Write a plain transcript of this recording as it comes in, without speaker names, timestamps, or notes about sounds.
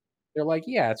They're like,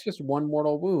 yeah, it's just one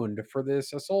mortal wound for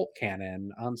this assault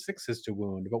cannon on 6s to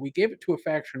wound, but we gave it to a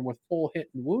faction with full hit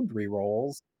and wound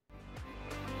rerolls.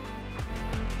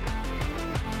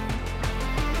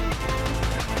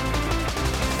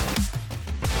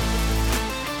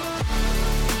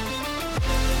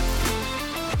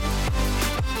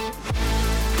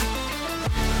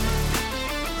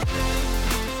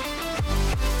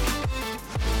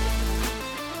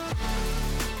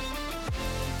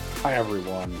 Hi,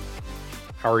 everyone.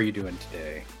 How are you doing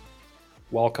today?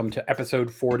 Welcome to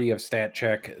episode 40 of Stat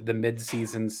Check, the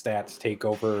mid-season stats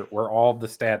takeover, where all the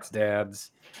stats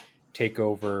dads take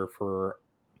over for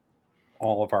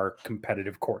all of our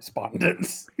competitive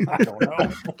correspondence. I don't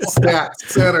know. Stat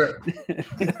Center.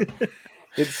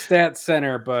 It's Stat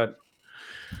Center, but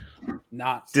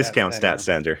not Discount Stat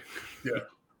Center.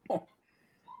 Yeah.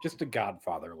 Just a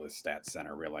godfatherless Stat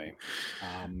Center, really.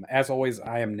 As always,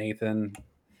 I am Nathan.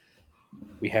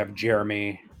 We have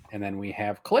Jeremy, and then we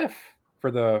have Cliff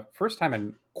for the first time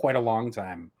in quite a long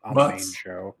time on the main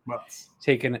show.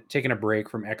 Taking a break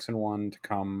from X and One to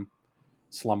come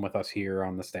slum with us here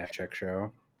on the Stat Check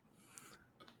show.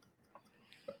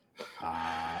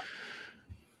 I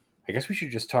guess we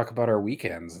should just talk about our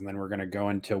weekends, and then we're going to go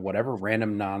into whatever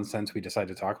random nonsense we decide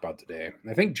to talk about today.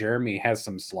 I think Jeremy has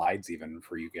some slides even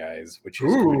for you guys, which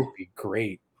is going to be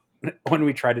great when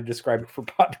we try to describe it for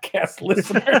podcast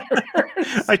listeners.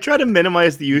 I try to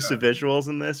minimize the use of visuals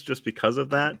in this just because of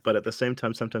that, but at the same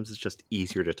time, sometimes it's just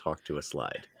easier to talk to a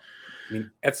slide. I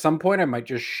mean, at some point, I might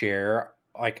just share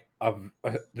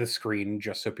the screen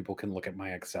just so people can look at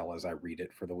my Excel as I read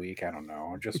it for the week. I don't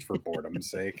know, just for boredom's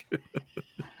sake.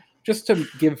 Just to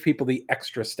give people the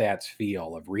extra stats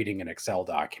feel of reading an Excel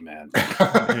document.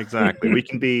 Exactly. We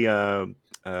can be,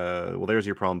 well, there's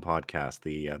your problem podcast,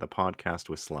 the podcast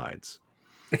with slides.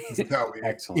 How we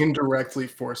indirectly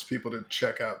force people to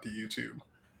check out the YouTube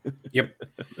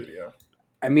video.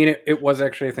 I mean, it was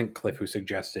actually, I think, Cliff who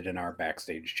suggested in our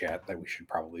backstage chat that we should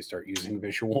probably start using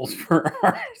visuals for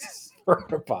our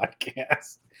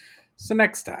podcast. So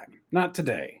next time, not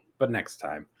today, but next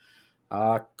time.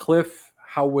 Cliff,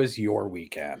 how was your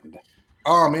weekend?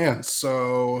 Oh, man.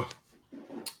 So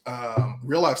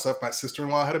real life stuff, my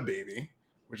sister-in-law had a baby,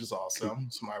 which is awesome.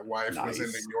 So my wife was in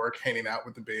New York hanging out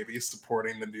with the baby,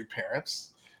 supporting the new parents.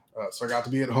 So I got to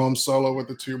be at home solo with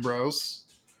the two bros.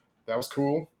 That was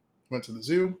cool. Went to the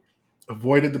zoo,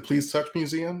 avoided the Please Touch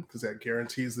Museum because that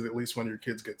guarantees that at least one of your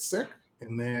kids gets sick,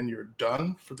 and then you're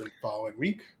done for the following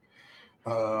week.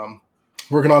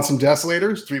 Working on some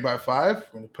Desolators, 3x5. I'm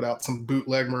going to put out some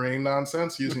bootleg Moraine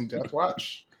nonsense using Death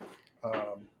Watch.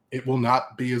 It will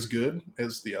not be as good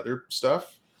as the other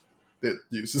stuff that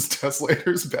uses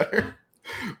Desolators better,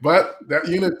 but that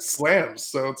unit slams,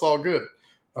 so it's all good.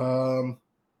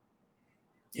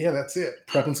 Yeah, that's it.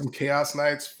 Prepping some Chaos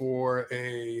Knights for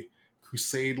a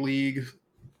Crusade League,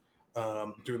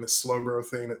 doing this slow growth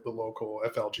thing at the local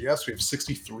FLGS. We have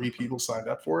 63 people signed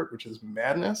up for it, which is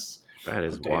madness. That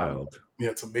is wild. Yeah,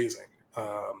 it's amazing.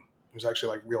 There's actually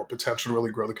like real potential to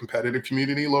really grow the competitive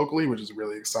community locally, which is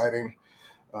really exciting.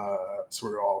 So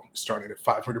we're all starting at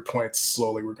 500 points.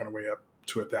 Slowly, we're going to way up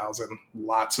to 1,000.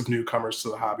 Lots of newcomers to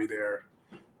the hobby there.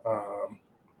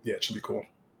 Yeah, it should be cool.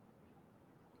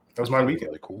 That was my weekend.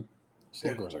 Really cool.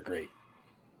 Slogos are great.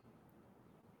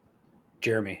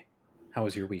 Jeremy, how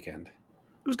was your weekend?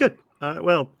 It was good.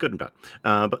 Well, good and bad.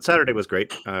 But Saturday was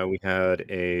great. We had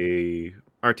a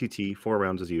RTT, 4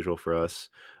 rounds as usual for us.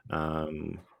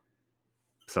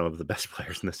 Some of the best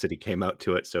players in the city came out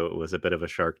to it, so it was a bit of a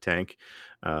Shark Tank.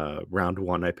 Round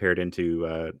 1, I paired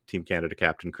into Team Canada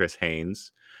captain Chris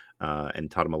Haynes and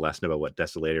taught him a lesson about what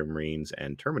Desolator Marines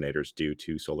and Terminators do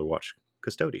to Solar Watch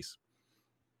Custodes.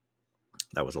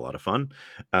 That was a lot of fun.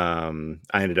 I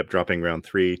ended up dropping round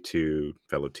 3 to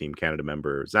fellow Team Canada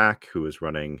member Zach, who was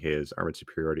running his Armored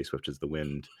Superiority Swift as the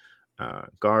Wind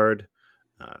guard.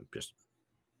 Just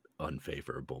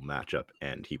unfavorable matchup,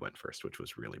 and he went first, which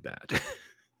was really bad.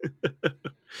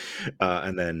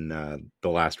 And then the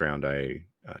last round, I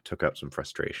took up some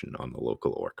frustration on the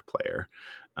local orc player.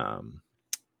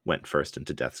 Went first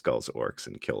into Death Skull's orcs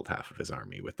and killed half of his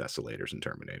army with Desolators and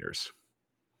Terminators.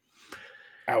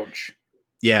 Ouch.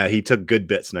 Yeah, he took good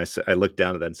bits, and I looked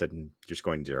down at that and said, "You're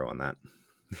scoring 0 on that."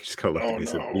 He just kind of looked at me and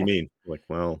said, "What do you mean?" I'm like,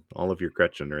 well, all of your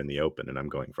Gretchen are in the open, and I'm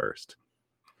going first.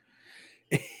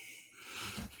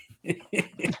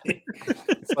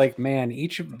 It's like, man,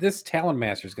 each of this Talon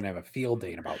Master is going to have a field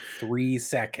day in about 3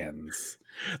 seconds.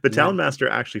 The Talon Master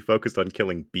actually focused on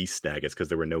killing beast snaggets because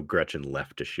there were no Gretchen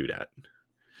left to shoot at.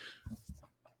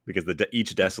 Because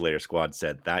each Desolator squad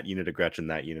said that unit of Gretchen,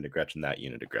 that unit of Gretchen, that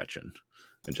unit of Gretchen.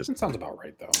 And just that sounds about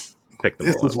right, though. pick them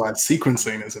This all is why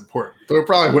sequencing is important. Though it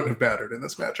probably wouldn't have mattered in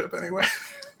this matchup anyway.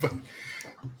 But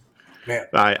man,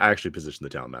 I actually positioned the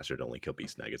Talon Master to only kill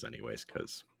Beast Negas anyways,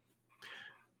 because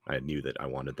I knew that I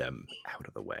wanted them out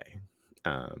of the way.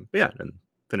 But yeah, and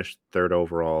finished third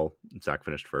overall. Zach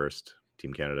finished first.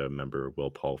 Team Canada member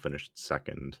Will Paul finished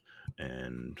second,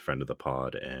 and friend of the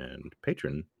pod and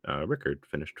patron Rickard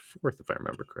finished fourth, if I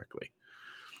remember correctly.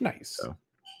 Nice. So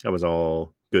that was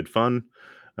all good fun.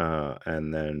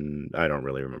 And then I don't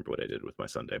really remember what I did with my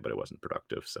Sunday, but it wasn't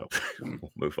productive, so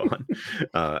we'll move on.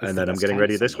 And then I'm getting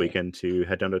ready this weekend to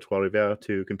head down to Trois-Rivières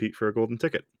to compete for a golden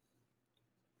ticket.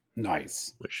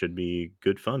 Nice. Which should be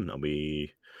good fun.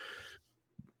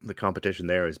 The competition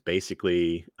there is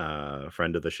basically a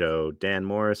friend of the show, Dan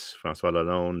Morris, Francois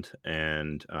Lalonde,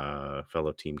 and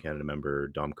fellow Team Canada member,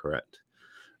 Dom Corrette,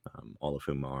 all of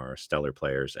whom are stellar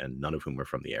players and none of whom are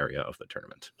from the area of the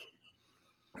tournament.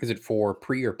 Is it for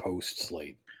pre or post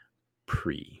slate?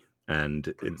 Pre.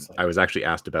 And I was actually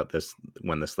asked about this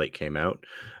when the slate came out,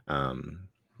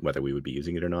 whether we would be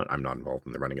using it or not. I'm not involved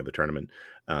in the running of the tournament,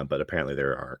 but apparently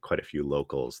there are quite a few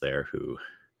locals there who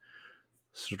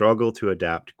struggle to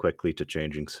adapt quickly to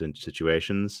changing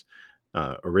situations.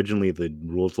 Originally, the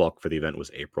rules lock for the event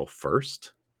was April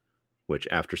 1st, which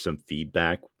after some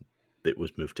feedback, it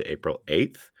was moved to April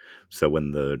 8th. So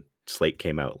when the slate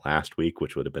came out last week,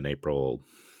 which would have been April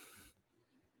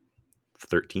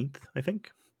 13th, I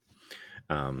think,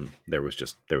 there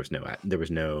was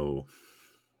no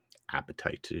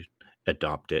appetite to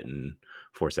adopt it and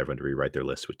force everyone to rewrite their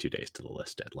list with 2 days to the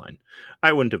list deadline.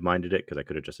 I wouldn't have minded it because I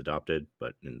could have just adopted,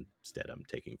 but instead I'm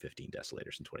taking 15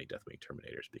 Desolators and 20 Deathwing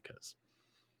Terminators because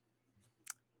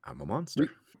I'm a monster.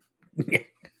 It's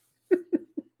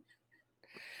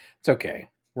okay.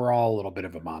 We're all a little bit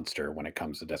of a monster when it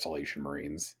comes to Desolation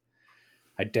Marines.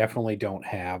 I definitely don't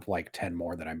have like 10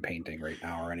 more that I'm painting right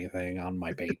now or anything on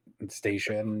my paint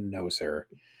station. No, sir.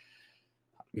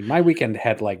 I mean, my weekend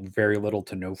had like very little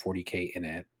to no 40K in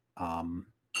it.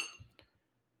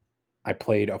 I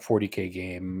played a 40K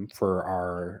game for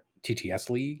our TTS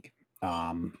league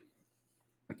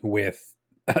with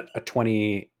a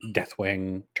 20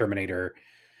 Deathwing Terminator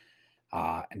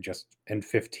and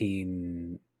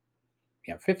 15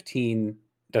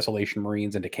 Desolation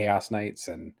Marines into Chaos Knights,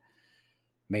 and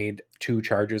made 2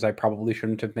 charges I probably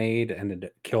shouldn't have made, and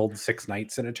it killed 6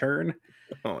 knights in a turn.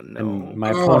 Oh no. And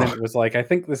my opponent was like, I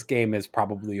think this game is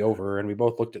probably over. And we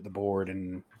both looked at the board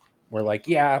and we're like,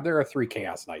 yeah, there are 3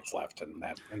 Chaos Knights left and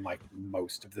like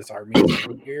most of this army is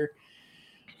here.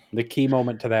 The key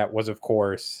moment to that was, of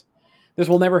course, this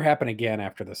will never happen again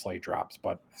after the slate drops,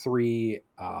 but 3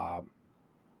 war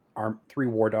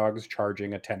dogs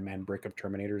charging a 10-man brick of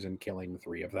Terminators and killing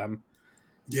 3 of them.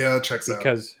 Yeah, checks out.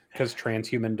 Because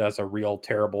transhuman does a real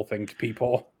terrible thing to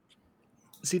people.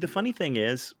 See, the funny thing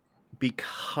is,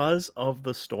 because of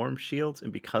the storm shields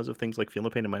and because of things like Field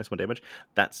of Pain and -1 damage,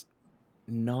 that's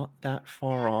not that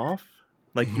far off.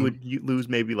 Like you lose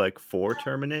maybe like 4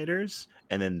 Terminators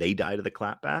and then they die to the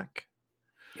clapback.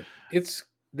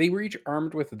 They were each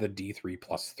armed with the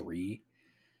D3+3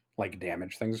 like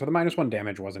damage things. So the -1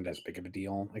 damage wasn't as big of a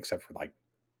deal, except for like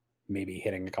maybe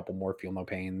hitting a couple more Feel No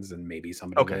Pains and maybe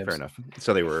somebody lives. Fair enough.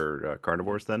 So they were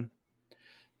carnivores then? I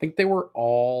think they were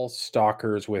all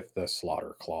stalkers with the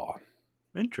Slaughter Claw.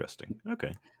 Interesting.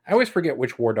 Okay. I always forget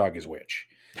which war dog is which.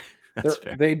 That's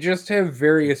fair. They just have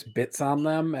various bits on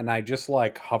them, and I just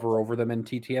like hover over them in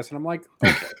TTS, and I'm like,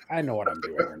 okay, I know what I'm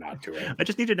doing or not doing. I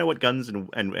just need to know what guns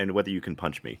and whether you can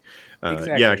punch me.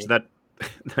 Exactly. Yeah, actually, that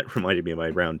reminded me of my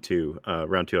round 2.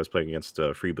 Round 2, I was playing against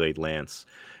Freeblade Lance,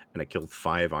 and I killed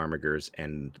 5 Armigers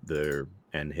and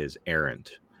his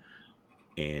errant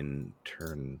in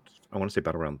turn. I want to say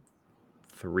battle round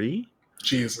 3.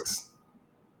 Jesus.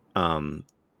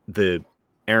 The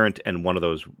errant and one of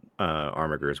those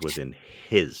Armigers was in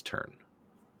his turn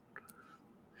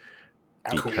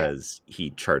because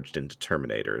he charged into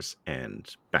Terminators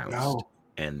and bounced,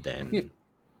 and then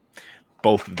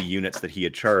both of the units that he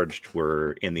had charged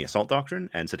were in the Assault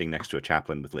Doctrine and sitting next to a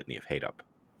chaplain with Litany of Hate up.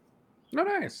 Oh,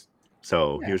 nice.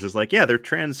 So he was just like, yeah, they're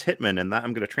trans hitmen, and that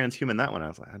I'm going to transhuman that one. I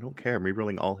was like, I don't care. I'm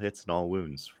rerolling all hits and all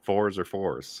wounds. 4s are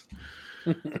 4s.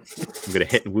 I'm going to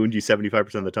hit and wound you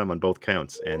 75% of the time on both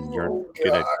counts, and you're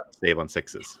going to save on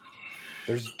 6s.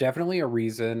 There's definitely a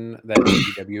reason that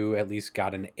DPW at least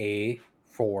got an A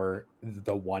for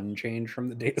the 1 change from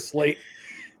the data slate,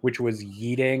 which was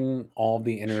yeeting all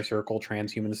the inner circle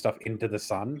transhuman stuff into the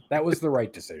sun. That was the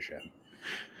right decision.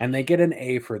 And they get an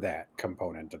A for that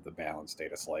component of the balanced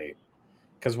data slate,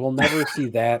 because we'll never see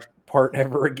that part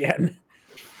ever again.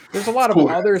 There's a lot of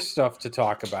other stuff to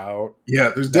talk about. Yeah,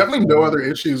 there's definitely no other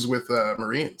issues with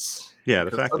Marines. Yeah,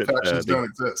 the because fact that sub-factions they don't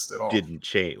exist at all. didn't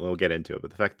change. We'll get into it, but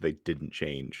the fact that they didn't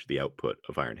change the output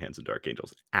of Iron Hands and Dark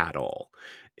Angels at all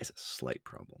is a slight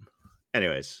problem.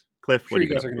 Anyways, Cliff, I'm what sure do you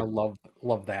you guys got? are gonna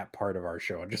love that part of our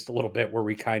show just a little bit, where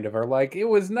we kind of are like, it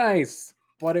was nice,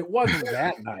 but it wasn't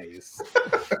that nice.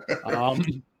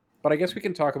 But I guess we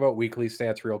can talk about weekly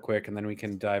stats real quick, and then we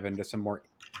can dive into some more.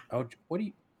 Oh, what do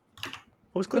you?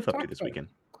 What was Cliff up to talked this about it. weekend?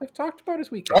 Cliff talked about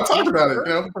his weekend. I talked about it. You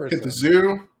know, First hit the person.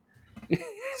 zoo.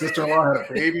 Sister-in-law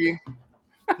had a baby.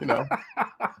 You know,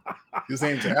 his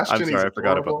name's Ashton. I'm sorry, I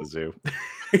forgot about the zoo.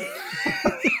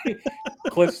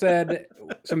 Cliff said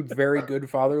some very good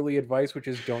fatherly advice, which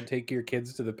is don't take your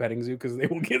kids to the petting zoo because they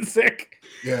will get sick.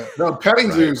 Yeah, no, petting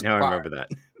Right, zoos. now I remember that.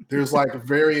 There's like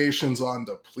variations on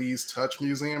the Please Touch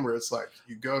Museum where it's like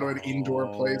you go to an indoor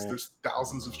place, there's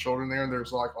thousands of children there, and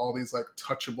there's like all these like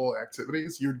touchable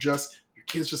activities. Your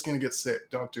kid's just gonna get sick.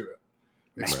 Don't do it.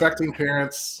 Expecting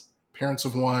parents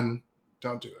of one,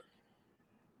 don't do it.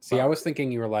 See, I was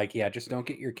thinking you were like, yeah, just don't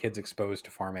get your kids exposed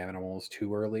to farm animals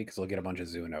too early because they'll get a bunch of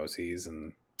zoonoses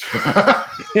and.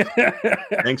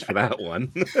 Thanks for that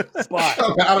one. But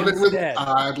come out of it with instead-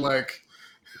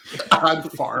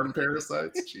 odd farm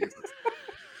parasites. Jesus.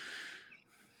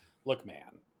 Look,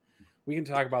 man, we can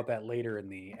talk about that later in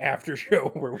the after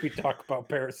show where we talk about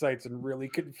parasites and really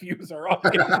confuse our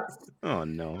audience. Oh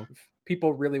no. If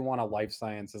people really want a life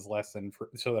sciences lesson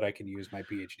so that I can use my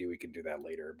PhD, we can do that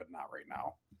later, but not right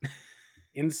now.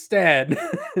 Instead,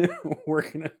 we're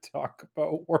going to talk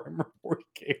about Warhammer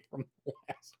 40K from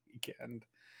last weekend.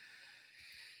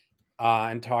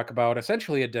 And talk about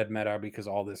essentially a dead meta because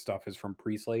all this stuff is from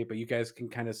pre-slate, but you guys can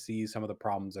kind of see some of the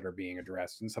problems that are being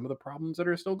addressed and some of the problems that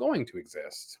are still going to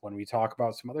exist when we talk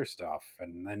about some other stuff.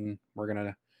 And then we're going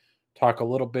to talk a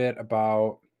little bit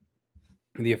about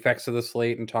the effects of the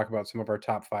slate and talk about some of our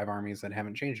top 5 armies that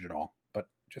haven't changed at all. But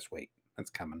just wait, that's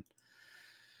coming.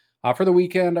 For the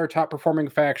weekend, our top performing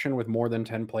faction with more than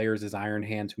 10 players is Iron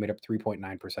Hands, who made up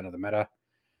 3.9% of the meta.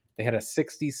 They had a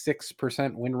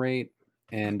 66% win rate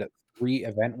and 3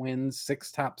 event wins,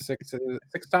 6 top 6s,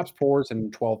 6 top 4s,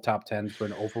 and 12 top 10s for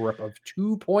an overrep of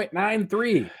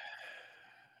 2.93.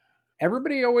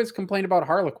 Everybody always complained about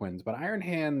Harlequins, but Iron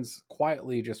Hands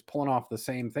quietly just pulling off the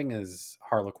same thing as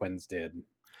Harlequins did.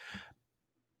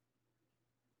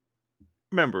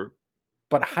 Remember,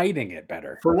 but hiding it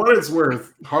better. For what it's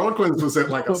worth, Harlequins was at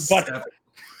like a 7.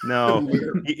 No,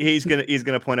 he's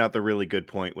gonna point out the really good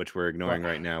point, which we're ignoring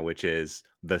right now, which is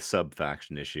the sub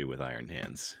faction issue with Iron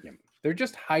Hands. Yeah. They're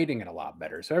just hiding it a lot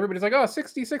better. So everybody's like, oh,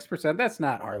 66%. That's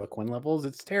not Harlequin levels.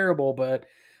 It's terrible, but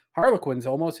Harlequins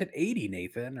almost hit 80,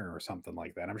 Nathan, or something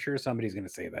like that. I'm sure somebody's going to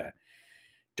say that.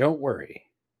 Don't worry.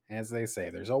 As they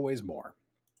say, there's always more.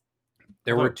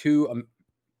 There were 2.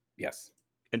 Yes.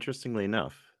 Interestingly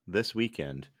enough, this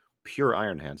weekend, pure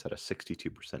Iron Hands had a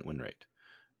 62% win rate.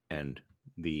 And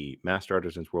the Master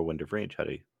Artisans Whirlwind of Rage had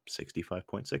a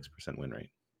 65.6% win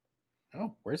rate.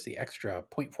 Oh, where's the extra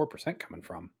 0.4% coming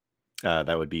from?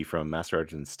 That would be from Master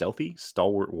Artisans Stealthy,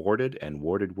 Stalwart Warded, and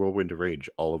Warded Whirlwind of Rage,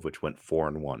 all of which went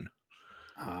 4-1.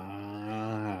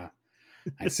 I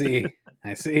see.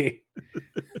 I see.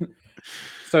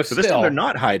 So this time they're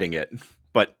not hiding it.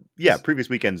 But yeah, previous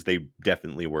weekends, they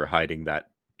definitely were hiding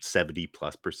that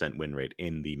 70+% win rate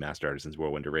in the Master Artisans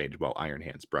Whirlwind of Rage, while Iron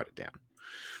Hands brought it down.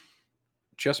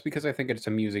 Just because I think it's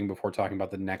amusing before talking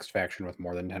about the next faction with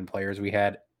more than 10 players, we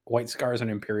had White Scars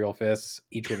and Imperial Fists,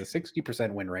 each with a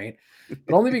 60% win rate,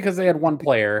 but only because they had one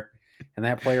player, and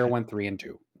that player went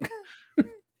 3-2.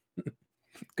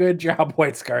 Good job,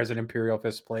 White Scars and Imperial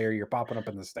Fists player. You're popping up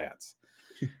in the stats.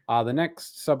 The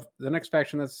next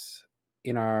faction that's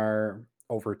in our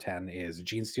over 10 is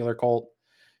Gene Stealer Cult.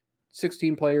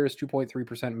 16 players,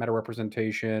 2.3% meta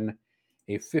representation,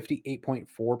 a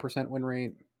 58.4% win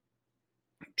rate,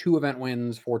 2 event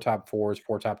wins, 4 top 4s,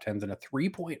 4 top 10s, and a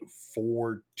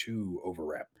 3.42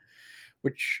 overrep,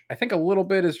 which I think a little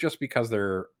bit is just because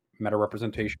their meta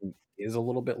representation is a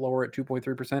little bit lower at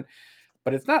 2.3%,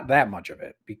 but it's not that much of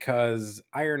it because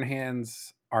Iron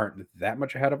Hands aren't that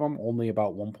much ahead of them, only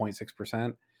about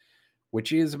 1.6%,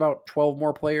 which is about 12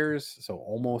 more players, so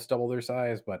almost double their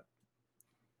size, but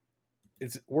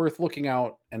it's worth looking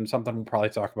out, and something we'll probably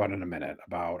talk about in a minute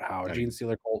about how Gene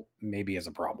Stealer Cult maybe is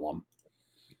a problem.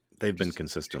 They've been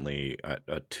consistently at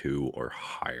a 2 or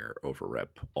higher over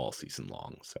rep all season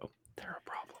long, so they're a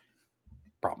problem.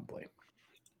 Probably.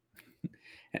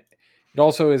 It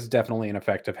also is definitely an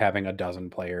effect of having a dozen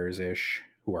players-ish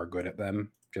who are good at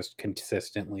them, just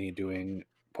consistently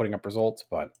putting up results,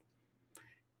 but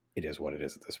it is what it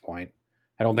is at this point.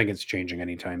 I don't think it's changing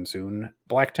anytime soon.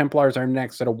 Black Templars are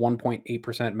next at a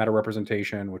 1.8% meta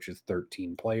representation, which is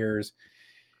 13 players.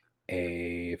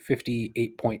 a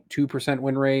 58.2%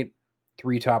 win rate,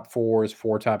 3 top 4s,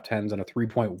 4 top 10s, and a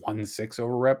 3.16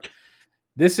 over rep.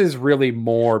 This is really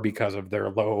more because of their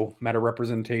low meta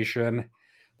representation.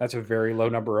 That's a very low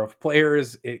number of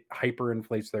players. It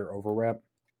hyperinflates their over rep.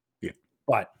 Yeah.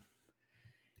 But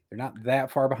they're not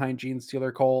that far behind Gene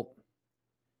Stealer Cult.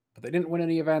 But they didn't win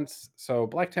any events. So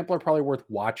Black Templar probably worth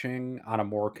watching on a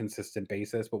more consistent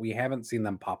basis. But we haven't seen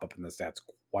them pop up in the stats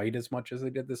quite as much as they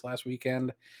did this last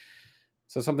weekend.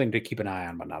 So something to keep an eye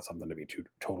on, but not something to be too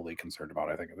totally concerned about,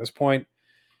 I think, at this point.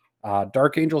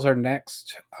 Dark Angels are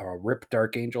next. RIP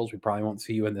Dark Angels. We probably won't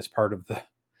see you in this part of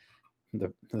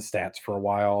the stats for a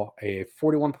while. A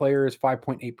 41 players,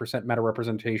 5.8% meta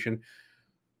representation,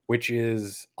 which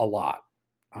is a lot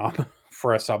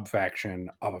for a sub-faction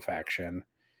of a faction.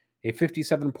 A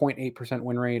 57.8%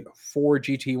 win rate, 4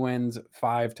 GT wins,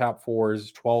 5 top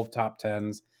 4s, 12 top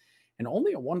 10s, and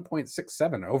only a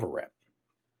 1.67 over rep.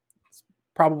 It's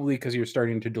probably because you're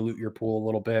starting to dilute your pool a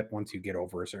little bit once you get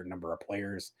over a certain number of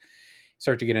players.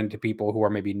 Start to get into people who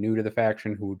are maybe new to the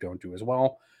faction who don't do as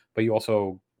well, but you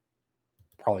also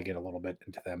probably get a little bit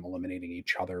into them eliminating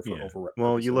each other for over rep.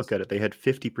 Well, you look at it, they had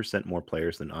 50% more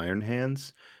players than Iron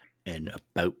Hands and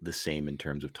about the same in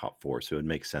terms of top 4, so it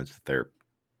makes sense that they're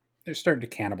starting to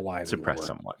cannibalize suppressed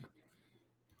somewhat.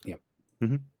 Yep.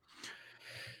 Mm-hmm.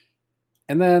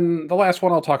 And then the last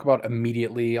one I'll talk about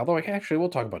immediately, although we'll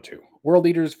talk about 2. World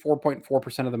Leaders,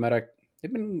 4.4% of the meta.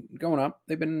 They've been going up.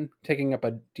 They've been taking up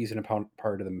a decent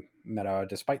part of the meta,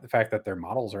 despite the fact that their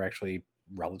models are actually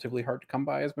relatively hard to come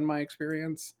by, has been my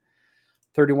experience.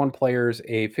 31 players,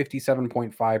 a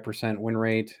 57.5% win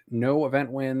rate, no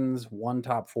event wins, 1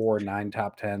 top 4, 9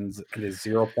 top 10s, and a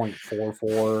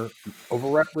 0.44 over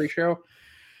rep ratio.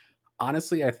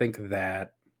 Honestly, I think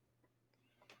that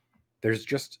there's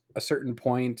just a certain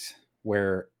point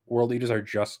where World Leaders are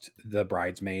just the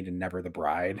bridesmaid and never the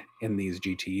bride in these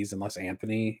GTs, unless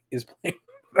Anthony is playing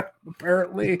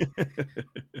apparently.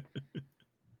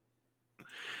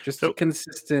 Just a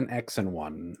consistent X and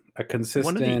 1. A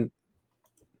consistent...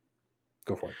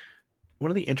 Go for it.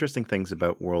 One of the interesting things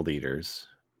about World Eaters,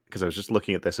 because I was just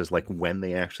looking at this, is like when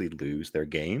they actually lose their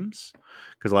games.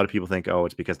 Because a lot of people think, oh,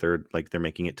 it's because they're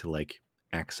making it to like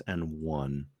X and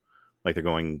 1. Like they're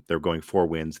going 4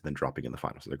 wins and then dropping in the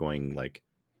final. So they're going like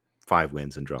 5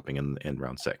 wins and dropping in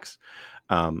round 6.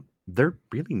 They're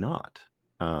really not.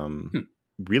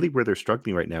 Really, where they're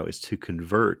struggling right now is to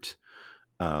convert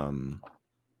the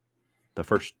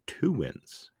first 2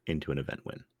 wins into an event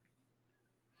win.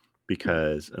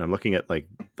 Because, and I'm looking at like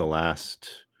the last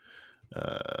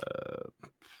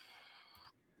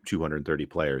 230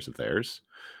 players of theirs,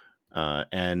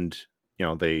 and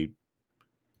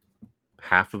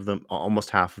almost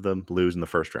half of them lose in the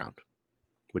first round,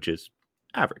 which is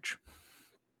average.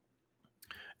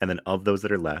 And then of those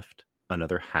that are left,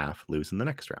 another half lose in the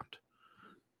next round.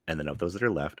 And then of those that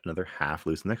are left, another half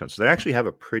lose in the next round. So they actually have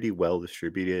a pretty well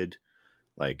distributed,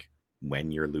 like,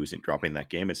 when you're dropping that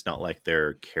game. It's not like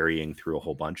they're carrying through a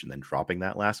whole bunch and then dropping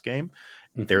that last game.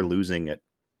 Mm-hmm. They're losing at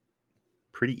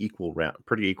pretty equal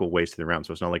ways to the round.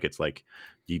 So it's not like it's like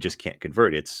you just can't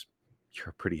convert. It's you're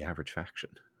a pretty average faction.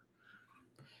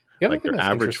 Like their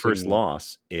average first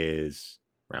loss is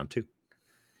round 2.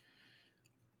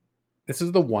 This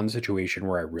is the one situation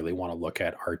where I really want to look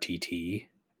at RTT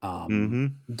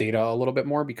data a little bit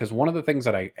more, because one of the things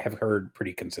that I have heard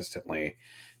pretty consistently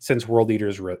since World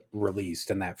Leaders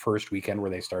released in that first weekend where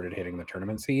they started hitting the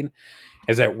tournament scene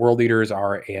is that World Leaders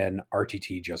are in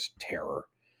RTT just terror.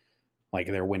 Like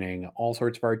they're winning all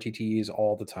sorts of RTTs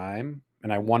all the time.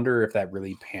 And I wonder if that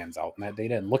really pans out in that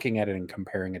data, and looking at it and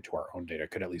comparing it to our own data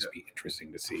could at least be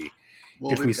interesting to see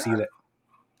if we see that.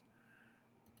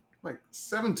 Like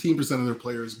 17% of their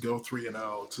players go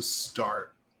 3-0 to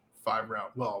start 5+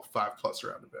 round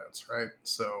events, right?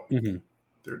 So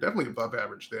they're definitely above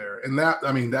average there. And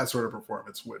that sort of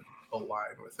performance would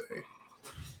align with a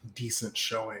decent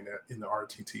showing in the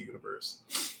RTT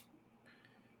universe.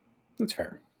 That's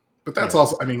fair. But that's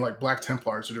also, like Black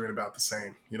Templars are doing about the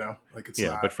same, like it's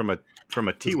not, but from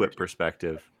a T-Whip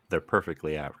perspective, they're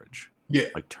perfectly average. Yeah.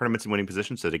 Like tournaments and winning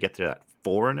position. So to get to that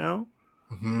 4-0,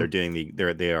 they're doing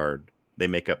they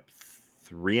make up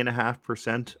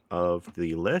 3.5% of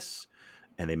the lists,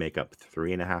 and they make up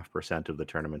 3.5% of the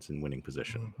tournaments in winning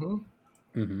position.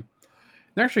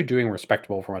 They're actually doing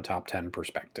respectable from a top 10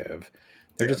 perspective.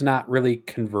 They're just not really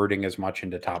converting as much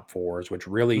into top 4s, which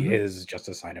really is just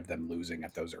a sign of them losing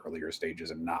at those earlier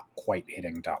stages and not quite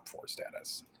hitting top 4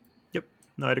 status. Yep.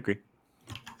 No, I'd agree.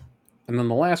 And then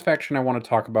the last faction I want to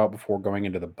talk about before going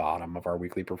into the bottom of our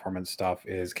weekly performance stuff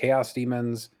is Chaos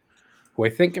Demons, who I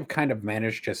think have kind of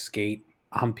managed to skate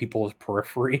on people's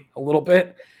periphery a little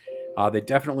bit. They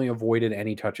definitely avoided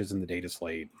any touches in the data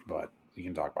slate, but we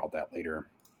can talk about that later.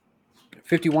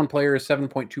 51 players,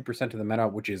 7.2% of the meta,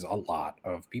 which is a lot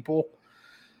of people.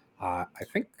 I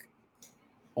think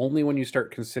only when you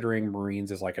start considering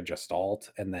Marines as like a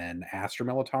Gestalt and then Astra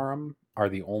Militarum are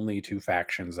the only two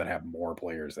factions that have more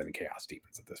players than Chaos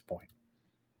Demons at this point.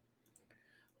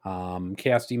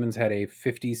 Chaos Demons had a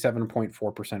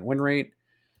 57.4% win rate.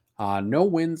 No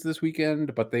wins this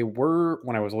weekend, but they were,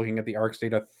 when I was looking at the Arks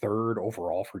data, third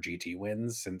overall for GT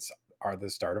wins since the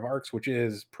start of Arks, which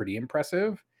is pretty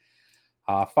impressive.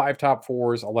 5 top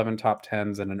 4s, 11 top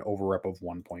 10s, and an overrep of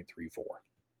 1.34.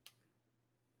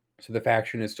 So the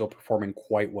faction is still performing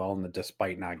quite well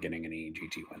despite not getting any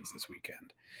GT wins this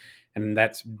weekend. And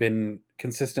that's been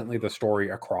consistently the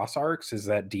story across Arks, is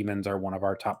that Demons are one of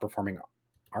our top performing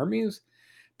armies,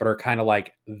 but are kind of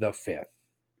like the fifth.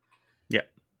 Yeah.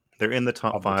 They're in the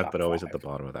top 5, but always 5. at the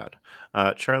bottom of that.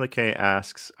 Charlie K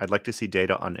asks, I'd like to see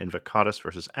data on Invocatus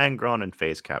versus Angron and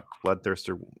Phase Cap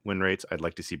Bloodthirster win rates. I'd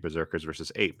like to see Berserkers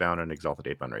versus 8-bound and Exalted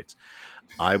 8-bound rates.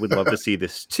 I would love to see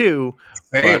this too,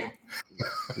 but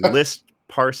list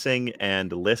parsing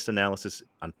and list analysis,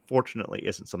 unfortunately,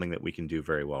 isn't something that we can do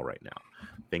very well right now.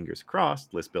 Fingers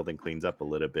crossed, list building cleans up a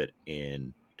little bit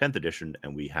in 10th edition,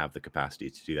 and we have the capacity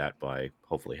to do that by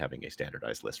hopefully having a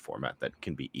standardized list format that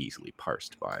can be easily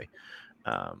parsed by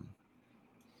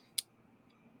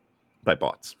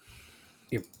bots.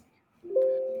 Yep.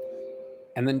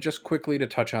 And then just quickly to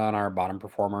touch on our bottom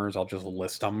performers, I'll just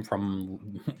list them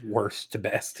from worst to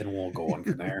best, and we'll go on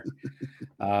from there.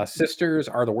 Sisters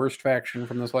are the worst faction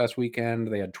from this last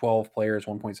weekend. They had 12 players,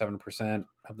 1.7%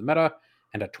 of the meta,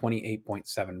 and a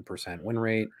 28.7% win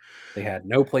rate. They had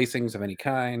no placings of any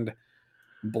kind.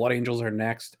 Blood Angels are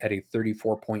next at a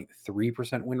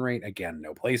 34.3% win rate. Again,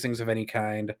 no placings of any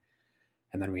kind.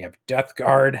 And then we have Death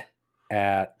Guard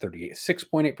at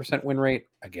 36.8% win rate.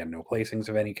 Again, no placings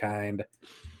of any kind.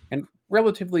 And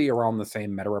relatively around the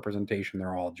same meta representation.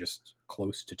 They're all just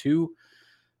close to 2.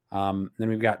 Then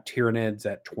we've got Tyranids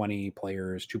at 20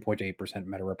 players, 2.8%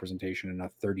 meta representation, and a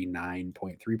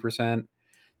 39.3%.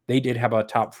 They did have a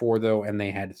top 4, though, and they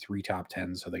had 3 top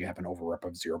 10s, so they have an overrep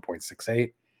of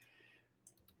 0.68.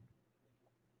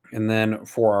 And then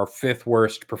for our 5th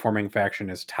worst performing faction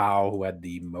is Tau, who had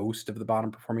the most of the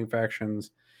bottom performing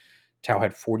factions. Tau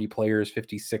had 40 players,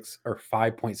 56 or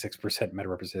 5.6% meta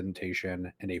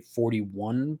representation, and a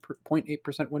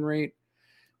 41.8% win rate,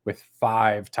 with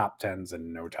 5 top 10s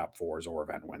and no top 4s or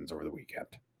event wins over the weekend.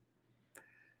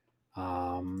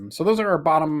 So those are our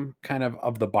bottom kind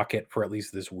of the bucket for at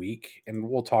least this week. And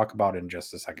we'll talk about in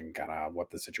just a second kind of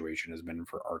what the situation has been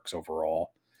for Arks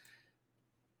overall.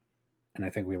 And I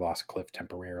think we lost Cliff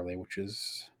temporarily,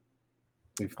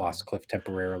 we've lost Cliff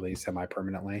temporarily,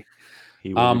 semi-permanently.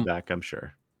 He will be back, I'm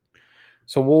sure.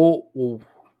 So we'll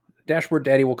Dashboard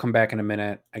Daddy will come back in a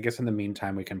minute. I guess in the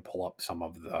meantime, we can pull up some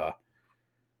of the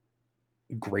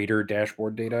greater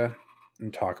dashboard data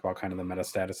and talk about kind of the meta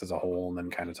status as a whole, and then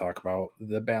kind of talk about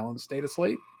the balanced data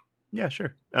slate. Yeah,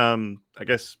 sure. I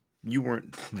guess you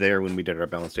weren't there when we did our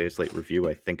balanced data slate review.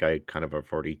 I think I kind of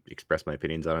have already expressed my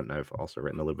opinions on it, and I've also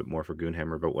written a little bit more for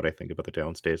Goonhammer about what I think about the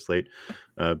balanced data slate.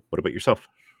 What about yourself?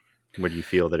 Where do you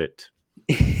feel that it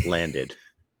landed?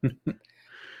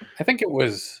 I think it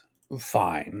was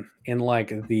fine in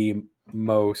like the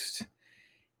most.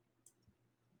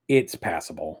 It's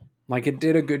passable. Like, it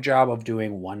did a good job of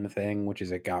doing one thing, which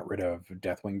is it got rid of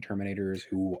Deathwing Terminators,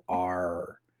 who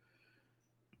are,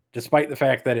 despite the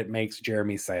fact that it makes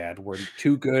Jeremy sad, were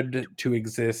too good to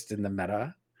exist in the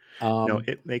meta. No,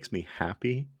 it makes me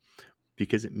happy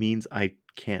because it means I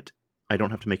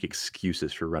don't have to make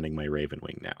excuses for running my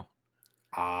Ravenwing now.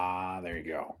 There you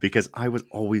go. Because I was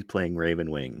always playing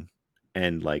Ravenwing,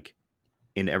 and like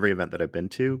in every event that I've been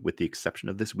to, with the exception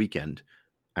of this weekend,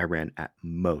 I ran at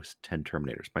most 10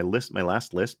 Terminators. My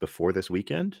last list before this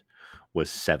weekend was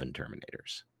 7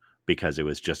 Terminators, because it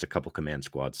was just a couple command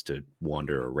squads to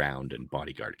wander around and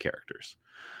bodyguard characters.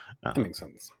 That makes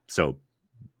sense. So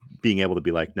being able to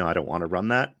be like, no, I don't want to run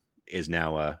that, is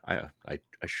now I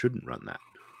shouldn't run that.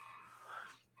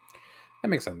 That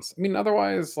makes sense. I mean,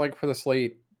 otherwise, like for the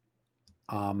slate,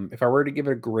 if I were to give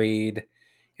it a grade,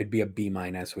 it'd be a B-,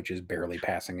 which is barely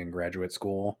passing in graduate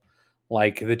school.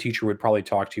 Like, the teacher would probably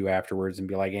talk to you afterwards and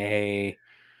be like, hey,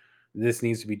 this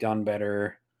needs to be done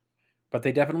better. But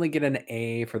they definitely get an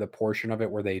A for the portion of it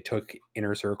where they took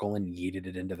Inner Circle and yeeted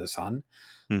it into the sun.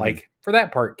 Mm-hmm. Like, for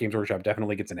that part, Games Workshop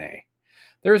definitely gets an A.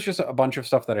 There's just a bunch of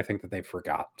stuff that I think that they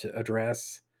forgot to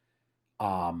address.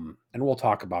 And we'll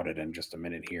talk about it in just a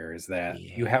minute here, is that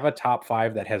you have a top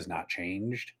 5 that has not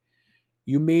changed.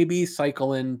 You maybe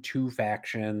cycle in 2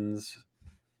 factions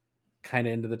kind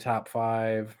of into the top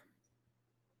 5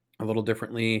 a little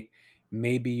differently.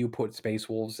 Maybe you put Space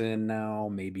Wolves in now,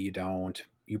 maybe you don't.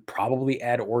 You probably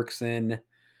add Orcs in,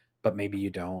 but maybe you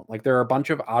don't. Like, there are a bunch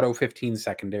of Auto 15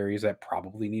 secondaries that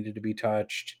probably needed to be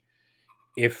touched.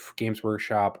 If Games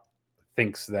Workshop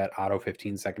thinks that Auto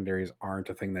 15 secondaries aren't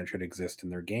a thing that should exist in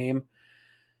their game.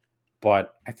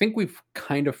 But I think we've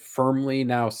kind of firmly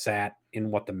now sat in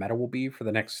what the meta will be for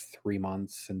the next 3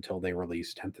 months until they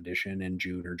release 10th edition in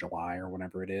June or July or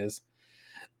whenever it is.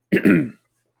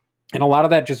 And a lot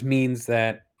of that just means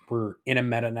that we're in a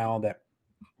meta now that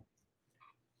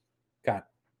got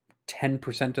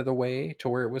 10% of the way to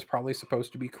where it was probably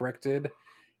supposed to be corrected.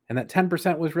 And that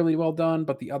 10% was really well done,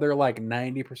 but the other like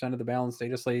 90% of the balanced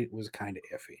data slate was kind of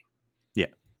iffy. Yeah.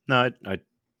 No, I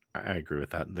agree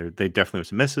with that. They definitely were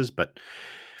some misses, but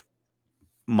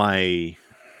I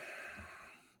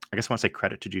guess I want to say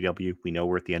credit to GW. We know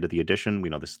we're at the end of the edition. We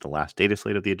know this is the last data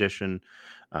slate of the edition.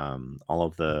 All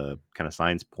of the kind of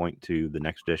signs point to the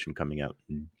next edition coming out,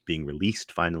 being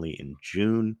released finally in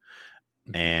June.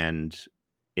 And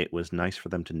it was nice for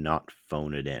them to not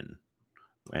phone it in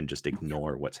and just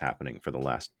ignore what's happening for the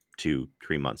last 2-3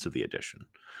 months of the edition.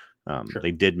 Sure.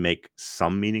 They did make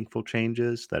some meaningful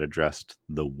changes that addressed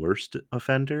the worst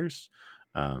offenders,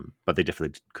 but they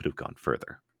definitely could have gone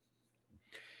further.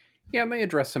 Yeah, and they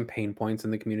addressed some pain points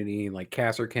in the community. Like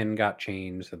Kasserkin got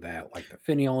changed so that like the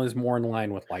Finial is more in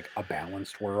line with like a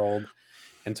balanced world.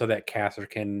 And so that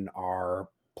Kasserkin are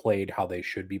played how they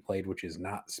should be played, which is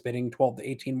not spitting 12 to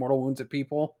 18 mortal wounds at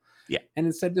people. Yeah. And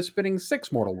instead just spitting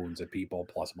 6 mortal wounds at people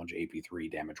plus a bunch of AP3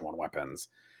 damage 1 weapons.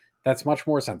 That's much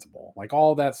more sensible. Like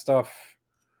all that stuff,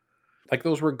 like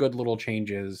those were good little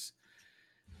changes.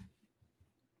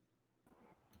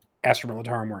 Astra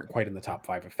Militarum weren't quite in the top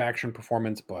 5 of faction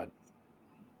performance, but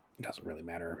it doesn't really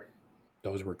matter.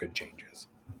 Those were good changes.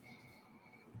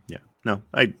 Yeah. No,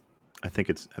 I think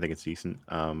it's decent.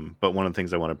 But one of the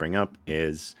things I want to bring up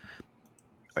is,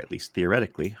 or at least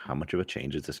theoretically, how much of a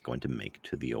change is this going to make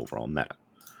to the overall meta?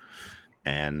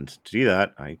 And to do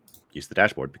that, I use the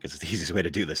dashboard because it's the easiest way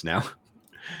to do this now.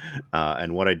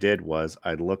 And what I did was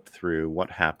I looked through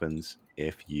what happens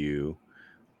if you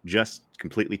just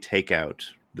completely take out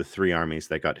the 3 armies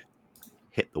that got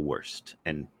hit the worst.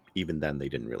 And even then, they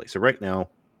didn't really. So right now,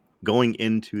 going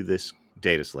into this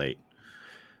data slate,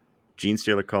 Gene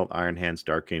Stealer Cult, Iron Hands,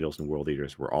 Dark Angels, and World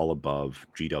Eaters were all above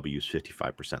GW's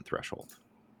 55% threshold.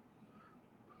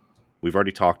 We've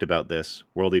already talked about this.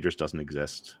 World Eaters doesn't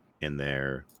exist in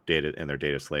their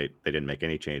data slate. They didn't make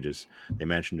any changes. They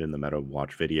mentioned in the Meta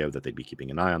Watch video that they'd be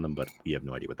keeping an eye on them, but we have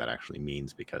no idea what that actually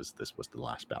means because this was the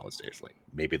last balanced data slate.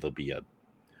 Maybe there'll be a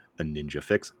ninja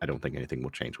fix. I don't think anything will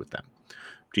change with them.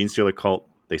 Gene Stealer Cult,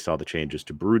 they saw the changes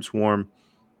to Brood Swarm,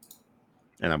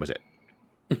 and that was it.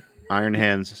 Iron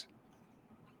Hands,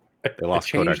 they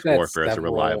lost Codex Warfare as a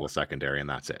reliable secondary, and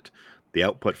that's it. The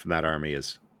output from that army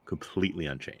is completely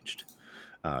unchanged.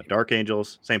 Dark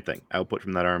Angels, same thing. Output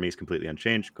from that army is completely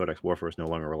unchanged. Codex Warfare is no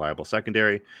longer a reliable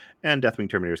secondary, and Deathwing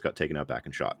Terminators got taken out back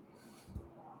and shot.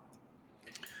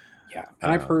 Yeah,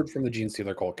 and I've heard from the Gene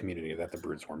Stealer Cult community that the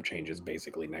Brood Swarm change is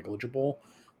basically negligible.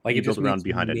 Like you it just build around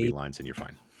behind enemy lines and you're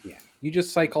fine. Yeah, you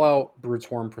just cycle out Brood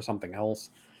Swarm for something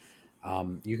else.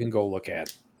 You can go look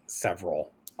at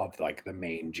several of like the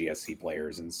main GSC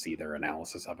players and see their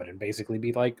analysis of it and basically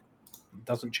be like, it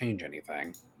doesn't change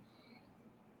anything.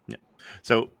 Yeah.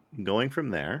 So going from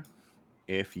there,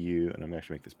 if you, and I'm going to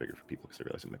actually make this bigger for people because I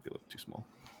realize it might be a little too small.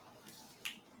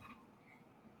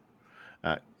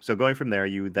 So going from there,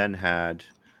 you then had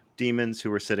demons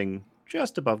who were sitting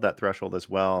just above that threshold as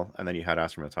well. And then you had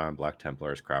Astra Militarum, Black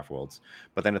Templars, Craft Worlds.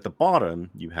 But then at the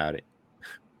bottom, you had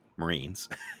Marines,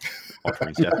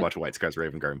 Ultramarines, Deathwatch, White Scars,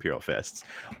 Raven Guard, Imperial Fists.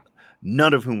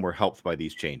 None of whom were helped by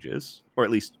these changes, or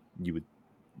at least you would,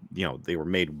 they were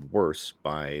made worse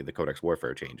by the Codex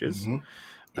Warfare changes.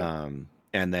 Mm-hmm.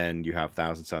 And then you have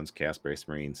Thousand Suns, Chaos Space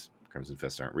Marines, Crimson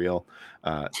Fists aren't real,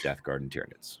 Death Guard, and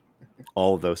Tyranids.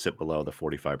 All of those sit below the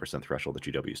 45% threshold that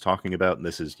GW is talking about. And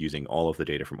this is using all of the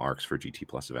data from Arks for GT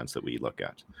Plus events that we look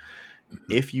at.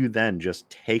 Mm-hmm. If you then just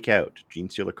take out Gene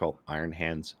Stealer Cult, Iron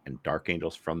Hands, and Dark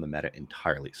Angels from the meta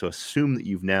entirely, so assume that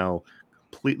you've now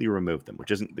completely removed them,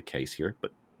 which isn't the case here,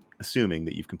 but assuming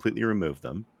that you've completely removed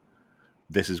them,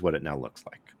 this is what it now looks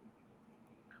like.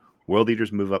 World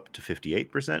Eaters move up to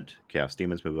 58%, Chaos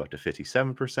Demons move up to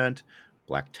 57%,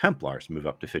 Black Templars move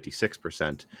up to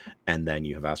 56%, and then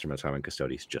you have Astra Militarum and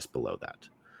Custodes just below that.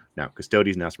 Now,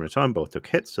 Custodes and Astra Militarum both took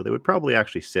hits, so they would probably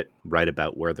actually sit right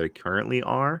about where they currently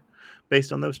are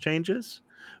based on those changes.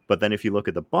 But then if you look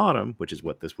at the bottom, which is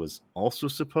what this was also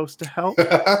supposed to help,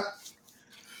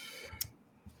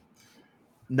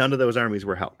 none of those armies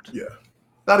were helped. Yeah.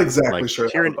 Not exactly Like, sure.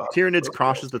 Tyranids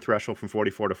crosses the threshold from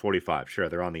 44 to 45. Sure,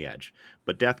 they're on the edge.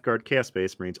 But Death Guard, Chaos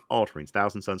Space Marines, Ultramarines,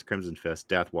 Thousand Suns, Crimson Fist,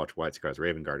 Death Watch, White Scars,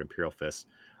 Raven Guard, Imperial Fists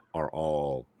are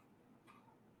all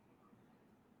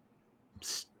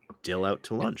still out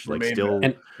to lunch. Like, still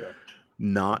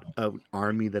not an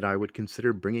army that I would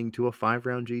consider bringing to a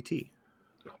 5-round GT.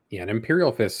 Yeah, and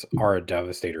Imperial Fists are a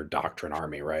Devastator Doctrine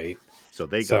army, right? So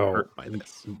they got hurt by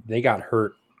this. They got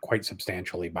hurt quite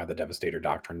substantially by the Devastator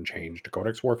Doctrine change to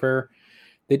Codex Warfare.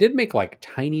 They did make like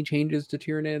tiny changes to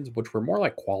Tyranids, which were more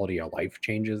like quality of life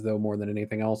changes, though, more than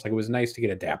anything else. Like, it was nice to get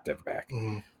adaptive back.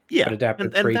 Yeah, but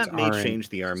adaptive and traits that may change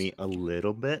the army a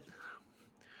little bit.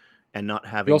 And not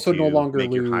having you also to no longer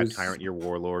make your Hive lose Tyrant your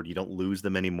Warlord. You don't lose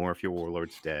them anymore if your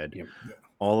Warlord's dead. Yep.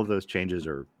 All of those changes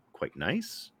are quite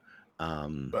nice.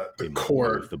 But the they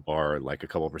core move the bar like a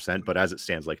couple %. But as it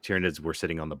stands, like Tyranids were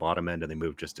sitting on the bottom end and they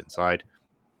moved just inside.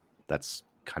 That's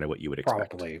kind of what you would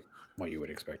expect. Probably what you would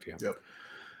expect, yeah. Yep.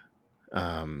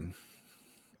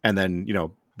 And then, you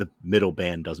know, the middle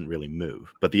band doesn't really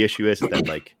move. But the issue is that,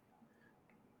 like,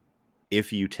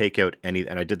 if you take out any,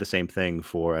 and I did the same thing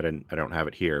for, I don't have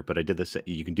it here, but I did this.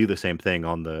 You can do the same thing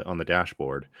on the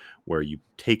dashboard where you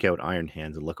take out Iron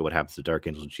Hands and look at what happens to Dark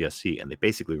Angels and GSC, and they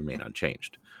basically remain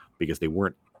unchanged because they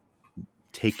weren't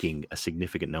taking a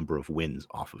significant number of wins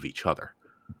off of each other.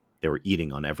 They were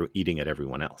eating at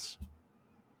everyone else.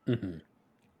 Mm-hmm.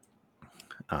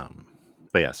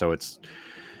 But yeah, so it's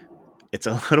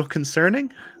a little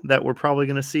concerning that we're probably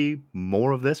going to see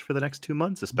more of this for the next 2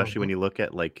 months, especially when you look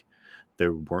at, like,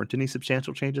 there weren't any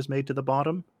substantial changes made to the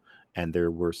bottom, and there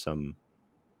were some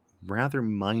rather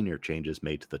minor changes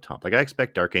made to the top. Like, I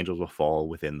expect Dark Angels will fall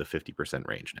within the 50%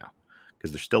 range now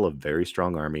because they're still a very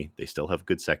strong army. They still have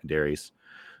good secondaries.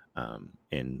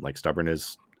 And like, Stubborn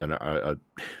is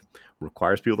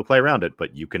requires people to play around it,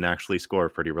 but you can actually score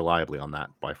pretty reliably on that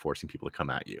by forcing people to come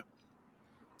at you.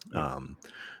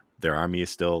 Their army is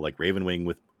still, like, Ravenwing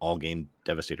with all game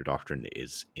Devastator Doctrine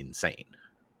is insane.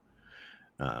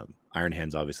 Iron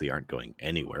Hands obviously aren't going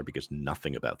anywhere because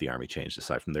nothing about the army changed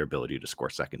aside from their ability to score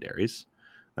secondaries.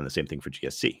 And the same thing for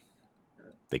GSC.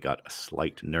 They got a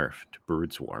slight nerf to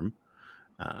Brood Swarm.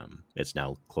 It's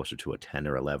now closer to a 10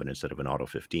 or 11 instead of an auto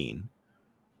 15.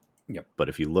 Yep. But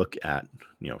if you look at,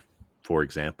 you know, for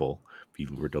example, if you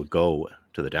were to go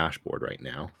to the dashboard right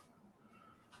now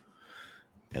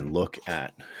and look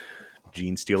at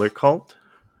Gene Stealer Cult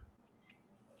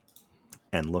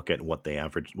and look at what they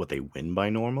win by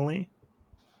normally,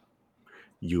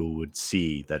 you would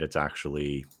see that it's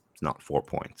not 4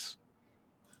 points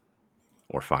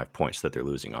or 5 points that they're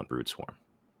losing on Brood Swarm.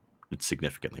 It's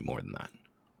significantly more than that.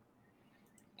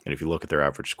 And if you look at their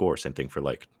average score, same thing for,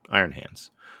 like, Iron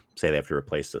Hands. Say they have to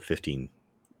replace the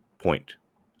 15-point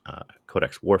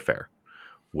Codex Warfare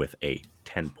with a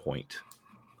 10-point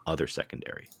other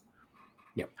secondary.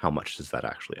 Yep. How much does that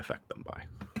actually affect them by?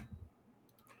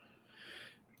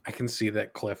 I can see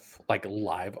that Cliff, like,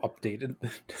 live updated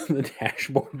the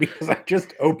dashboard because I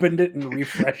just opened it and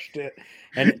refreshed it,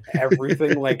 and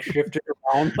everything, like, shifted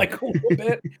around, like, a little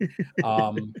bit.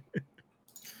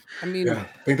 I mean, I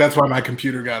think that's why my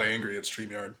computer got angry at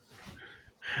StreamYard.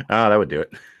 That would do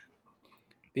it.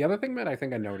 The other thing that I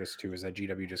think I noticed too is that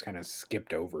GW just kind of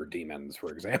skipped over demons,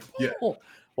 for example.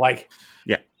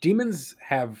 Yeah. Demons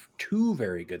have 2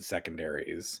 very good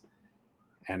secondaries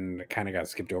and kind of got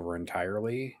skipped over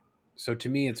entirely. So to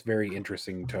me, it's very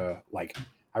interesting to, like,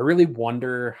 I really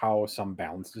wonder how some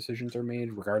balance decisions are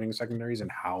made regarding secondaries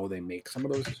and how they make some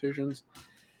of those decisions.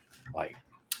 Like,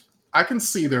 I can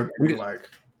see there being, like,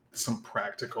 some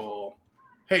practical,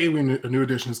 hey, a new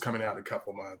edition is coming out in a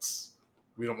couple months.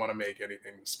 We don't want to make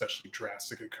anything especially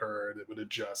drastic occur that would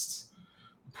adjust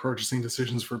purchasing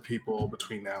decisions for people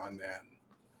between now and then.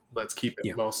 Let's keep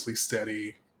it mostly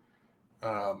steady.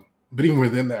 But even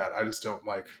within that, I just don't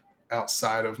like,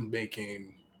 outside of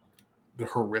making the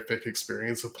horrific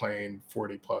experience of playing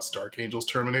 40 plus Dark Angels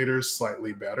Terminators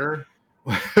slightly better.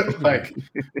 Like,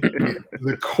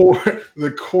 the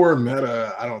core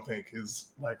meta, I don't think is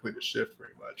likely to shift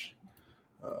very much.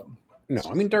 No,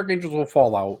 I mean, Dark Angels will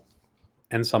fall out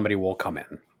and somebody will come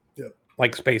in. Yep.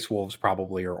 Like Space Wolves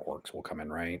probably, or Orcs will come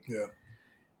in, right? Yeah.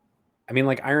 I mean,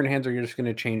 like, Iron Hands are just going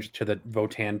to change to the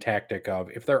Votan tactic of,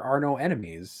 if there are no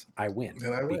enemies, I win.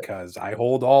 Because I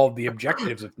hold all the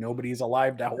objectives if nobody's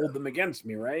alive to hold them against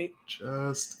me, right?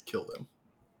 Just kill them.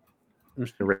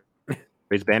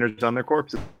 Raise banners on their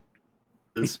corpses.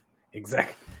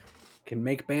 Exactly. Can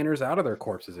make banners out of their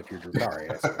corpses if you're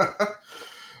Drukhari.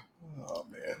 Oh,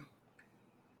 man.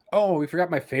 Oh, we forgot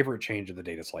my favorite change of the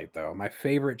data slate, though. My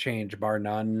favorite change, bar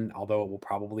none, although it will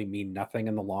probably mean nothing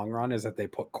in the long run, is that they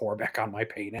put core back on my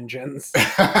paint engines,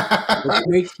 which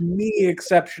makes me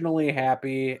exceptionally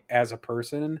happy as a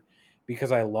person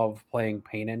because I love playing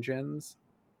paint engines.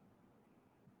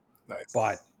 Nice.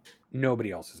 But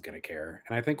nobody else is going to care.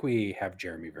 And I think we have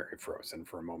Jeremy very frozen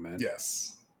for a moment.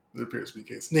 Yes, it appears to be the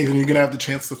case. Nathan, you're going to have the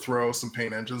chance to throw some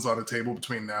paint engines on a table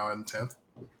between now and 10th?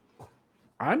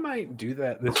 I might do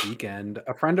that this weekend.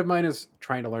 A friend of mine is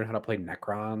trying to learn how to play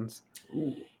Necrons.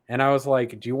 Ooh. And I was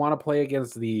like, do you want to play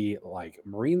against the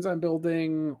Marines I'm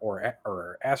building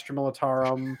or Astra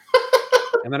Militarum?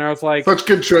 And then I was like, such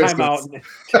good choices.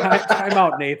 Time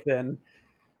out, Nathan.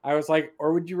 I was like,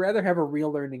 or would you rather have a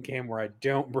real learning game where I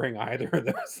don't bring either of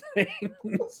those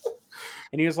things?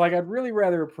 And he was like, I'd really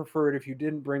rather prefer it if you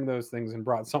didn't bring those things and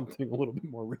brought something a little bit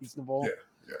more reasonable.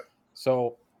 Yeah.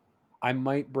 So I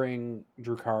might bring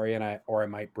Drukhari or I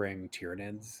might bring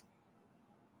Tyranids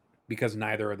because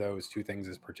neither of those two things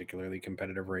is particularly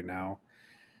competitive right now.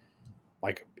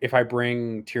 Like, if I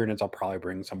bring Tyranids, I'll probably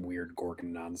bring some weird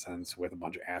Gorgon nonsense with a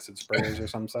bunch of acid sprayers or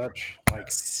some such.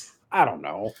 Like, I don't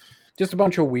know. Just a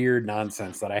bunch of weird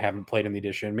nonsense that I haven't played in the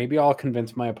edition. Maybe I'll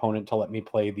convince my opponent to let me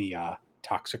play the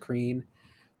Toxicrene,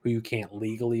 who you can't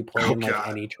legally play in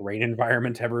any terrain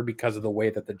environment ever because of the way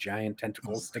that the giant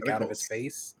tentacles stick out of its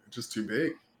face. It's just too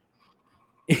big.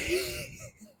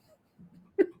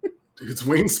 Its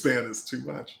wingspan is too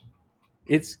much.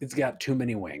 It's got too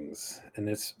many wings, and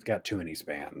it's got too many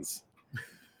spans.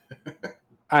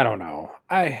 I don't know.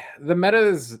 The meta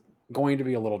is going to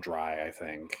be a little dry, I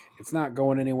think. It's not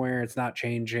going anywhere. It's not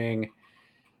changing.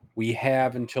 We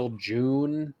have until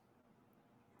June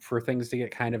for things to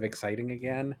get kind of exciting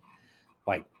again.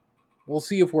 Like, we'll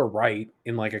see if we're right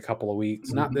in like a couple of weeks.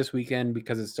 Mm-hmm. Not this weekend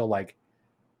because it's still like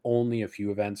only a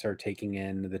few events are taking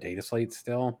in the data slate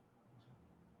still.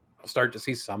 We'll start to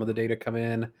see some of the data come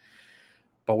in,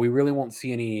 but we really won't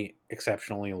see any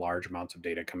exceptionally large amounts of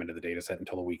data come into the data set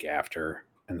until the week after,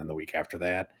 and then the week after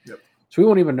that. Yep. So we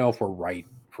won't even know if we're right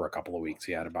for a couple of weeks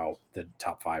yet about the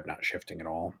top 5 not shifting at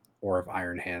all, or if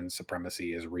Iron Hand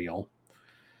supremacy is real.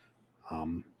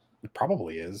 It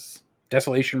probably is.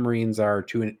 Desolation Marines are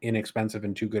too inexpensive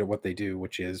and too good at what they do,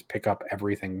 which is pick up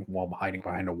everything while hiding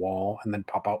behind a wall and then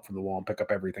pop out from the wall and pick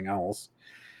up everything else.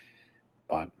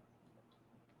 But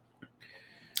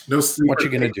what you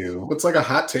gonna do? What's like a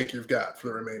hot take you've got for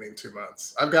the remaining 2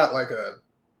 months? I've got like a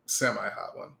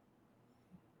semi-hot one.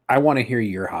 I want to hear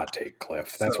your hot take,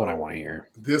 Cliff. That's what I want to hear.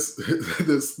 The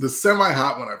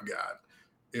semi-hot one I've got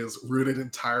is rooted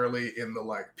entirely in the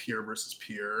like peer versus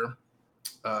peer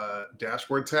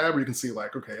dashboard tab, where you can see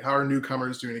like, okay, how are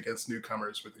newcomers doing against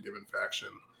newcomers with a given faction,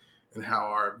 and how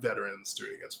are veterans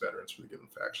doing against veterans with a given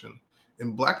faction.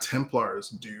 And Black Templars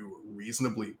do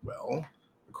reasonably well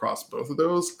across both of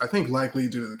those. I think likely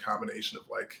due to the combination of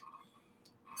like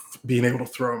being able to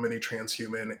throw many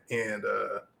transhuman and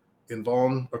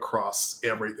invuln across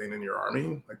everything in your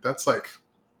army. Like that's like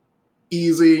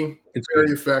easy. It's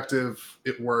very effective.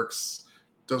 It works.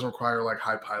 Doesn't require like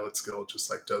high pilot skill. It just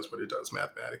like does what it does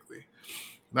mathematically.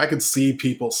 And I could see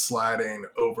people sliding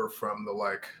over from the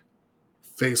like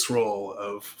face roll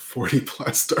of 40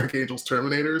 plus Dark Angels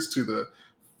Terminators to the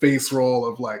face roll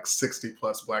of like 60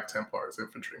 plus Black Templars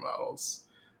infantry models,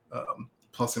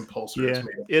 plus impulsors. Yeah,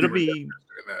 it'll be doing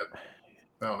that.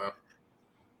 I don't know.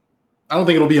 I don't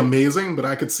think it'll be amazing, but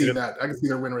I could see that. I could see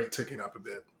their win rate ticking up a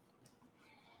bit.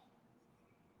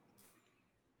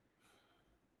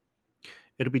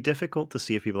 It'll be difficult to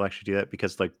see if people actually do that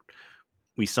because, like,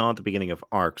 we saw at the beginning of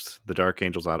Arks, the Dark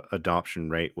Angels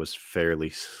adoption rate was fairly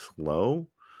slow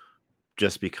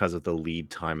just because of the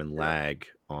lead time and lag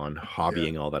on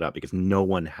hobbying all that up, because no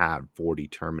one had 40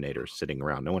 Terminators sitting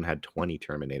around. No one had 20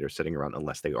 Terminators sitting around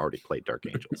unless they already played Dark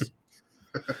Angels.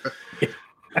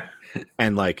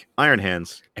 And like Iron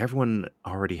Hands, everyone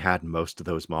already had most of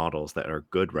those models that are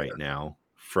good right now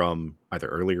from either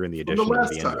earlier in the edition or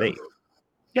the end of 8.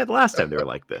 Yeah, the last time they were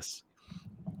like this.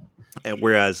 And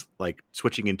whereas like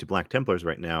switching into Black Templars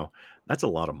right now, that's a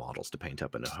lot of models to paint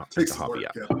up in a hobby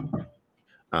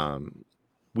up.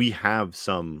 We have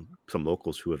some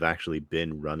locals who have actually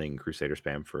been running Crusader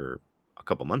spam for a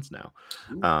couple months now.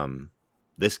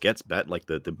 This gets like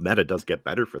the meta does get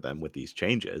better for them with these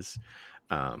changes.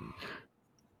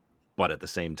 But at the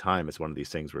same time, it's one of these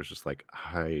things where it's just like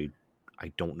I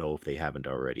don't know if they haven't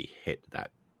already hit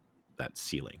that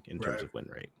ceiling in terms of win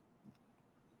rate.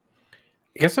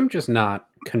 I guess I'm just not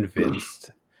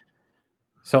convinced.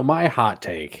 So my hot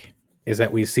take is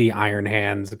that we see Iron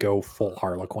Hands go full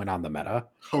Harlequin on the meta.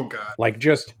 Oh god! Like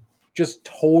just just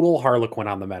total Harlequin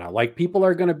on the meta. Like people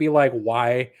are going to be like,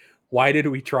 why did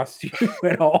we trust you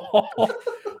at all?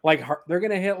 Like they're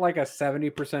going to hit like a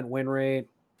 70% win rate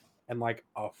and like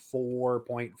a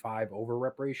 4.5 over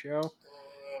rep ratio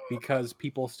because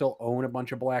people still own a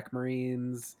bunch of Black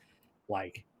Marines,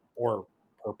 like, or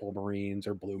Purple Marines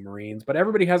or Blue Marines, but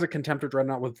everybody has a Contemptor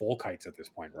Dreadnought with Volkites at this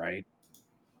point, right?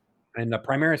 And the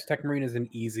Primaris Tech Marine is an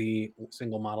easy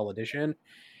single model edition. And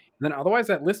then otherwise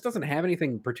that list doesn't have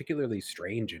anything particularly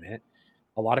strange in it.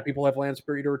 A lot of people have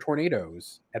Landspeeder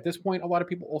Tornadoes. At this point, a lot of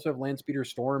people also have Landspeeder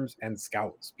Storms and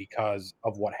Scouts because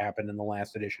of what happened in the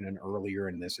last edition and earlier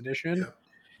in this edition.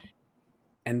 Yeah.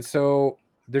 And so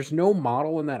there's no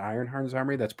model in that Ironheart's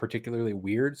army that's particularly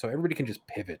weird, so everybody can just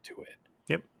pivot to it.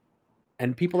 Yep.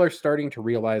 And people are starting to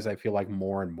realize, I feel like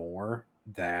more and more,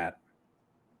 that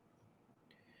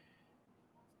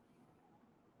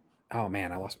oh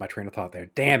man, I lost my train of thought there.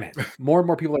 Damn it. More and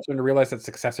more people are starting to realize that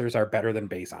successors are better than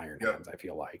base Iron Hands, I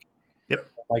feel like. Yep.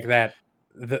 Like that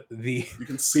the you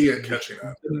can see it catching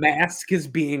up. The mask is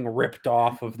being ripped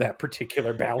off of that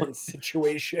particular balance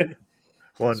situation.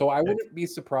 Well, so I wouldn't be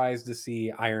surprised to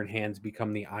see Iron Hands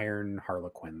become the Iron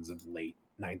Harlequins of late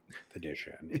 9th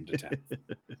edition into 10th.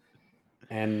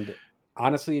 And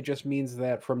honestly, it just means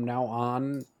that from now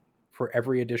on, for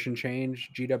every edition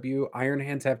change, GW, Iron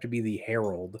Hands have to be the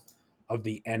herald of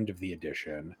the end of the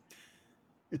edition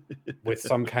with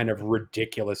some kind of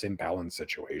ridiculous imbalance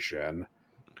situation.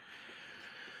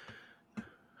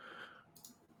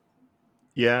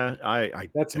 Yeah, I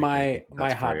that's my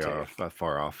hot take.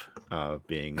 Far off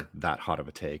being that hot of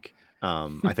a take.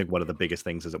 I think one of the biggest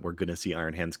things is that we're going to see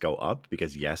Iron Hands go up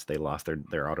because yes, they lost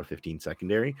their auto 15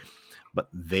 secondary, but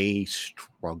they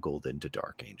struggled into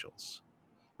Dark Angels.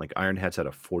 Like Iron Hands had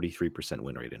a 43%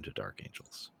 win rate into Dark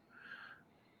Angels.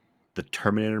 The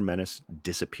Terminator Menace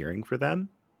disappearing for them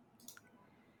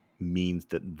means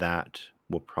that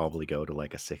will probably go to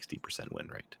like a 60% win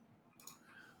rate,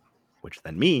 which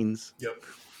then means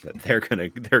that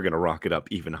they're gonna rock it up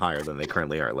even higher than they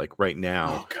currently are. Like right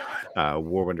now,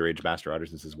 Warwind Rage Master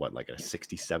Artisans is what, like a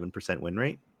 67% win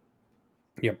rate.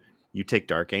 Yep. You take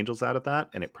Dark Angels out of that,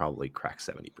 and it probably cracks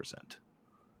 70%.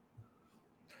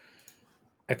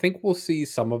 I think we'll see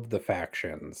some of the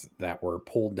factions that were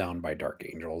pulled down by Dark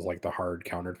Angels, like the hard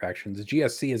countered factions.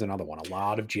 GSC is another one. A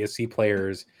lot of GSC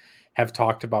players have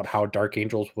talked about how Dark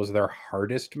Angels was their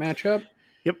hardest matchup.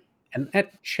 Yep. And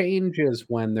that changes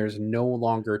when there's no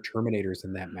longer Terminators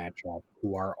in that matchup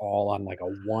who are all on like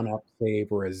a 1-up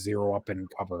save or a 0-up in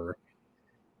cover.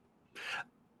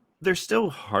 They're still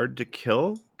hard to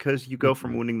kill because you go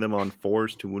from wounding them on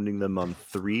 4s to wounding them on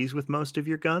 3s with most of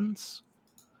your guns,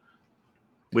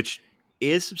 which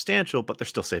is substantial, but they're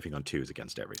still saving on 2s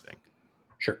against everything.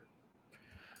 Sure.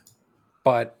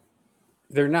 But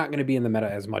they're not going to be in the meta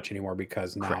as much anymore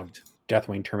because now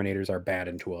Deathwing Terminators are bad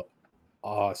into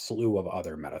a slew of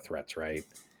other meta threats, right?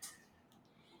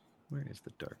 Where is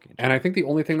the Dark Angel? And I think the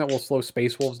only thing that will slow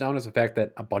Space Wolves down is the fact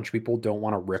that a bunch of people don't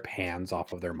want to rip hands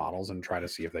off of their models and try to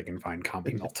see if they can find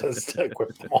combi meltas to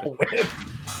equip them all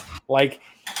with. Like,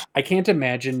 I can't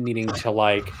imagine needing to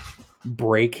like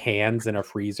break hands in a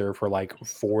freezer for like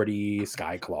 40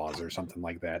 Sky Claws or something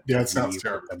like that. Yeah, it sounds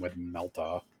terrible. Them with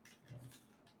Melta.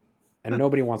 And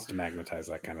nobody wants to magnetize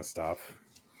that kind of stuff.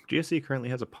 GSC currently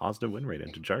has a positive win rate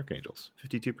into Dark Angels,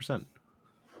 52%.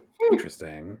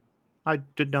 Interesting. I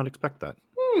did not expect that.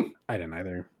 I didn't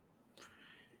either.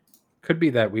 Could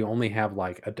be that we only have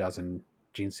like a dozen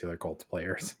Genestealer Cult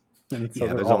players. And so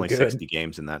there's only 60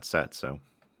 games in that set, so.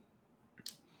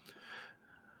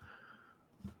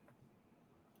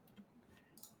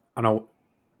 I don't know.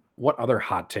 What other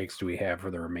hot takes do we have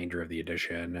for the remainder of the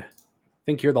edition? I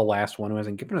think you're the last one who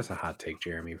hasn't given us a hot take,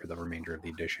 Jeremy, for the remainder of the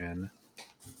edition.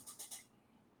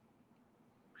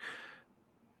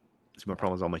 So my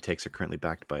problem is all my takes are currently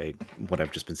backed by what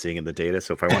I've just been seeing in the data.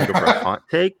 So if I want to go for a hot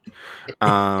take,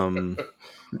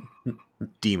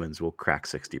 Demons will crack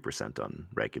 60% on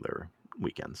regular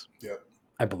weekends. Yeah,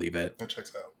 I believe it. That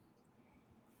checks out.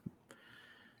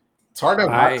 It's hard to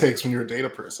have hot takes when you're a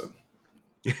data person.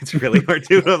 It's really hard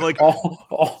to. I'm like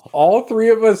all three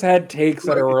of us had takes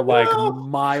that were like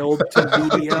mild to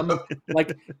medium,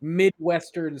 like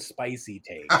Midwestern spicy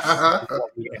takes.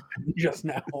 Just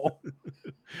now.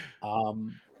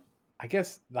 I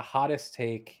guess the hottest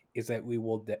take is that we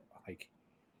will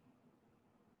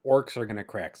Orcs are gonna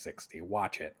crack 60.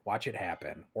 Watch it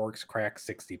happen. Orcs crack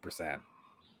 60%.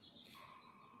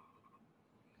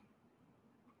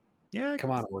 Yeah,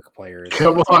 come on, Orc players.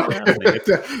 Come on,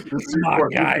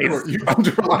 guys. You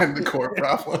underline the core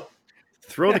problem.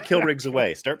 Throw the kill rigs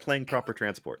away. Start playing proper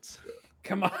transports.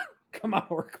 Come on. Come on,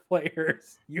 Orc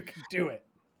players. You can do it.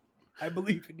 I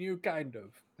believe in you, kind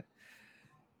of.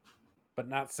 But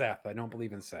not Seth. I don't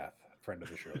believe in Seth. Friend of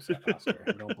the show, Seth Oscar.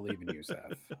 I don't believe in you,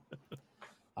 Seth.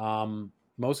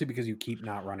 Mostly because you keep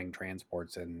not running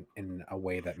transports in a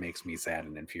way that makes me sad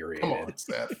and infuriated. Come on,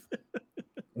 Seth.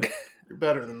 You're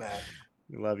better than that.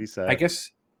 Love you, Seth. I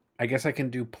guess I can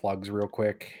do plugs real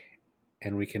quick,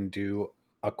 and we can do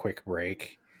a quick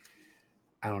break.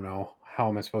 I don't know. How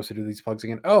am I supposed to do these plugs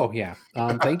again? Oh, yeah.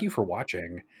 Thank you for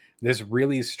watching this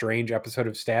really strange episode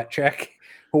of Stat Check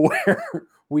where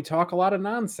we talk a lot of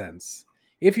nonsense.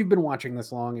 If you've been watching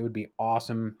this long, it would be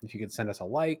awesome if you could send us a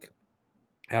like,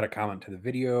 add a comment to the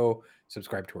video,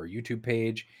 subscribe to our YouTube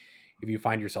page. If you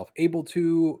find yourself able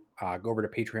to, go over to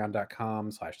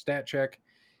patreon.com/statcheck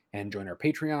and join our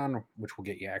Patreon, which will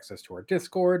get you access to our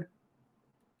Discord.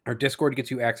 Our Discord gets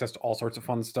you access to all sorts of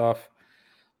fun stuff,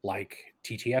 like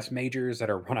TTS majors that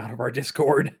are run out of our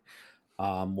Discord.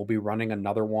 We'll be running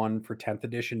another one for 10th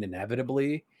edition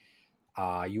inevitably.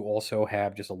 You also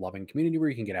have just a loving community where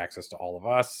you can get access to all of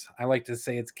us. I like to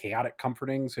say it's chaotic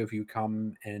comforting. So if you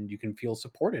come and you can feel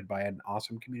supported by an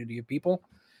awesome community of people,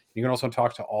 you can also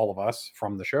talk to all of us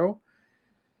from the show.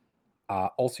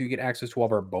 Also, you get access to all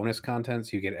of our bonus content.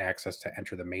 So you get access to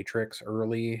Enter the Matrix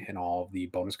early and all of the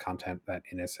bonus content that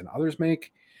Innes and others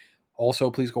make.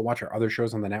 Also, please go watch our other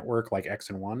shows on the network like X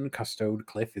and One. Custode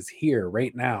Cliff is here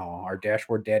right now, our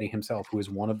dashboard daddy himself, who is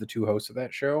one of the two hosts of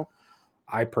that show.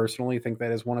 I personally think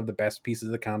that is one of the best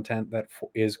pieces of content that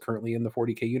is currently in the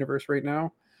 40K universe right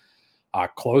now.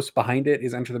 Close behind it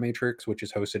is Enter the Matrix, which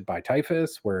is hosted by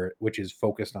Typhus, which is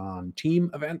focused on team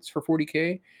events for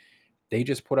 40K. They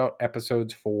just put out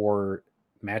episodes for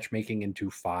matchmaking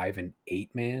into 5 and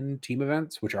 8-man team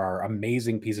events, which are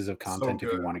amazing pieces of content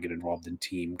if you want to get involved in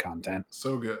team content.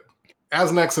 So good.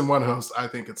 As an X and One host, I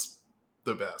think it's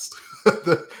the best.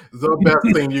 the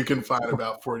best thing you can find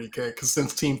about 40K, because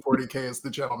since Team 40K is the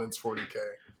gentleman's 40K,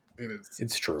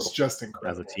 it's true. It's just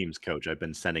incredible. As a team's coach, I've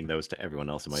been sending those to everyone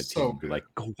else in my team. Be like,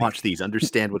 go watch these,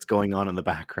 understand what's going on in the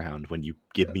background when you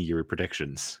give me your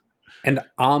predictions. And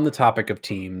on the topic of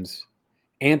teams,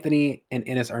 Anthony and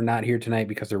Innes are not here tonight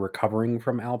because they're recovering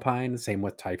from Alpine. Same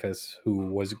with Typhus, who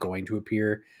was going to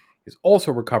appear, is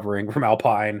also recovering from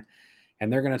Alpine.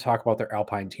 And they're going to talk about their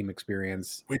Alpine team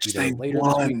experience which either they later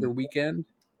won. this week or weekend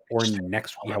or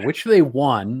next week. Yeah, which they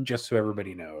won, just so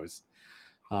everybody knows.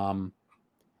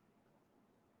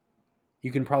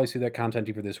 You can probably see that content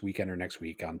either this weekend or next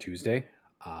week on Tuesday.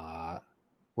 We're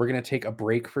going to take a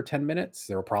break for 10 minutes.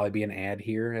 There will probably be an ad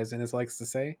here, as Innes likes to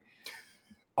say.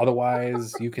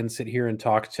 Otherwise, you can sit here and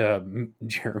talk to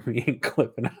Jeremy and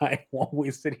Cliff and I while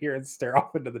we sit here and stare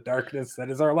off into the darkness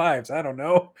that is our lives. I don't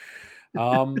know.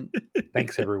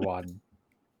 Thanks, everyone.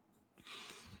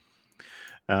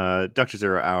 Dr.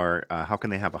 Zero Hour, how can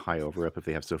they have a high over-up if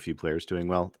they have so few players doing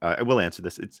well? I will answer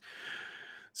this.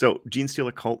 So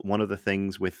Genestealer Cult, one of the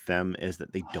things with them is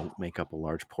that they don't make up a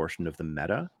large portion of the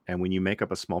meta. And when you make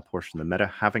up a small portion of the meta,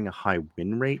 having a high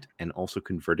win rate and also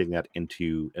converting that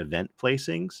into event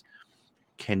placings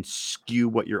can skew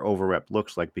what your over-rep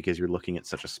looks like because you're looking at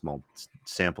such a small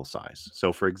sample size.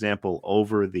 So, for example,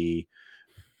 over the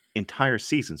entire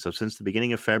season, so since the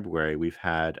beginning of February, we've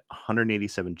had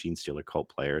 187 Genestealer Cult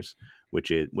players,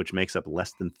 which makes up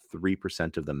less than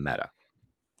 3% of the meta.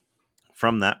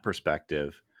 From that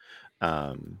perspective,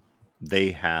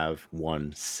 they have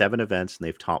won 7 events and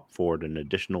they've top 4'd an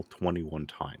additional 21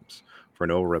 times for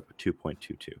an over-rep of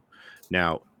 2.22.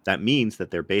 Now, that means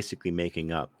that they're basically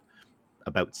making up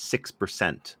about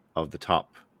 6% of the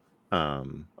top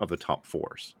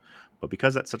fours. But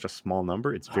because that's such a small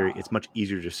number, it's much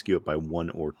easier to skew it by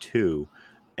 1 or 2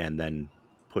 and then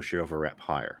push your over-rep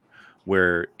higher.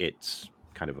 Where it's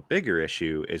kind of a bigger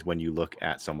issue is when you look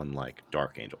at someone like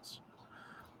Dark Angels,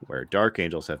 where Dark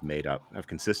Angels have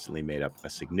consistently made up a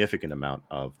significant amount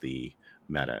of the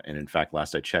meta. And in fact,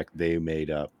 last I checked, they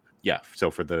made up, so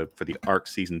for the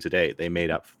Arks season today, they made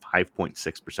up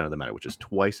 5.6% of the meta, which is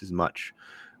twice as much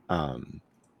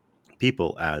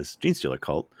people as Genestealer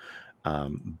Cult.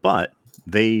 But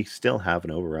they still have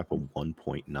an over-rep of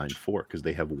 1.94 because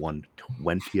they have won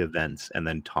 20 events and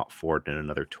then top 4 in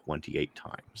another 28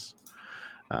 times.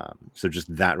 So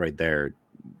just that right there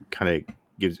kind of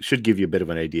should give you a bit of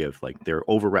an idea of like their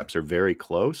over-reps are very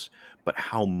close, but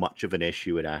how much of an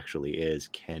issue it actually is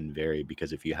can vary,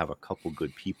 because if you have a couple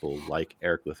good people like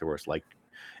Eric Lithoros, like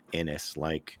Innes,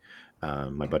 like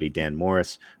my buddy Dan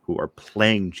Morris, who are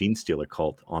playing Genestealer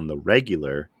Cult on the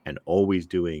regular and always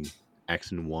doing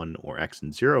X and 1 or X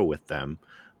and 0 with them,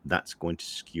 that's going to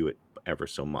skew it ever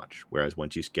so much. Whereas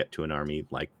once you get to an army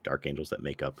like Dark Angels that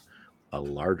make up a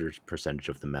larger percentage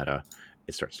of the meta,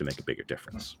 it starts to make a bigger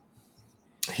difference.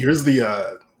 Here's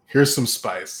some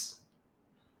spice.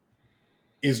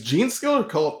 Is Genestealer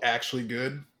Cult actually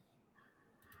good?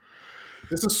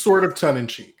 This is sort of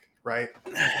tongue-in-cheek, right?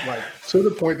 Like, to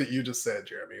the point that you just said,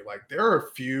 Jeremy, like, there are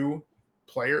a few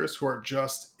players who are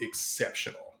just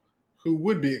exceptional, who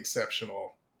would be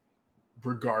exceptional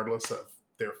regardless of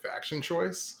their faction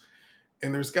choice.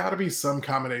 And there's got to be some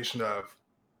combination of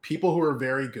people who are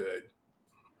very good,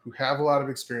 who have a lot of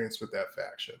experience with that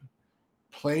faction,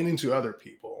 playing into other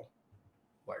people,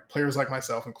 like players like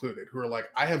myself included, who are like,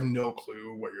 I have no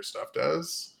clue what your stuff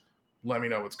does. Let me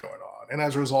know what's going on. And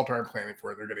as a result, aren't planning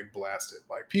for it. They're getting blasted.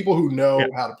 Like, people who know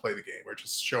how to play the game are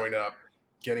just showing up,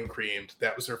 getting creamed.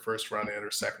 That was their first run in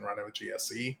or second run in with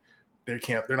GSC.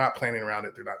 They're not planning around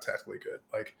it. They're not tactically good.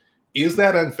 Like, is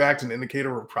that in fact an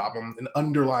indicator of a problem, an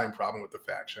underlying problem with the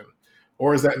faction?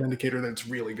 Or is that an indicator that it's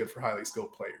really good for highly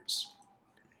skilled players?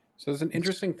 So there's an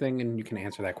interesting thing, and you can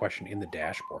answer that question in the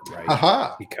dashboard, right?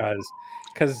 Aha. Because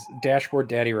Dashboard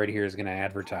Daddy right here is going to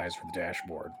advertise for the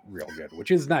dashboard real good, which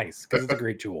is nice because it's a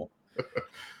great tool.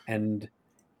 And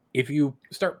if you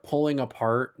start pulling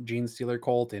apart Genestealer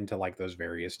Cult into like those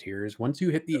various tiers, once you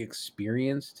hit the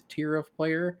experienced tier of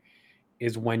player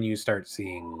is when you start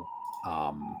seeing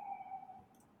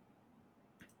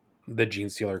the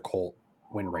Genestealer Cult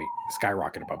win rate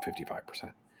skyrocket above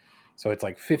 55%. So it's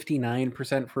like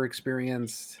 59% for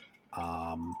experienced.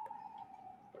 And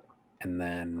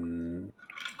then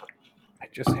I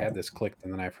just had this clicked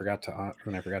and then I forgot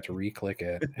to re-click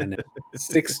it. And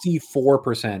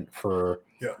 64% for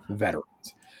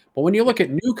veterans. But when you look at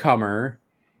newcomer,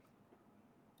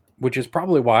 which is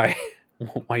probably why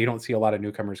you don't see a lot of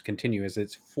newcomers continue, is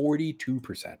it's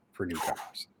 42% for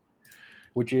newcomers,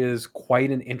 which is quite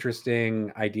an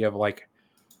interesting idea of like,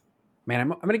 man, I'm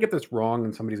going to get this wrong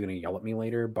and somebody's going to yell at me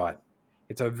later, but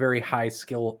it's a very high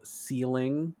skill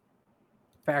ceiling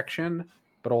faction,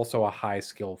 but also a high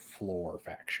skill floor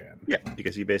faction. Yeah,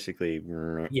 because you basically...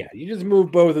 Yeah, you just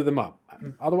move both of them up.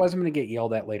 Otherwise, I'm going to get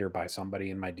yelled at later by somebody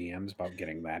in my DMs about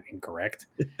getting that incorrect,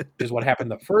 which is what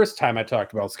happened the first time I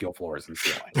talked about skill floors and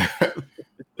ceiling.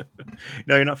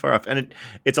 No, you're not far off. And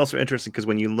it's also interesting because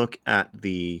when you look at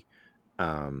the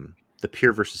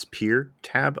peer versus peer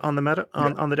tab on the meta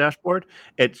on the dashboard,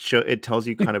 it tells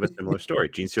you kind of a similar story.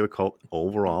 Genestealer Cult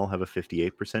overall have a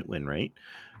 58% win rate,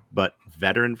 but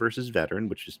veteran versus veteran,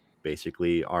 which is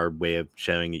basically our way of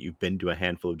showing that you've been to a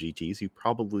handful of GTs, you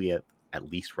probably at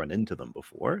least run into them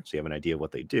before, so you have an idea of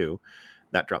what they do,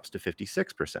 that drops to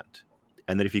 56%.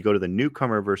 And then if you go to the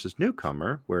newcomer versus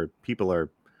newcomer, where people are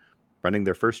running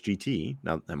their first GT,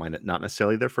 now that might not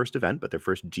necessarily their first event, but their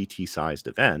first GT-sized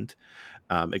event,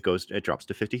 it drops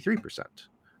to 53%.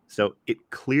 So it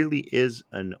clearly is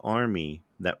an army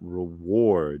that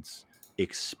rewards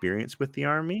experience with the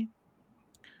army,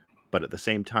 but at the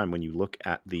same time, when you look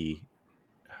at the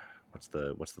what's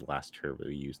the last term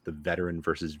we used, the veteran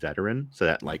versus veteran, so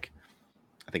that like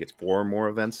I think it's 4 or more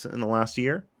events in the last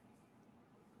year.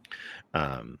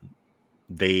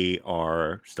 They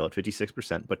are still at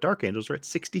 56%, but Dark Angels are at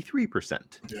 63%.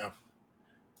 Yeah.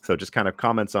 So just kind of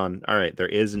comments on, all right, there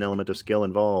is an element of skill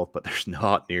involved, but there's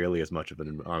not nearly as much of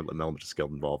an element of skill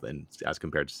involved as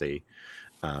compared to, say,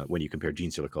 when you compare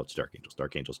Genestealer Cult to Dark Angels.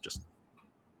 Dark Angels just...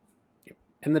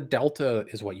 And the delta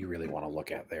is what you really want to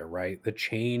look at there, right? The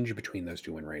change between those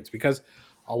two win rates, because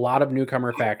a lot of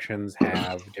newcomer factions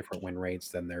have different win rates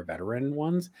than their veteran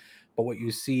ones. But what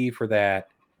you see for that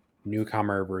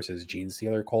newcomer versus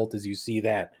Genestealer Cult is you see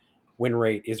that win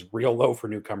rate is real low for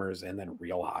newcomers and then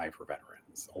real high for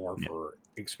veterans or for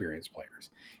experienced players.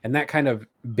 And that kind of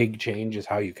big change is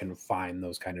how you can find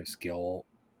those kind of skill,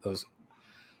 those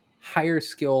higher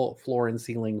skill floor and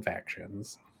ceiling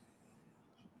factions.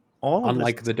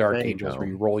 Unlike the Dark Angels, where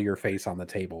you roll your face on the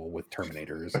table with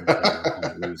Terminators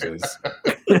until you loses.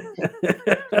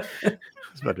 I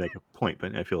was about to make a point,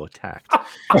 but I feel attacked.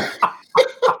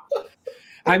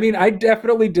 I mean, I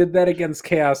definitely did that against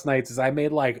Chaos Knights, as I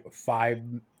made like 5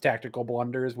 tactical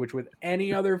blunders, which with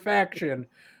any other faction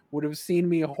would have seen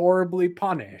me horribly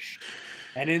punished.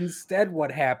 And instead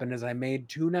what happened is I made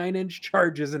 2 9-inch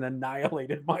charges and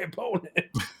annihilated my opponent.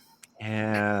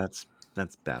 Yeah,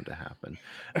 that's bound to happen.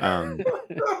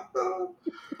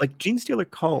 Like Genestealer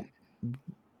Cult,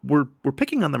 we're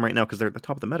picking on them right now because they're at the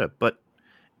top of the meta, but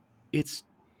it's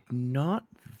not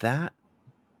that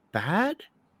bad.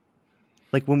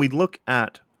 Like when we look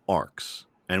at Arks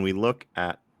and we look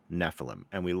at Nephilim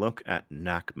and we look at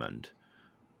Nachmund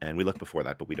and we look before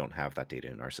that, but we don't have that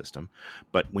data in our system.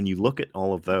 But when you look at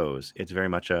all of those, it's very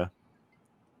much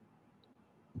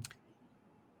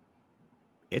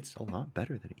it's a lot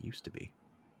better than it used to be.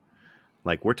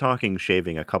 Like, we're talking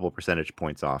shaving a couple percentage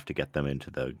points off to get them into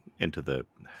the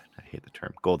I hate the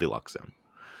term, Goldilocks zone.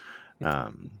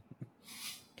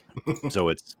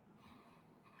 So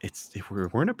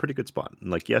we're in a pretty good spot.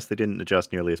 Like, yes, they didn't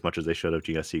adjust nearly as much as they should have.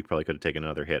 GSC probably could have taken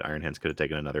another hit. Iron Hands could have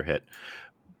taken another hit.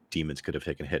 Demons could have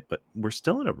taken a hit, but we're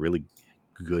still in a really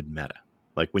good meta.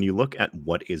 Like, when you look at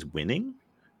what is winning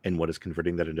and what is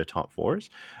converting that into top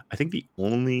fours, I think the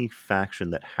only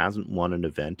faction that hasn't won an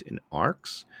event in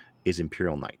Arks is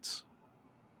Imperial Knights.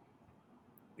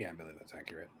 Yeah, I believe that's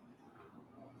accurate.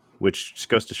 Which just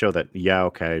goes to show that, yeah,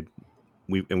 okay,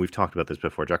 we've talked about this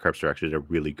before. Jack Harpster actually did a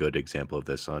really good example of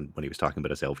this on when he was talking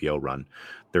about his LVO run.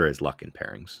 There is luck in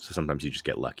pairings, so sometimes you just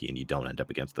get lucky and you don't end up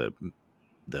against the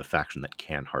faction that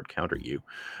can hard counter you.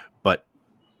 But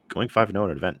going 5-0 in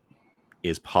an event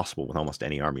is possible with almost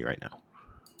any army right now.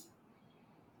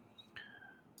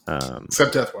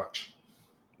 Except Deathwatch.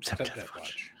 Except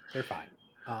Deathwatch. They're fine.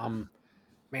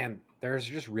 Man, there's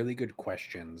just really good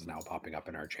questions now popping up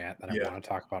in our chat that I want to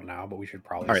talk about now, but we should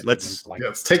probably. All right, let's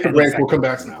take a break. We'll come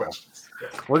back to the questions.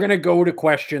 We're gonna go to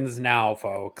questions now,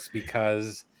 folks,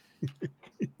 because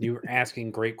you were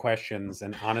asking great questions,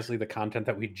 and honestly, the content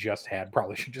that we just had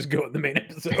probably should just go in the main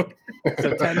episode.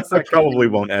 So 10 seconds. I probably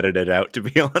won't edit it out, to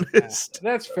be honest.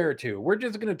 That's fair too. We're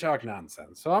just gonna talk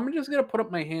nonsense. So I'm just gonna put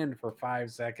up my hand for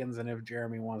 5 seconds, and if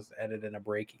Jeremy wants to edit in a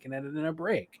break, he can edit in a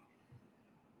break.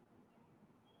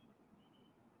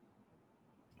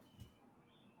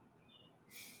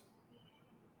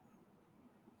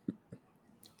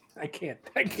 I can't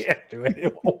do it.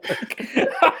 It won't work.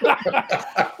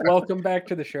 Welcome back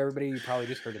to the show, everybody. You probably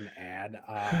just heard an ad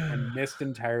and missed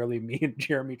entirely me and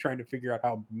Jeremy trying to figure out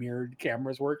how mirrored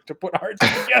cameras work to put ours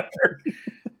together.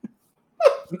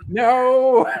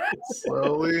 No.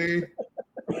 Slowly.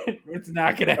 It's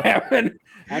not going to happen.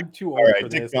 I'm too old for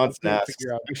this.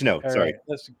 Sorry.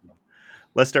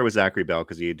 Let's start with Zachary Bell,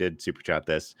 because you did super chat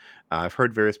this. I've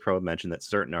heard various pro mention that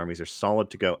certain armies are solid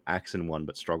to go X and 1,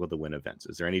 but struggle to win events.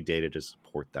 Is there any data to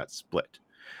support that split?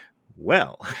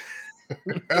 Well,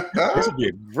 this would be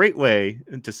a great way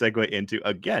to segue into,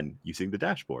 again, using the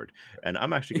dashboard. And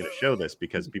I'm actually going to show this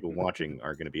because people watching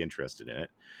are going to be interested in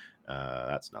it.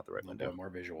 That's not the right window. More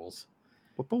visuals.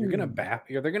 They're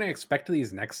gonna expect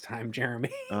these next time, Jeremy.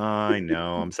 I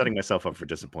know. I'm setting myself up for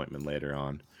disappointment later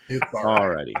on.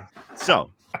 Alrighty.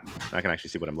 So I can actually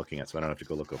see what I'm looking at, so I don't have to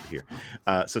go look over here.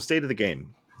 So state of the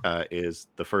game is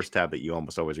the first tab that you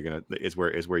almost always are gonna is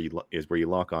where you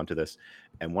lock onto this.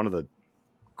 And one of the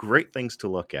great things to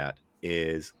look at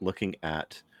is looking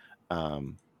at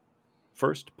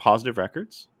first positive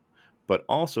records, but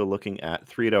also looking at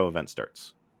 3-0 event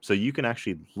starts. So you can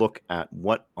actually look at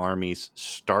what armies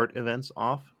start events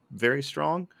off very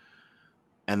strong,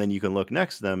 and then you can look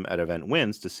next to them at event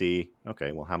wins to see,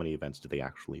 okay, well, how many events do they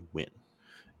actually win?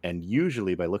 And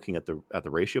usually by looking at the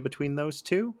ratio between those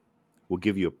two will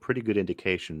give you a pretty good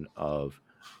indication of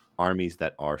armies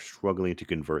that are struggling to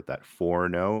convert that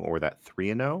 4-0 or that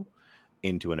 3-0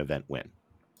 into an event win.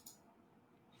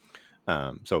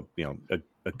 So,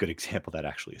 a good example of that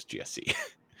actually is GSC.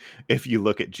 If you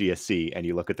look at GSC and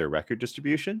you look at their record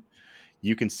distribution,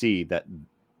 you can see that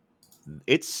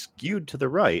it's skewed to the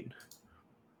right,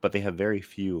 but they have very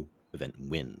few event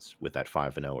wins with that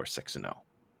 5-0 or 6-0.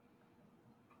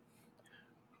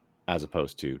 As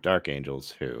opposed to Dark Angels,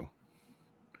 who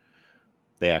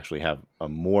they actually have a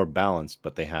more balanced,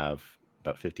 but they have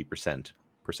about 50%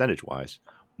 percentage-wise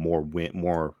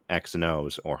more X and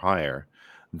O's or higher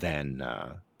than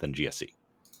GSC.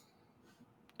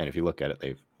 And if you look at it,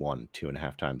 they've won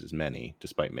 2.5 times as many,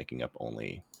 despite making up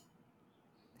only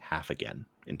half again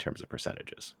in terms of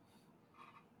percentages.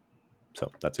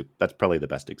 So that's probably the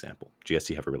best example.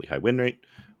 GSC have a really high win rate,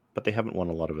 but they haven't won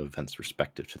a lot of events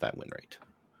respective to that win rate.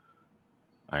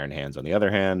 Iron Hands, on the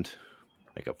other hand,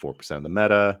 make up 4% of the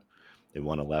meta. They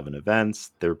won 11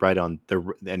 events. They're right on.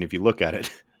 And if you look at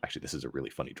it, actually, this is a really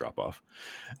funny drop off.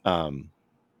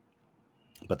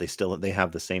 But they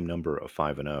have the same number of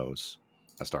 5-0s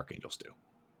as Dark Angels do,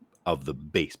 of the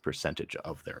base percentage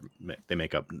of they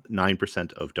make up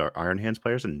 9% of Iron Hands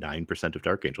players and 9% of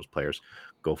Dark Angels players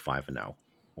go 5-0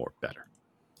 or better.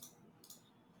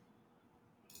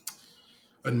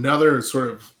 Another sort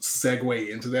of segue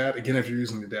into that, again, if you're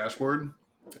using the dashboard,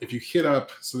 if you hit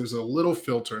up, so there's a little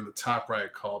filter in the top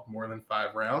right called more than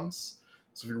 5 rounds.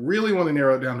 So if you really want to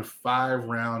narrow it down to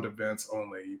 5-round events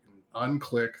only, you can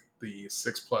unclick the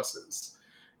 6+s.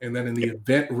 And then in the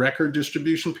event record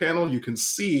distribution panel, you can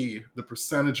see the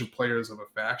percentage of players of a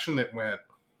faction that went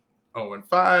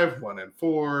 0-5, 1-4,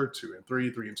 2-3,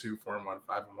 3-2, 4-1,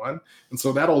 5-1. And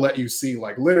so that'll let you see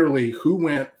like literally who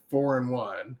went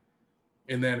 4-1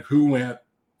 and then who went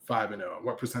 5-0,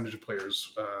 what percentage of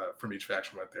players from each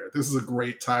faction went there. This is a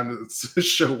great time to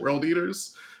show World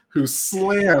Eaters who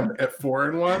slam at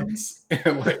 4-1s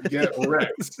and like get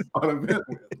wrecked on event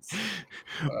wins.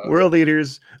 World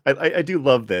Eaters, I do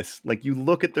love this. Like you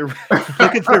look at the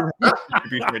distribution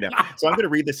right now. So I'm going to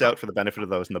read this out for the benefit of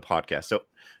those in the podcast. So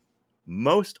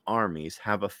most armies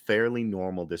have a fairly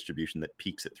normal distribution that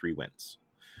peaks at 3 wins.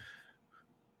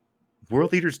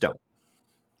 World Eaters don't.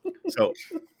 So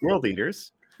World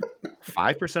Eaters,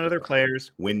 5% of their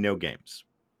players win no games.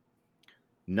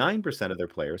 9% of their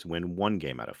players win 1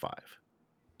 game out of 5.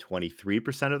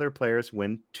 23% of their players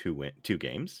win 2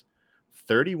 games.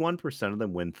 31% of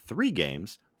them win 3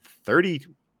 games.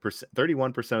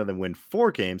 31% of them win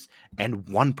 4 games, and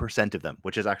 1% of them,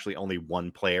 which is actually only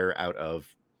 1 player out of,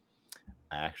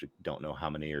 I actually don't know how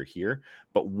many are here,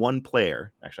 but 1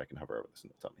 player, actually I can hover over this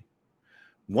and tell me.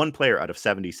 1 player out of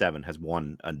 77 has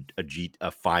won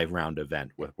a 5-round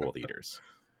event with World Eaters.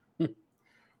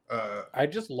 I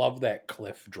just love that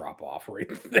cliff drop off right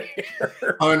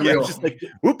there. Unreal. Yeah, just like,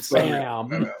 whoops.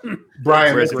 Bam.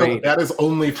 Brian, Great. that is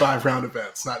only 5-round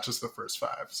events, not just the first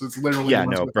 5. So it's literally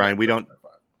Brian, we don't.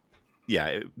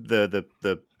 Yeah, the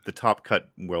top cut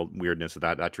world weirdness of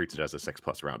that treats it as a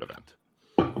 6+ round event.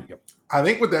 Yep. I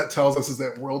think what that tells us is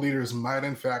that World Eaters might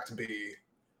in fact be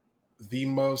the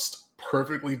most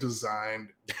perfectly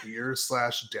designed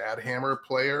gear/dad hammer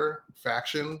player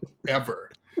faction ever,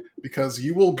 because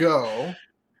you will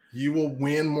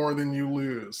win more than you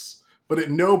lose, but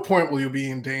at no point will you be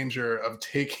in danger of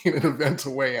taking an event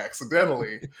away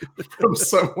accidentally from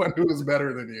someone who is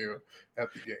better than you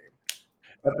at the game.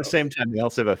 At the same time, they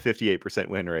also have a 58%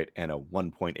 win rate and a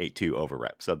 1.82 over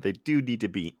rep. So they do need to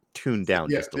be tuned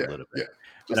down just a little bit.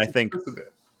 Yeah. And I think just a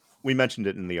bit. We mentioned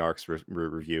it in the Arks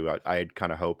review. I had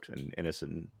kind of hoped, and Innes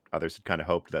and others had kind of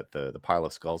hoped that the Pile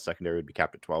of Skulls secondary would be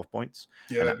capped at 12 points.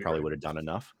 Yeah, and that probably would have done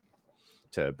enough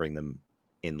to bring them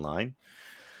in line.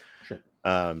 Sure.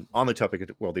 On the topic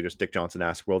of World Eaters, Dick Johnson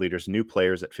asked, World Eaters new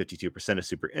players at 52% is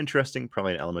super interesting.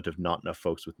 Probably an element of not enough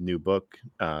folks with new book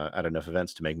at enough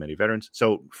events to make many veterans.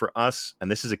 So for us, and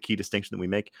this is a key distinction that we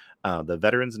make, the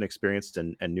veterans and experienced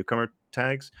and newcomer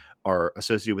tags are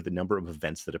associated with the number of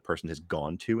events that a person has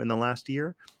gone to in the last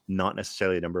year, not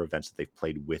necessarily a number of events that they've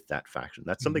played with that faction.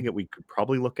 That's something that we could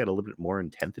probably look at a little bit more in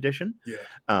 10th edition.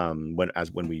 Yeah.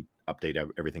 When we update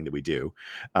everything that we do,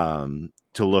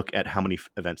 to look at how many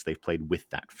events they've played with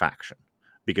that faction,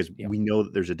 because we know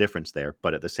that there's a difference there.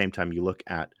 But at the same time, you look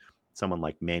at someone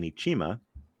like Manny Chima,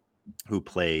 who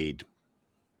played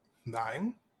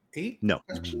 9 GT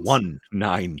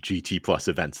plus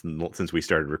events since we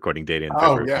started recording data in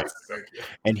February. Oh, yes. Thank you.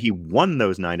 And he won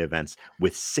those 9 events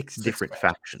with 6 different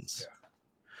factions. Yeah.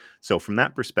 So from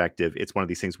that perspective, it's one of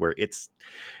these things where it's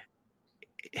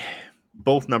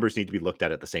both numbers need to be looked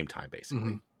at the same time, basically.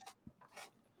 Mm-hmm.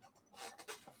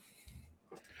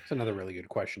 That's another really good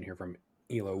question here from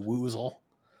Elo Woozle,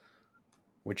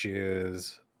 which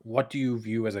is, what do you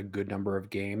view as a good number of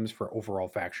games for overall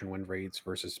faction win rates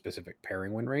versus specific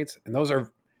pairing win rates? And those are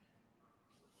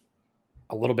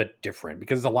a little bit different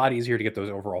because it's a lot easier to get those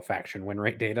overall faction win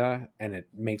rate data, and it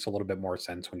makes a little bit more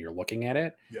sense when you're looking at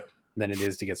it than it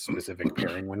is to get specific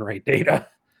pairing win rate data.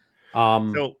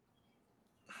 So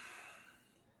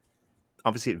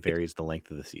obviously it varies the length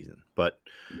of the season, but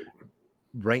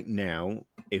right now,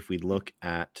 if we look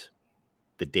at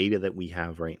the data that we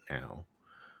have right now,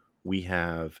 we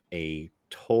have a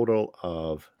total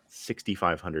of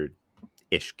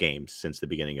 6,500-ish games since the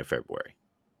beginning of February.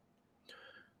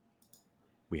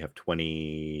 We have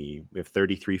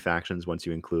 33 factions once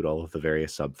you include all of the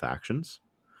various sub-factions.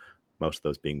 Most of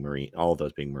those being Marine, all of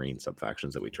those being Marine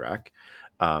sub-factions that we track.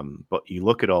 But you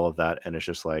look at all of that and it's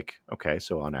just like, okay,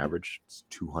 so on average, it's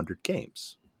 200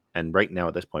 games. And right now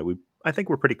at this point, I think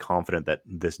we're pretty confident that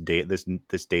this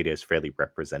data is fairly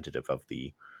representative of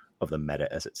the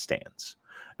meta as it stands.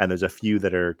 And there's a few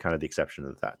that are kind of the exception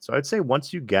of that. So I'd say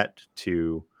once you get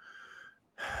to,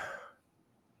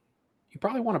 you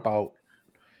probably want about,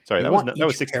 sorry, that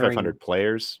was 6,500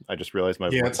 players. I just realized my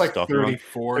it's like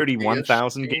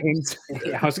 31,000 games.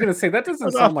 Yeah, I was going to say that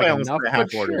doesn't sound like enough,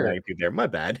 but sure. There, my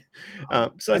bad.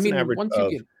 So that's an average of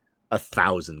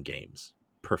 1,000 games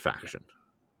per faction.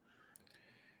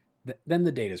 Then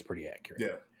the data is pretty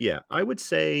accurate. Yeah, I would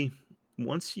say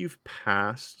once you've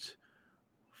passed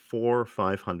 400 or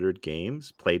 500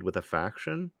 games played with a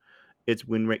faction, its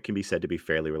win rate can be said to be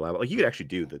fairly reliable. Like you could actually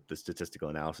do the statistical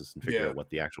analysis and figure Yeah. out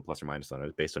what the actual plus or minus on it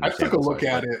is based on I your took a sample look size.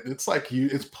 at it. It's like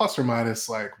it's plus or minus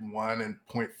like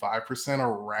 1.5%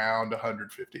 around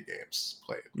 150 games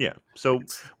played. Yeah. So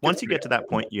It's once you pretty get to that accurate.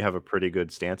 point, you have a pretty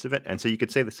good stance of it. And so you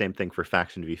could say the same thing for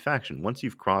faction v faction. Once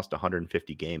you've crossed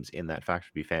 150 games in that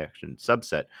faction v faction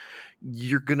subset,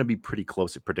 you're going to be pretty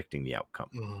close at predicting the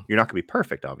outcome. Mhm. You're not going to be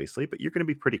perfect, obviously, but you're going to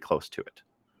be pretty close to it.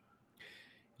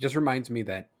 Just reminds me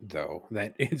that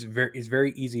it's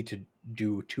very easy to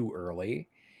do too early,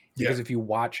 because Yeah. if you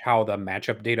watch how the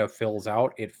matchup data fills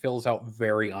out, it fills out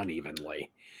very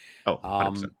unevenly. Oh,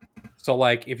 100%. So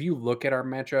like if you look at our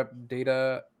matchup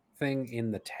data thing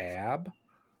in the tab,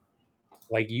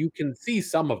 like you can see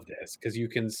some of this because you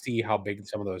can see how big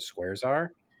some of those squares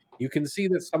are. You can see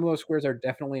that some of those squares are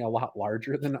definitely a lot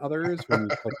larger than others when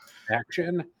you click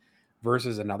faction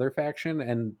versus another faction.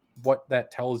 And what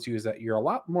that tells you is that you're a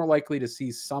lot more likely to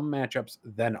see some matchups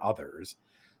than others.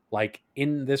 Like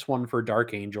in this one for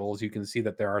Dark Angels, you can see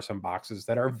that there are some boxes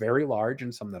that are very large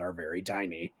and some that are very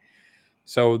tiny.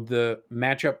 So the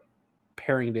matchup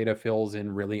pairing data fills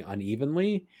in really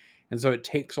unevenly. And so it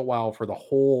takes a while for the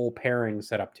whole pairing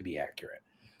setup to be accurate.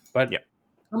 But Yeah.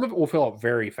 some of it will fill out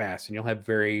very fast and you'll have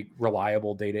very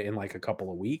reliable data in like a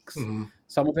couple of weeks. Mhm.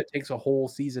 Some of it takes a whole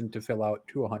season to fill out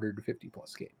 250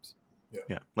 plus games.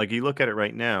 Yeah. Like you look at it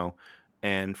right now,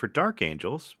 and for Dark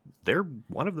Angels, they're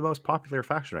one of the most popular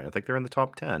faction right now. I think they're in the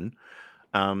top 10.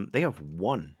 They have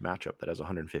one matchup that has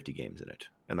 150 games in it,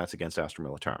 and that's against Astra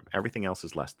Militarum. Everything else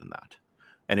is less than that.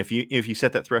 And if you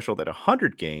set that threshold at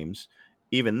 100 games,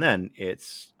 even then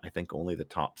it's I think only the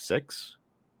top 6,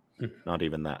 not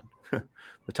even that.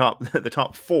 the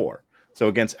top 4. So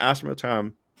against Astra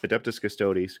Militarum, Adeptus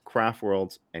Custodes, Craft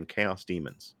Worlds, and Chaos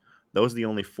Demons. Those are the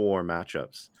only 4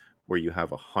 matchups where you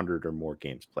have 100 or more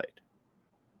games played.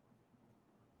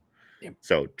 Yep.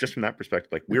 So just from that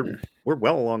perspective, like we're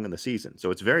well along in the season.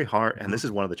 So it's very hard, and this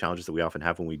is one of the challenges that we often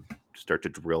have when we start to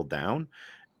drill down,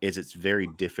 is it's very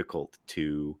difficult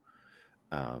to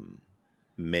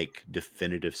make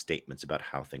definitive statements about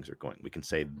how things are going. We can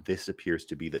say this appears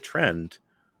to be the trend,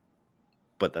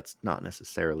 but that's not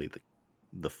necessarily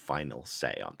the final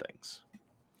say on things.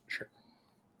 Sure.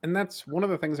 And that's one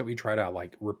of the things that we try to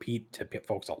like repeat to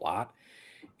folks a lot,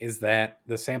 is that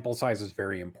the sample size is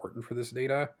very important for this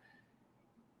data.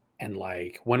 And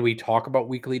like when we talk about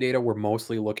weekly data, we're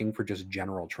mostly looking for just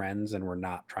general trends, and we're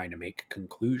not trying to make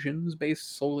conclusions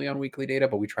based solely on weekly data,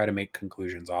 but we try to make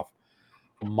conclusions off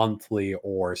monthly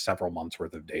or several months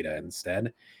worth of data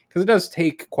instead, because it does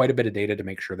take quite a bit of data to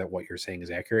make sure that what you're saying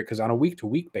is accurate. Because on a week to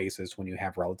week basis, when you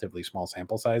have relatively small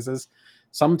sample sizes,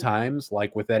 sometimes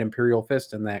like with that Imperial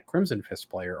Fist and that Crimson Fist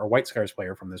player or White Scars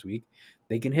player from this week,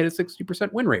 they can hit a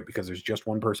 60% win rate because there's just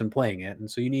one person playing it. And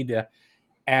so you need to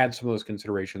add some of those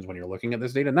considerations when you're looking at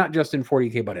this data, not just in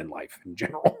 40K, but in life in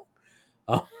general.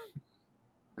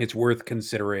 It's worth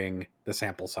considering the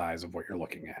sample size of what you're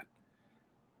looking at.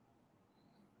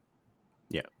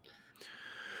 Yeah.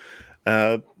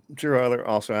 Drew Euler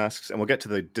also asks, and we'll get to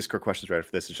the Discord questions right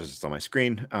after this. It's just on my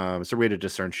screen. Is there a way to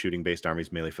discern shooting-based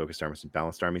armies, melee-focused armies, and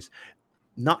balanced armies?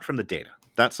 Not from the data.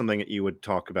 That's something that you would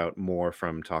talk about more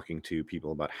from talking to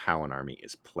people about how an army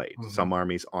is played. Mhm. Some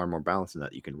armies are more balanced in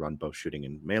that you can run both shooting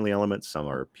and melee elements. Some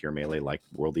are pure melee like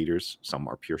World Eaters. Some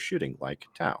are pure shooting like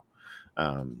Tau.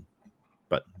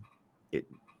 But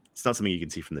it's not something you can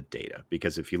see from the data,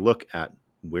 because if you look at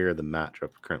where the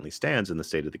matchup currently stands in the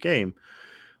state of the game,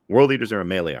 World Eaters are a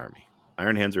melee army.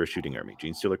 Iron Hands are a shooting army.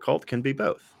 Genestealer Cult can be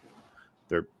both.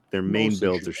 Their main Mostly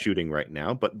builds are shooting right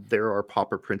now, but there are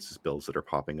Pauper Princess builds that are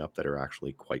popping up that are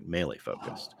actually quite melee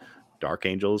focused. Dark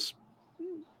Angels,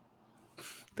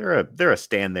 they're a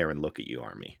stand there and look at you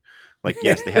army. Like,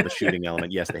 yes, they have a shooting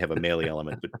element. Yes, they have a melee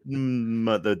element, but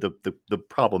the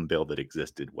problem build that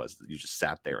existed was that you just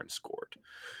sat there and scored.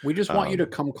 We just want you to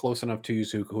come close enough to you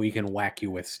so we can whack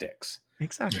you with sticks.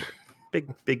 Exactly.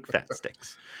 Big fat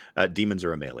sticks. Demons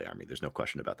are a melee army. There's no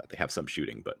question about that. They have some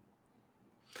shooting, but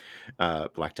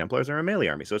Black Templars are a melee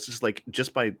army. So it's just like,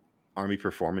 just by army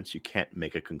performance, you can't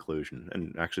make a conclusion.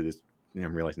 And actually, this,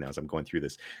 I'm realizing now as I'm going through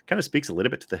this, kind of speaks a little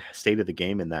bit to the state of the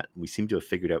game, in that we seem to have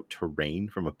figured out terrain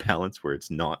from a balance where it's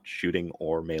not shooting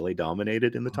or melee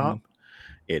dominated in the top.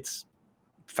 It's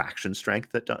faction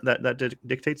strength that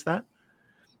dictates that.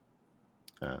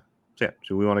 So yeah,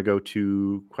 so we want to go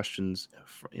to questions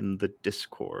in the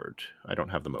Discord. I don't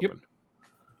have them open. Yep.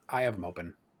 I have them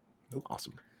open.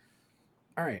 Awesome.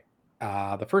 All right.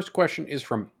 The first question is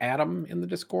from Adam in the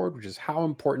Discord, which is, how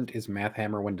important is Math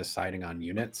Hammer when deciding on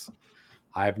units?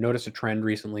 I've noticed a trend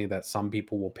recently that some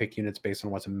people will pick units based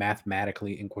on what's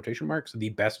mathematically, in quotation marks, the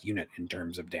best unit in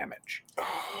terms of damage.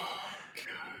 Oh, God.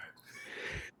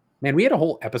 Man, we had a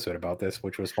whole episode about this,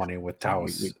 which was funny with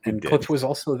Taos, we and did. Cliff was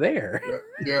also there.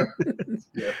 Yeah.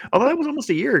 Although that was almost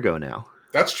a year ago now.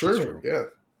 That's true. Yeah.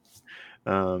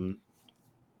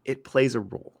 It plays a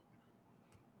role.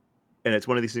 And it's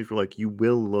one of these things where, like, you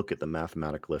will look at the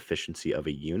mathematical efficiency of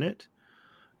a unit,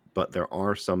 but there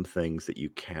are some things that you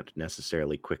can't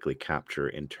necessarily quickly capture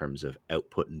in terms of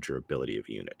output and durability of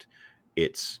unit.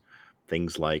 It's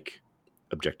things like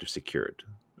objective secured,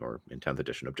 or in 10th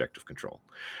edition, objective control.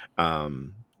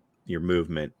 Your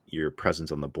movement, your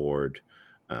presence on the board,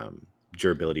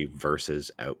 durability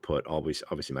versus output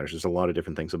obviously matters. There's a lot of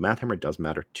different things. So Math Hammer does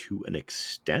matter to an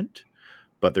extent,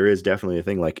 but there is definitely a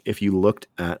thing, like, if you looked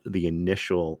at the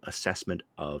initial assessment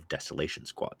of Desolation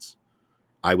squads,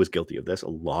 I was guilty of this. A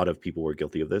lot of people were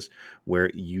guilty of this, where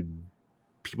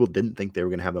people didn't think they were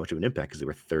going to have that much of an impact because they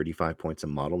were 35 points a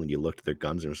model, and you looked at their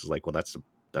guns and it was like, well, that's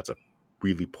a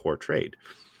really poor trade.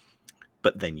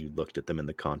 But then you looked at them in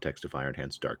the context of Iron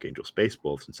Hands, Dark Angel, Space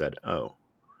Wolves, and said, oh,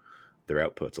 their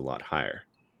output's a lot higher,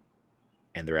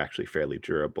 and they're actually fairly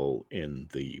durable in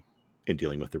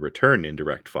dealing with the return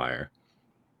indirect fire.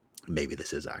 Maybe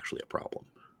this is actually a problem.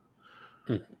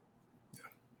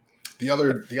 The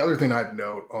other thing I'd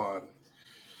note on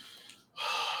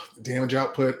damage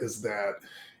output is that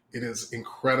it is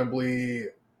incredibly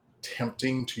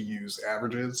tempting to use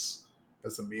averages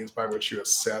as the means by which you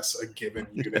assess a given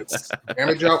unit's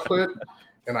damage output.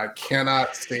 And I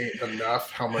cannot state enough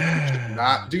how much you should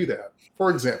not do that. For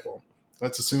example,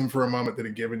 let's assume for a moment that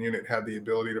a given unit had the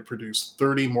ability to produce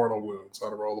 30 mortal wounds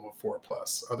on a roll of a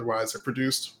 4+. Otherwise, it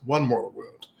produced 1 mortal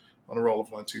wound on a roll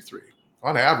of 1, 2, 3.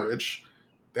 On average,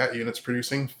 that unit's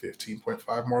producing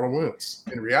 15.5 mortal wounds.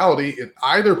 In reality, it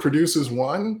either produces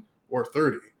 1 or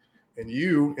 30. And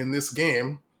you, in this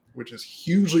game, which is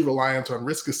hugely reliant on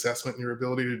risk assessment and your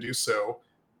ability to do so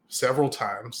several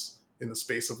times in the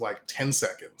space of like 10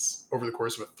 seconds over the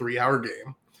course of a 3-hour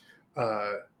game,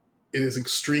 it is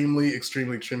extremely,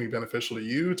 extremely, extremely beneficial to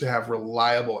you to have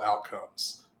reliable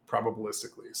outcomes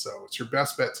probabilistically. So it's your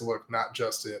best bet to look not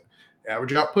just at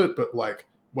average output, but like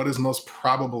what is most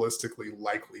probabilistically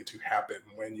likely to happen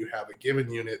when you have a given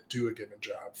unit do a given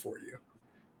job for you.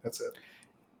 That's it.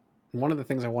 One of the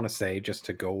things I want to say, just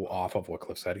to go off of what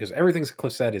Cliff said, because everything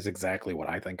Cliff said is exactly what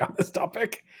I think on this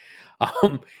topic,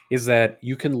 is that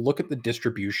you can look at the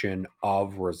distribution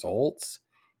of results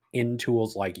in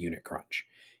tools like Unit Crunch.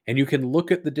 And you can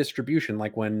look at the distribution,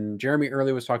 like when Jeremy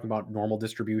earlier was talking about normal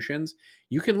distributions,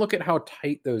 you can look at how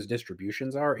tight those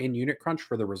distributions are in Unit Crunch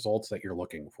for the results that you're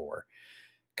looking for.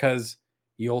 Because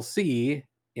you'll see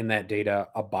in that data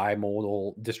a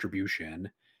bimodal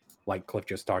distribution, like Cliff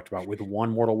just talked about, with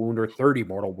 1 mortal wound or 30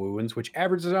 mortal wounds, which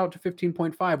averages out to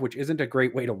 15.5, which isn't a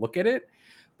great way to look at it.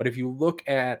 But if you look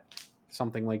at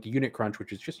something like Unit Crunch,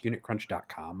 which is just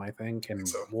unitcrunch.com, I think, and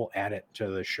we'll add it to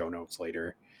the show notes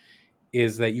later,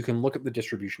 is that you can look at the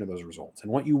distribution of those results.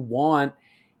 And what you want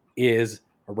is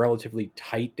a relatively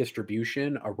tight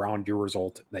distribution around your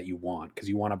result that you want, because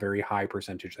you want a very high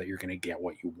percentage that you're going to get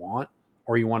what you want,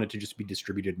 or you want it to just be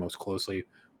distributed most closely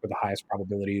with the highest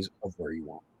probabilities of where you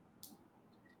want.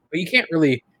 But you can't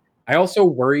really, I also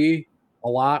worry a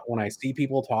lot when I see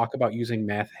people talk about using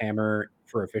Math Hammer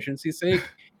for efficiency's sake.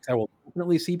 I will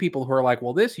definitely see people who are like,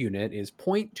 well, this unit is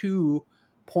 0.2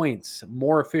 points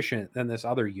more efficient than this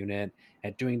other unit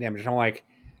at doing damage. And I'm like,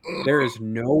 there is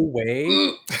no way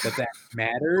that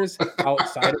matters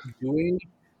outside of doing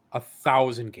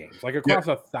 1,000 games. Like across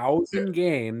 1,000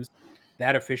 games,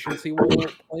 that efficiency will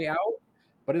play out,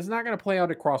 but it's not going to play out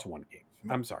across one game.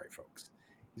 I'm sorry, folks.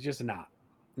 It's just not.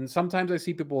 And sometimes I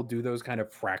see people do those kind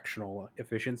of fractional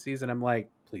efficiencies, and I'm like,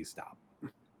 please stop.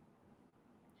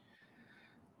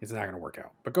 It's not going to work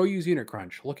out. But go use Unit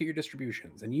Crunch. Look at your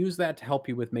distributions and use that to help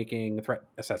you with making threat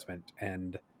assessment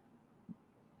and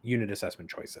unit assessment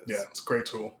choices. Yeah, it's a great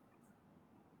tool.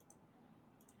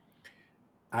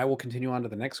 I will continue on to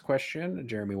the next question.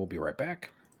 Jeremy will be right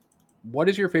back. What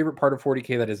is your favorite part of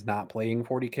 40K that is not playing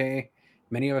 40K?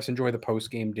 Many of us enjoy the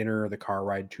post-game dinner or the car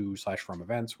ride to / from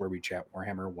events where we chat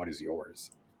Warhammer. What is yours?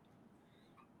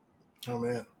 Oh,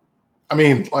 man. I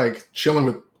mean, like, chilling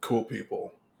with cool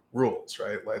people rules,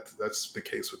 right? Like, that's the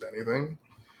case with anything.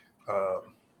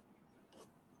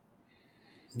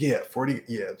 Yeah, 40.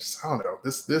 Yeah, just, I don't know.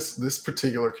 This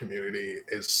particular community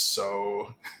is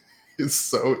so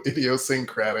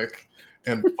idiosyncratic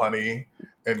and funny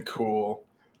and cool.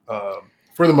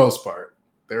 For the most part,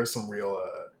 there's some real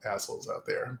assholes out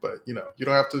there, but you don't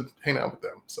have to hang out with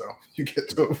them, so you get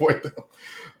to avoid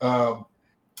them.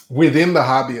 within the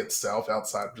hobby itself,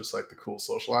 outside of just like the cool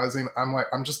socializing,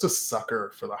 I'm just a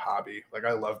sucker for the hobby. Like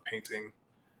I love painting.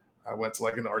 I went to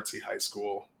like an artsy high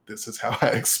school. This is how I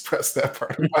express that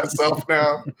part of myself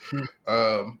now.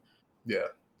 Yeah,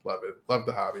 love it. Love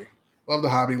the hobby. Love the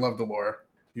hobby. Love the lore.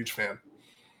 Huge fan.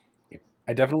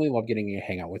 I definitely love getting to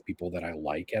hang out with people that I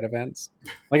like at events.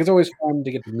 Like it's always fun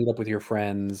to get to meet up with your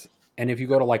friends. And if you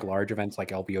go to like large events like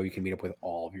LVO, you can meet up with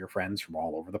all of your friends from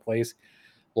all over the place.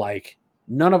 Like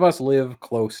none of us live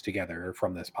close together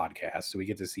from this podcast, so we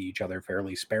get to see each other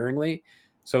fairly sparingly.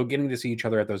 So getting to see each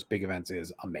other at those big events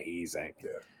is amazing.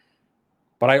 Yeah.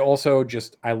 But I also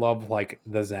I love like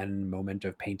the Zen moment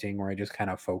of painting where I just kind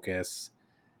of focus,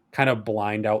 kind of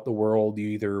blind out the world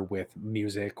either with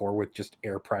music or with just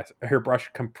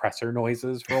airbrush compressor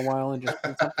noises for a while and just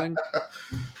do something.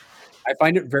 I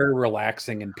find it very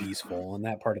relaxing and peaceful, and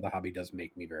that part of the hobby does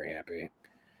make me very happy.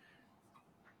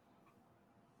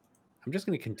 I'm just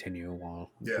going to continue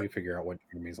while we figure out what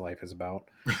Jeremy's life is about.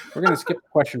 We're going to skip the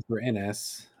question for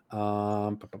Innes.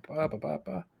 Oh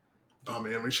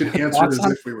man, we should answer it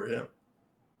as if we were him.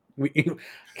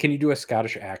 Can you do a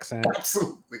Scottish accent?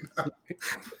 Absolutely not.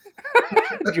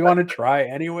 Do you want to try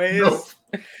anyways? No.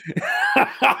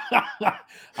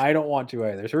 I don't want to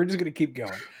either. So we're just going to keep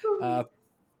going.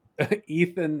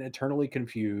 Ethan, eternally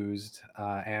confused,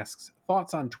 asks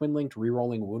thoughts on twin-linked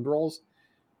rerolling wound rolls,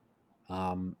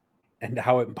 and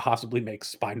how it possibly makes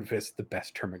Spine Fist the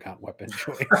best Termagant weapon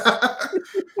choice.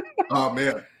 Oh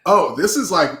man! Oh, this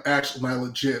is like actually my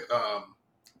legit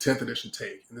 10th edition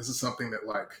take, and this is something that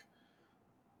like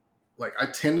I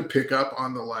tend to pick up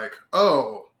on the like,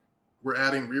 oh, we're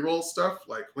adding reroll stuff.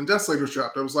 Like when Deathslate was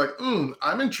dropped, I was like,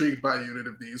 I'm intrigued by a unit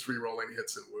of these rerolling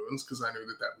hits and wounds because I knew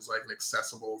that was like an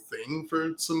accessible thing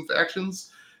for some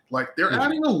factions. Like they're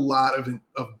adding a lot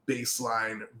of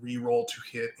baseline reroll to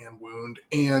hit and wound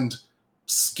and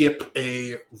skip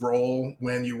a roll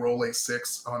when you roll a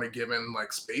 6 on a given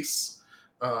like space.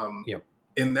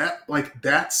 And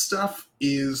that stuff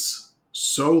is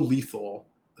so lethal,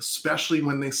 especially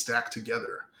when they stack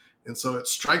together. And so it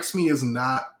strikes me as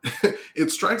not,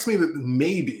 it strikes me that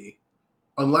maybe,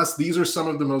 unless these are some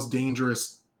of the most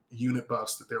dangerous unit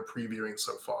buffs that they're previewing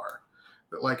so far,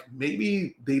 that like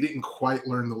maybe they didn't quite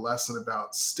learn the lesson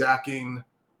about stacking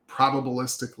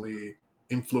probabilistically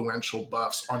influential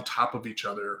buffs on top of each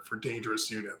other for dangerous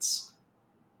units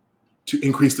to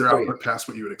increase their output past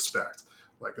what you would expect.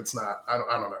 Like it's not, I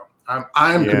don't know.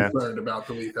 I'm concerned about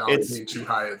the lethality being too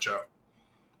high a jump.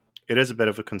 It is a bit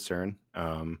of a concern.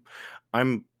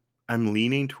 I'm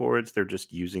leaning towards they're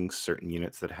just using certain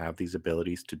units that have these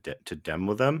abilities to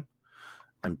demo them.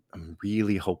 I'm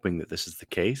really hoping that this is the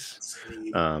case.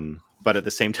 But at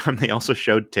the same time, they also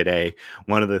showed today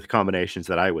one of the combinations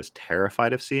that I was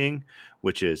terrified of seeing,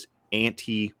 which is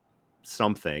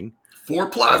anti-something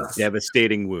 4+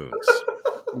 devastating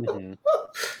wounds.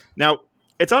 Now,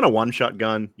 it's on a one-shot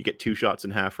gun. You get 2 shots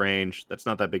in half range. That's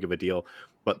not that big of a deal.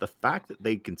 But the fact that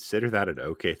they consider that an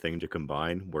okay thing to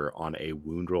combine, where on a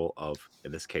wound roll of,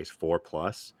 in this case,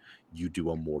 4+, you do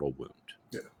a mortal wound.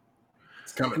 Yeah.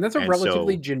 It's coming. And that's a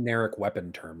relatively generic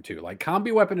weapon term, too. Like,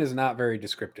 combi weapon is not very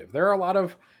descriptive. There are a lot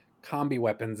of combi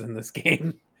weapons in this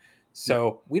game.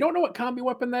 So we don't know what combi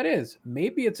weapon that is.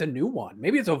 Maybe it's a new one.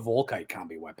 Maybe it's a Volkite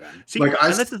combi weapon. See, like,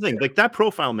 and that's the thing. Like, that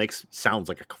profile sounds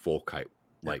like a Volkite,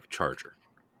 like, charger.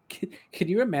 Can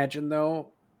you imagine, though,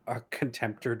 a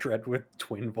Contemptor Dread with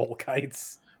twin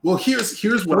Volkites? Well,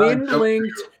 here's what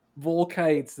twin-linked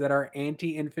Volkites that are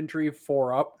anti-infantry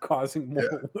 4-up, causing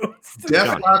mortal wounds.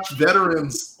 Deathwatch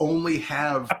veterans only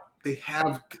have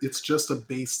it's just a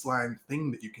baseline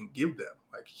thing that you can give them.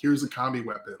 Like, here's a combi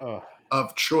weapon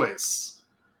of choice.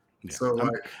 Yeah. So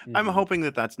I'm hoping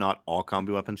that that's not all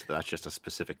combi weapons. That's just a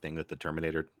specific thing that the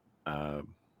Terminator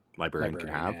librarian can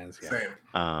have.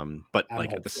 Same. But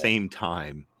like at the same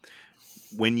time,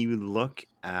 when you look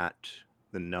at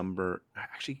the number,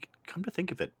 actually, come to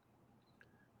think of it,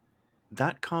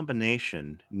 that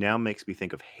combination now makes me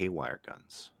think of haywire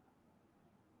guns.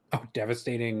 Oh,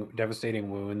 devastating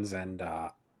wounds and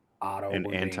auto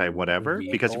and anti whatever.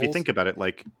 Vehicles. Because if you think about it,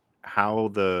 like how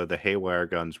the haywire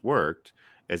guns worked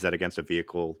is that against a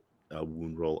vehicle, a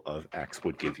wound roll of X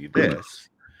would give you this.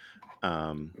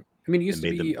 I mean, it used to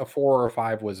be a 4 or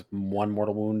 5 was 1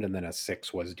 mortal wound, and then a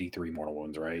 6 was D3 mortal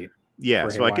wounds, right? Yeah,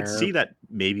 so I could see that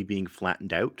maybe being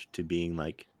flattened out to being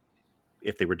like,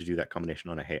 if they were to do that combination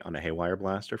on a haywire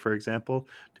blaster, for example,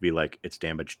 to be like it's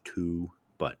damage 2,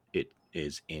 but it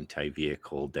is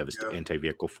anti-vehicle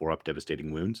 4-up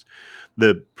devastating wounds.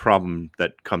 The problem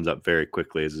that comes up very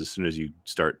quickly is as soon as you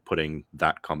start putting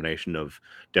that combination of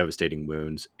devastating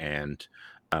wounds and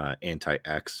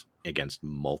anti-X against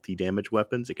multi-damage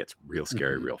weapons, it gets real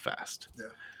scary real fast.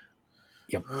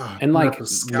 Yep. Ugh, And I'm gonna like have to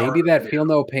scour maybe it. that feel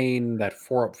no pain, that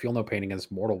 4-up feel no pain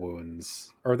against mortal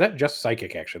wounds, or that just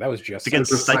psychic actually. That was just It's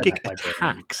against Psychic. psychic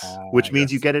attacks, which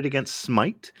means you yes. get it against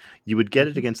smite. You would get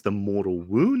it against the mortal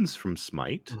wounds from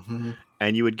smite, Mhm.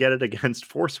 and you would get it against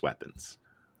force weapons.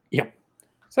 Yep.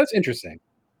 So that's interesting.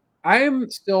 I am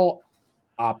still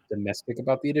optimistic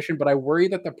about the edition, but I worry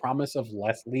that the promise of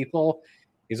less lethal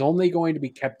is only going to be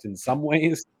kept in some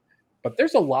ways. But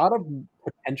there's a lot of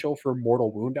potential for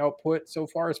mortal wound output so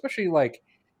far, especially like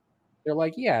they're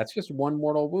like, yeah, it's just one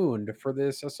mortal wound for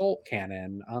this assault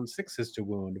cannon on 6s to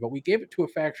wound, but we gave it to a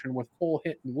faction with full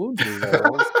hit and wound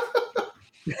rerolls.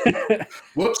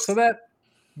 Whoops. So that,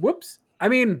 whoops. I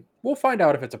mean, we'll find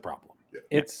out if it's a problem. Yeah.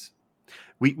 It's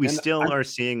We And still I'm- are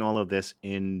seeing all of this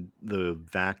in the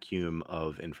vacuum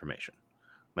of information.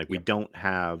 Like we don't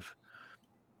have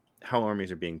how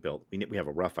armies are being built. We have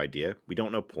a rough idea. We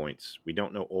don't know points. We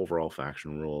don't know overall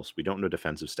faction rules. We don't know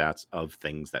defensive stats of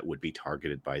things that would be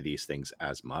targeted by these things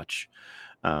as much.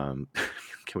 Can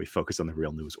we focus on the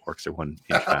real news? Orcs are 1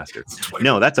 inch faster.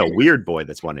 No, that's a weird boy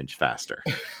that's 1 inch faster.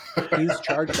 he's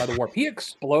charged by the warp. He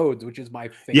explodes, which is my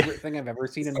favorite thing I've ever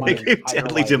seen in my They gave entire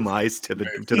deadly life. demise to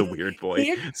the weird boy.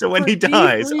 He- So when for he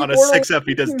dies D3 on a mortal 6-up,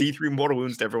 he does D3 mortal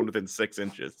wounds to everyone within 6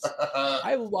 inches.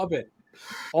 I love it.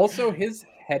 Also, his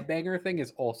headbanger thing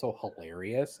is also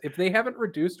hilarious. If they haven't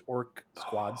reduced orc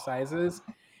squad sizes,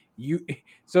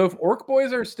 so if orc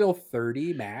boys are still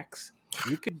 30 max,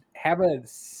 you could have a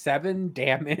 7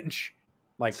 damage,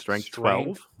 like Strength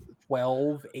 12?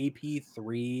 12 AP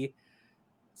 3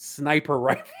 sniper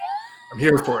rifle. I'm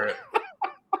here for it.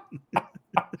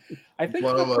 I think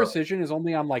Well, the precision is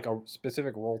only on like a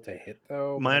specific roll to hit,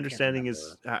 though. but My I can't understanding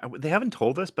is remember. they haven't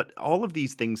told us, but all of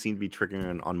these things seem to be triggering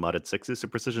on unmodded 6s. So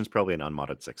precision is probably an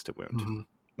unmodded 6 to wound, Mhm.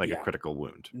 like Yeah. a critical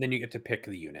wound. And then you get to pick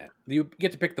the unit. You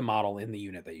get to pick the model in the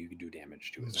unit that you can do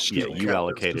damage to. Yeah, essentially. you Captain's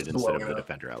allocate it just instead of blowing the up.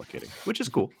 defender allocating, which is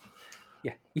cool.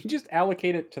 Yeah, you just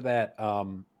allocate it to that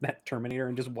that Terminator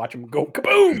and just watch him go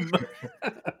kaboom.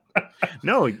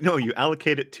 No, you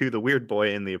allocate it to the weird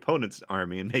boy in the opponent's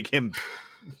army and make him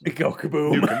Go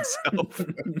kaboom. nuke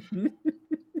himself.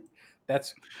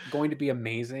 That's going to be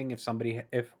amazing if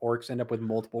orcs end up with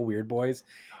multiple weird boys,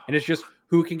 and it's just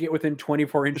who can get within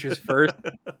 24 inches first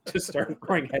to start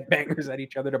throwing headbangers at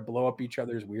each other to blow up each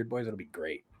other's weird boys. It'll be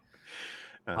great.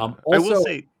 I Also, will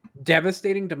say,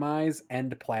 devastating demise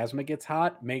and plasma gets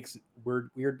hot makes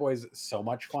weird boys so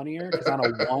much funnier because on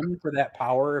a 1 for that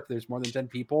power, if there's more than 10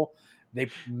 people, they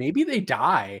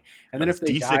die, and then if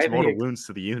they D6 die, mortal wounds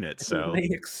to the unit, so they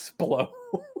explode.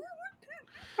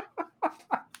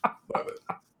 Love it.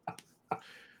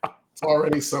 It's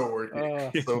already so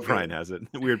working. So good. Brian has it.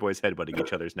 Weird boys headbutting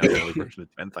each other is now the only version of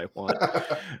 10th I want.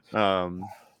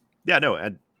 Yeah, no,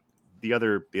 and the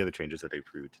other changes that they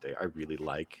proved today, I really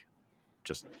like.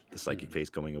 Just the psychic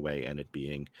phase going away and it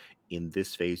being in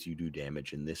this phase you do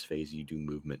damage, in this phase you do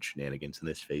movement shenanigans, in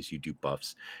this phase you do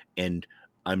buffs, and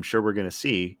I'm sure we're going to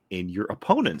see in your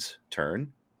opponent's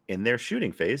turn in their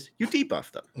shooting phase you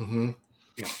debuff them. Mm-hmm.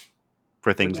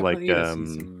 For things like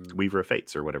some... Weaver of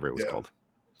Fates or whatever it was Yeah. called.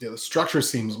 Yeah, the structure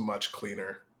seems much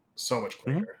cleaner, so much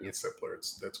cleaner. Mhm. It's simpler.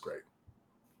 That's great.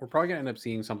 We're probably going to end up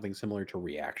seeing something similar to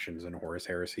reactions in Horus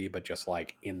Heresy, but just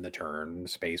like in the turn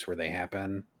space where they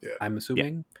happen. Yeah. I'm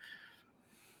assuming.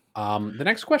 The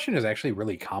next question is actually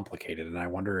really complicated, and I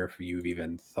wonder if you've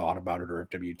even thought about it or if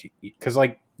WT, because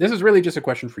like this is really just a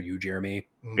question for you, Jeremy.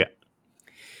 Yeah.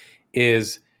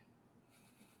 Is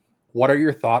what are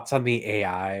your thoughts on the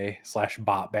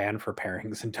AI/bot ban for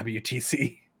pairings in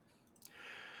WTC?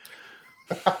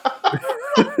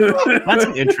 That's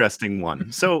an interesting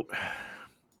one. So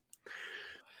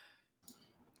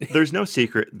there's no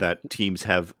secret that teams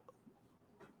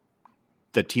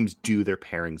do their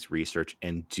pairings research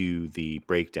and do the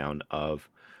breakdown of,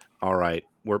 all right,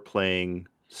 we're playing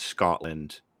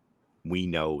Scotland. We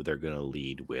know they're going to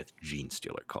lead with Gene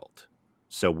Stealer Cult.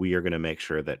 So we are going to make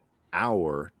sure that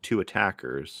our 2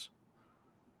 attackers,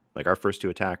 like our first 2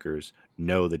 attackers,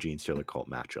 know the Gene Stealer Cult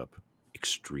matchup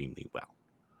extremely well.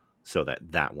 So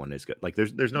that one is good. Like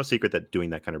there's no secret that doing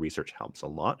that kind of research helps a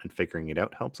lot and figuring it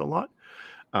out helps a lot.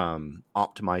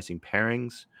 Optimizing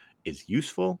pairings is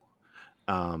useful.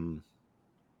 But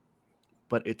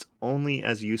it's only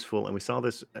as useful, and we saw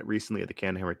this recently at the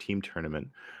Canhammer team tournament,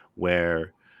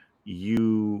 where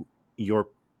your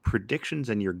predictions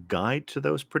and your guide to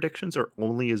those predictions are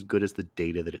only as good as the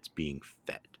data that it's being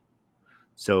fed.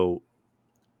 So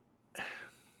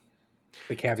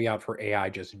The caveat for AI,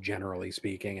 just generally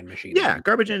speaking, and machine. Yeah,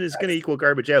 garbage in is going to equal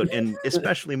garbage out, and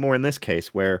especially more in this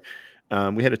case where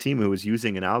we had a team who was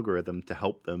using an algorithm to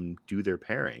help them do their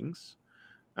pairings,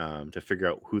 to figure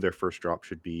out who their first drop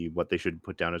should be, what they should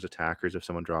put down as attackers if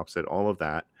someone drops it, all of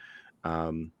that.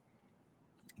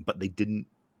 But they didn't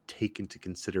take into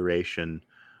consideration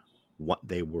what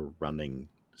they were running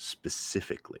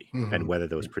specifically and whether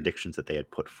those predictions that they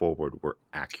had put forward were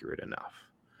accurate enough.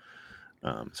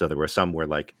 So there were some where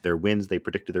like their wins, they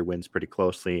predicted their wins pretty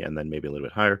closely and then maybe a little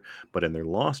bit higher, but in their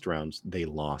lost rounds, they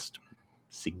lost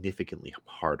significantly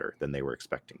harder than they were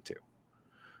expecting to,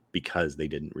 because they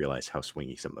didn't realize how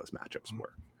swingy some of those matchups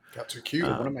were. Got too cute.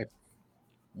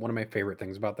 One of my favorite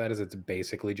things about that is it's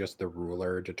basically just the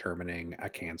ruler determining a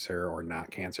cancer or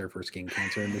not cancer for skin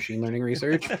cancer in machine learning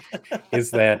research.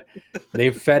 Is that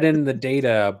they've fed in the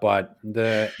data, but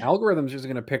the algorithm's just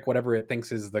going to pick whatever it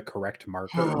thinks is the correct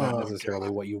marker, not necessarily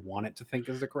what you want it to think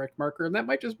is the correct marker, and that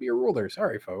might just be a ruler.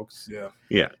 Sorry, folks.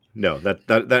 Yeah. No, that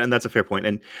and that's a fair point.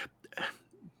 And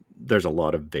there's a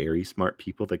lot of very smart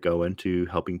people that go into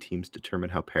helping teams determine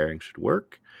how pairing should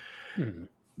work.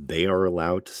 They are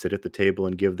allowed to sit at the table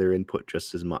and give their input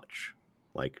just as much.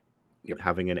 Like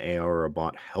having an AR or a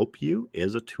bot help you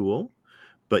is a tool,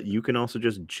 but you can also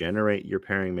just generate your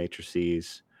pairing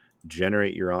matrices,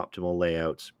 generate your optimal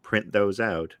layouts, print those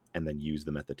out, and then use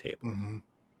them at the table.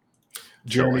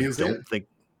 Jeremy,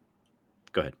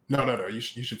 Go ahead. No. You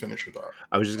should finish your thought.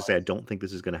 I was just going to say, I don't think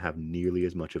this is going to have nearly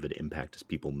as much of an impact as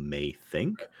people may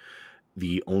think.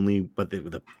 The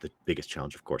biggest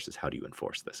challenge, of course, is how do you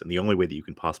enforce this? And the only way that you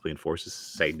can possibly enforce is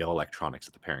say no electronics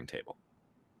at the pairing table.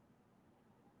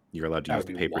 You're allowed to use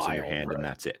the papers in your hand, and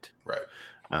that's it. Right.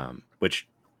 Which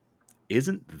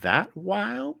isn't that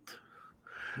wild,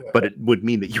 but it would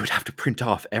mean that you would have to print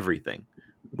off everything,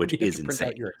 which is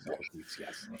insane. Your Excel sheets,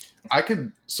 yes.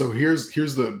 So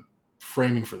here's the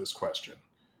framing for this question.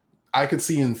 I could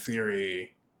see in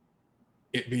theory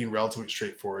it being relatively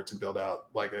straightforward to build out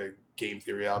like a game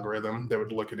theory algorithm that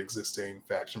would look at existing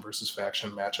faction versus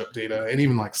faction matchup data and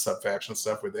even like sub-faction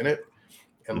stuff within it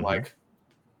and like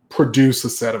produce a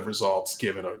set of results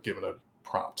given a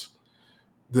prompt.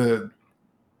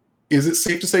 Is it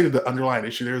safe to say that the underlying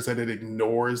issue there is that it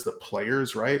ignores the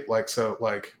players, right? Like, so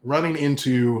like running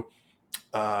into,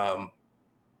 I'll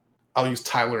use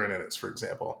Tyler and Ennis, for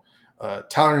example.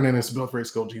 Tyler and Ennis, both very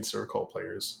skilled Gene Circle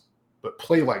players, but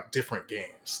play like different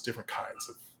games, different kinds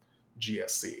of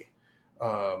GSC.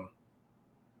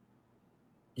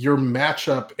 Your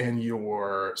matchup and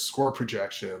your score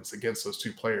projections against those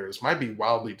two players might be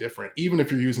wildly different, even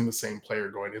if you're using the same player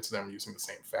going into them using the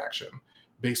same faction,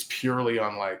 based purely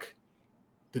on like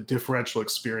the differential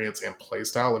experience and play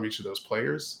style of each of those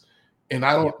players. And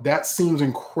that seems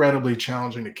incredibly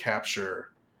challenging to capture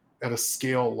at a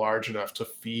scale large enough to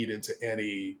feed into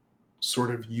any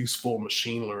sort of useful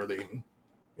machine learning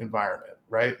environment,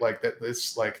 right? Like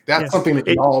that's something that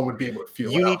y'all would be able to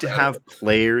feel. You need to have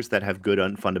players that have good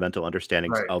fundamental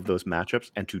understandings of those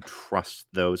matchups and to trust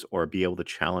those or be able to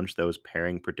challenge those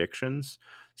pairing predictions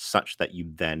such that you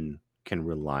then can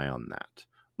rely on that.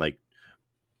 Like,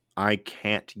 I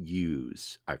can't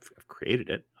use, I've created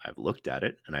it, I've looked at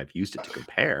it, and I've used it to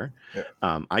compare.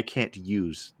 I can't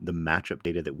use the matchup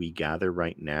data that we gather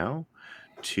right now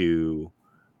to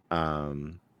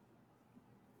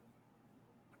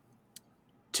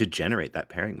generate that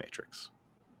pairing matrix,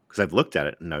 because I've looked at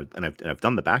it and I've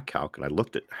done the back calc, and I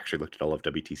looked at all of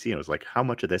WTC, and I was like, how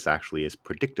much of this actually is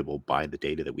predictable by the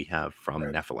data that we have from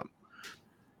Nephilim?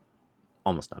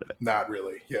 Almost none of it. Not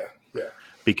really. Yeah.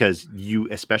 Because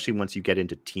especially once you get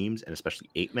into teams, and especially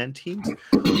 8-man teams,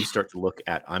 you start to look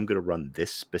at, I'm going to run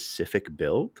this specific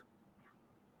build.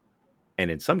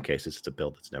 And in some cases, it's a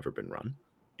build that's never been run.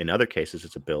 In other cases,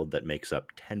 it's a build that makes up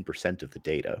 10% of the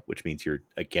data, which means you're,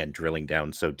 again, drilling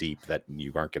down so deep that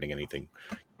you aren't getting anything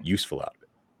useful out of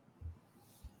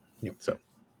it. So.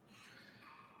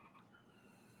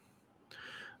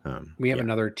 We have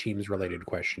another teams-related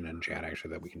question in chat,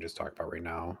 actually, that we can just talk about right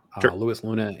now. Sure. Louis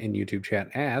Luna in YouTube chat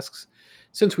asks,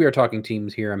 since we are talking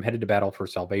teams here, I'm headed to battle for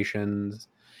Salvations.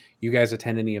 You guys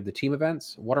attend any of the team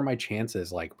events? What are my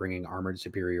chances, like bringing Armored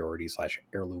Superiority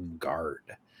 / Heirloom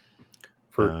Guard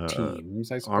for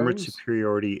teams, I suppose? Armored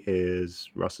Superiority is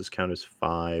Russ's count is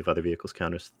 5, other vehicles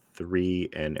count as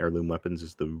 3, and Heirloom Weapons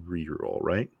is the reroll,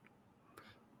 right?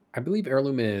 I believe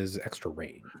Heirloom is extra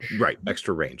range. Right,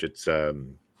 extra range. It's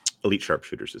Elite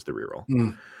Sharpshooters is the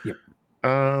reroll. Yep.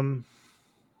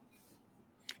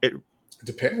 It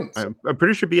depends. I'm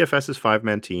pretty sure BFS is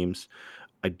 5-man teams.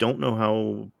 I don't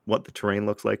know what the terrain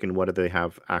looks like and whether they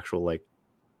have actual like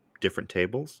different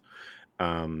tables.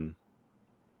 But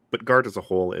Guard as a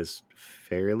whole is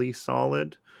fairly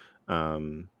solid.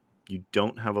 You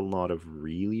don't have a lot of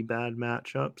really bad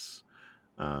matchups.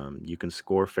 You can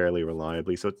score fairly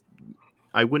reliably, so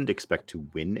I wouldn't expect to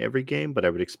win every game, but I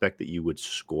would expect that you would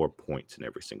score points in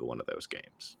every single one of those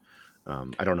games.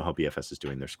 I don't know how BFS is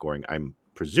doing their scoring. I'm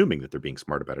presuming that they're being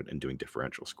smart about it and doing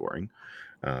differential scoring,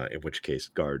 in which case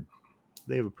Guard,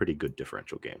 they have a pretty good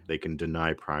differential game. They can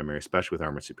deny primary, especially with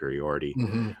armored superiority.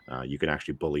 You can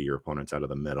actually bully your opponents out of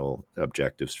the middle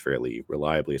objectives fairly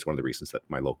reliably. It's one of the reasons that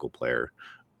my local player,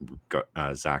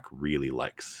 Zach, really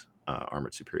likes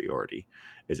armored superiority,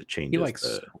 is it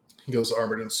changes he goes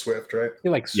armored and swift, right? He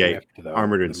likes Swift, though.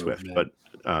 Armored and Swift, but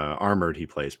armored he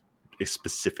plays is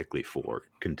specifically for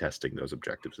contesting those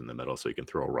objectives in the middle, so you can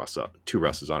throw two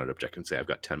Russes on an objective and say, I've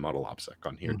got 10 model OPSEC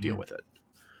on here, deal with it.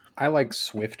 I like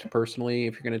Swift personally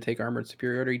if you're going to take armored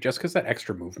superiority, just because that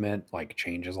extra movement like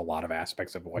changes a lot of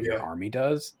aspects of what your army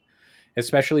does,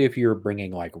 especially if you're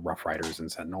bringing like Rough Riders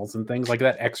and Sentinels and things like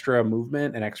that. Extra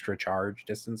movement and extra charge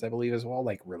distance, I believe, as well,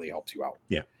 like really helps you out.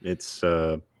 Yeah, it's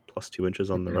plus 2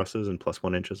 inches on the Russes and plus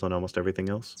 1 inches on almost everything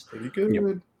else. It's pretty good.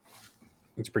 Yep.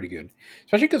 It's pretty good,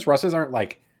 especially because Russes aren't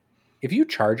like, if you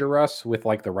charge a Russ with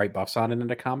like the right buffs on it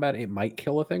into combat, it might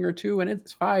kill a thing or two, and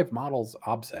it's 5 models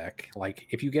OBSEC. Like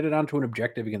if you get it onto an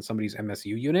objective against somebody's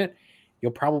MSU unit,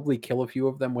 you'll probably kill a few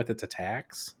of them with its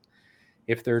attacks.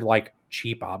 If they're like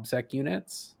cheap OBSEC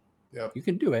units, you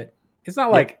can do it. It's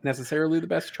not like necessarily the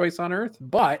best choice on earth,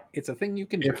 but it's a thing you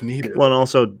can do if needed. Well, and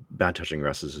also bad touching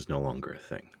Russes is no longer a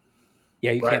thing.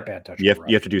 Yeah, you can't bad touch. You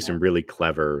have to do some really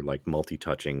clever like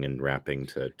multi-touching and wrapping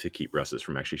to keep Russes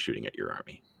from actually shooting at your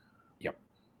army. Yep.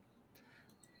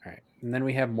 All right. And then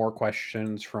we have more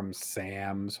questions from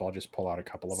Sam, so I'll just pull out a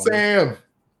couple of them.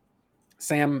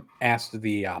 Sam asked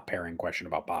the pairing question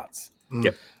about bots.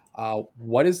 Yep.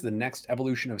 What is the next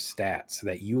evolution of stats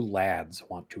that you lads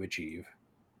want to achieve?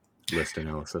 List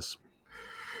analysis.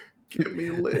 Give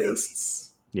me lists.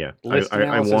 Yeah,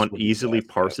 I want easily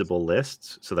parsable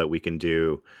lists so that we can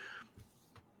do,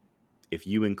 if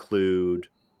you include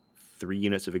 3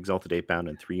 units of Exalted 8-bound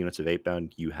and 3 units of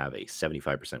 8-bound, you have a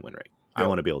 75% win rate. I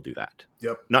want to be able to do that.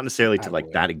 Not necessarily to like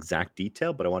that exact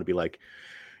detail, but I want to be like,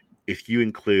 if you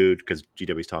include, because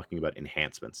GW is talking about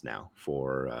enhancements now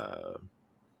for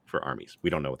armies. We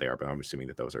don't know what they are, but I'm assuming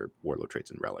that those are warlord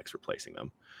traits and relics replacing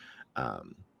them.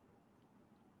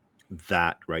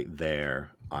 That right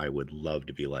there, I would love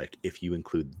to be like, if you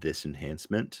include this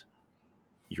enhancement,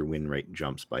 your win rate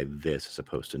jumps by this as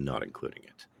opposed to not including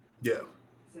it. Yeah,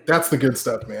 that's the good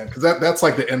stuff, man. Because that's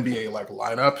like the NBA like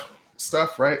lineup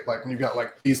stuff, right? Like when you got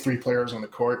like these 3 players on the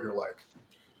court, you're like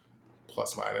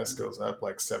plus minus goes up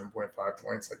like 7.5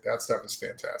 points. Like that stuff is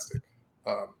fantastic.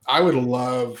 I would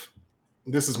love.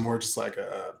 This is more just like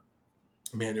a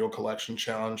manual collection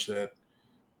challenge that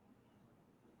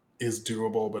is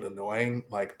doable but annoying,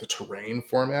 like the terrain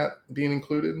format being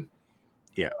included.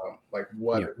 Like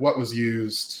what was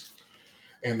used,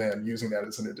 and then using that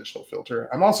as an additional filter.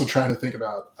 I'm also trying to think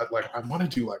about like I want to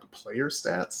do like player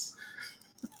stats,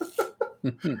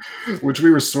 which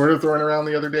we were sort of throwing around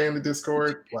the other day in the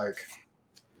Discord. Like,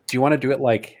 do you want to do it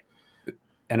like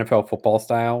NFL football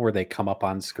style, where they come up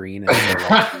on screen and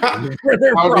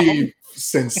I'll be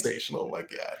sensational like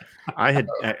that. I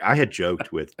had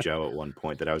joked with Joe at one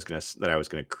point that I was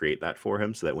gonna create that for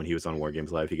him so that when he was on War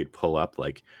Games Live, he could pull up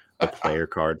like a player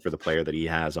card for the player that he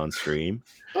has on stream.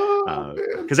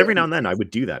 Because every now and then I would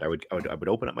do that. I would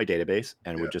open up my database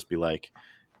and would just be like,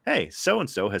 hey, so and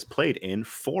so has played in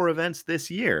 4 events this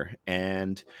year,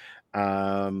 and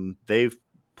they've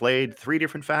played 3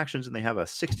 different factions and they have a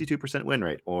 62% win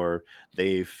rate, or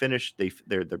they've finished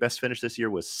their best finish this year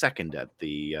was 2nd at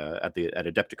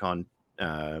Adepticon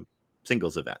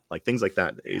singles event. Like things like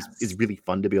that is really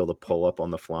fun to be able to pull up on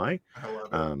the fly. I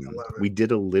love it. We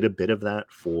did a little bit of that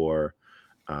for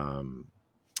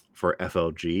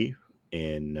FLG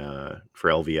for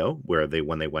LVO, where they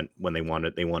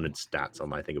wanted stats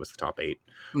on, I think it was the top 8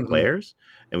 players,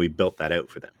 and we built that out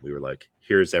for them. We were like,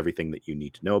 here's everything that you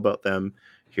need to know about them,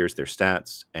 here's their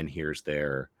stats, and here's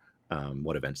their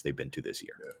what events they've been to this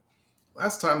year.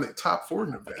 Last time they top 4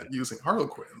 an event using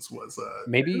Harlequins was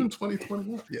maybe in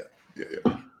 2021. Yeah. You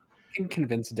can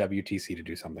convince WTC to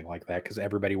do something like that, because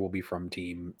everybody will be from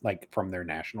their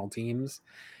national teams.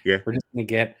 Yeah, we're just gonna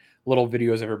get little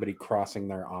videos of everybody crossing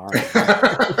their arms,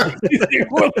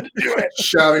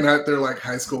 shouting at their like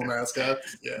high school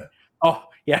mascots. Yeah. Oh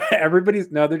yeah, they're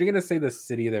gonna say the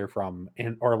city they're from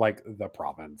or like the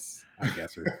province, I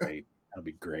guess, or state. That'll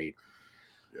be great.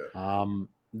 Yeah.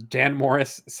 Dan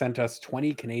Morris sent us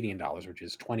 20 Canadian dollars, which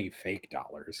is 20 fake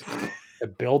dollars, to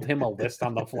build him a list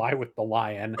on the fly with the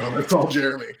lion. Oh, it's all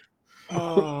Jeremy.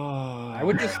 I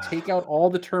would just take out all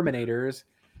the Terminators,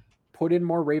 put in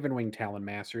more Ravenwing Talon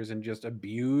Masters and just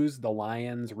abuse the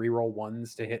Lions reroll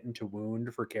 1s to hit and to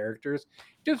wound for characters.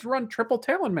 Just run triple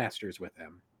Talon Masters with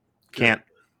him. Can't.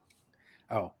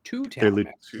 Oh, 2 Talon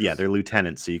Masters. Yeah, they're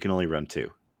lieutenants, so you can only run 2.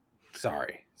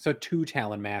 Sorry. So 2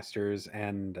 Talon Masters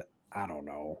and I don't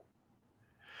know.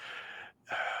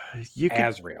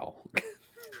 Azrael.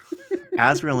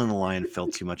 Azrael and the Lion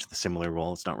felt too much the similar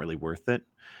role. It's not really worth it.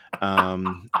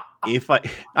 I'm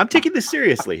taking this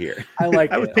seriously here. I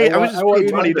like I it. I was just paying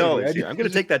 $20 $20. here. I'm going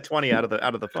to take that 20 out of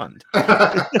the fund.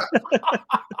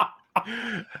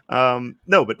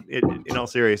 No, but in all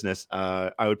seriousness,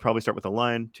 I would probably start with a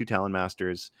Lion, 2 Talon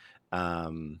Masters,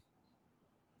 couple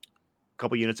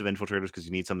units of infiltrators because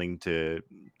you need something to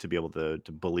be able to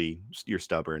bully your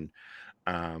stubborn.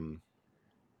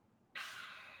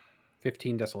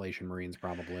 15 Desolation Marines,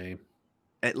 probably.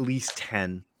 At least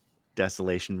 10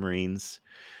 Desolation Marines.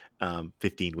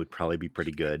 15 would probably be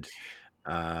pretty good.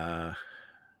 After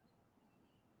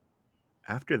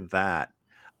that,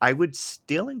 I would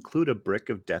still include a brick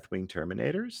of Deathwing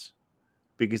Terminators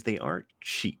because they aren't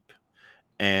cheap.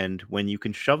 And when you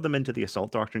can shove them into the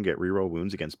Assault Doctrine and get reroll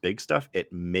wounds against big stuff,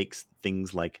 it makes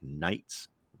things like Knights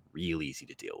real easy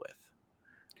to deal with.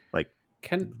 Like,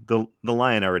 the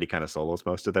Lion already kind of solos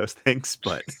most of those things,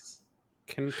 but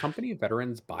can company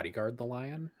veterans bodyguard the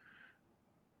Lion?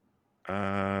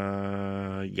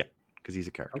 Yeah, because he's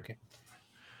a character. Okay.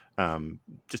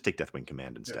 Just take Deathwing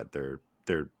Command instead. Yeah.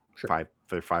 They're sure.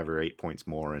 5 or 8 points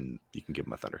more, and you can give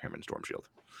them a Thunderhammer and Storm Shield.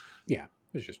 Yeah, I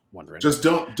was just wondering. Just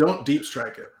don't deep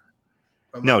strike it.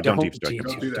 No, don't deep strike it.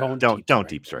 Don't do that. Don't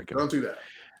deep strike it. Don't do that.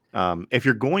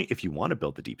 If you want to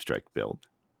build the deep strike build,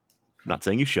 I'm not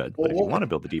saying you should, but if you want to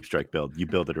build the deep strike build, you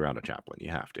build it around a chaplain. You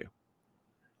have to.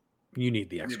 You need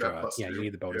the extra. You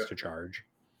need the bonus to charge.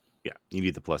 Yeah, you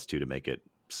need the +2 to make it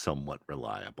somewhat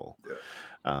reliable. Yeah.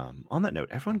 On that note,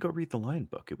 everyone go read the Lion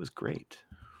book. It was great.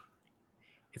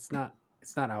 It's not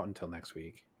out until next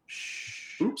week.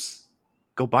 Shh. Oops.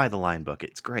 Go buy the Lion book.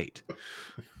 It's great.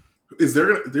 There's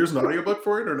an audiobook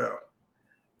for it or no?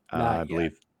 I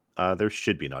believe there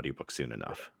should be an audiobook soon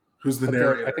enough. Who's the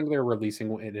narrator? I think they're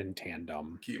releasing it in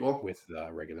tandem Keeble? with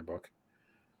the regular book.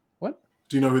 What?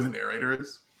 Do you know who the narrator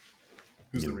is?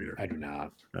 Who's the reader? I do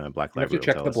not. Black Library. You have to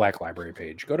check the Black Library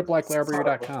page. Go to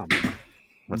blacklibrary.com.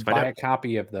 Let's buy a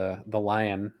copy of the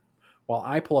Lion while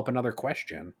I pull up another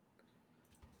question.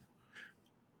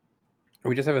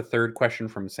 We just have a third question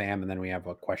from Sam, and then we have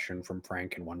a question from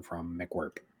Frank and one from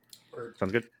McWhirp.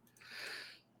 Sounds good.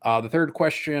 The third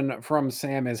question from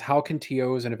Sam is, how can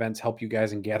TOs and events help you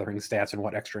guys in gathering stats, and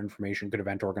what extra information could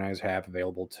event organizers have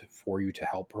available for you to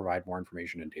help provide more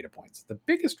information and data points? The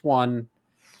biggest one,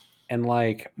 and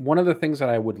like one of the things that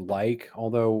I would like,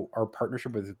 although our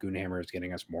partnership with Goonhammer is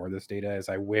getting us more of this data, is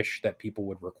I wish that people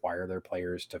would require their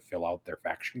players to fill out their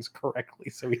factions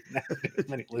correctly so we can have as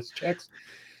many list checks.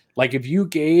 Like if you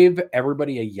gave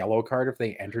everybody a yellow card if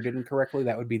they entered it incorrectly,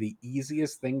 that would be the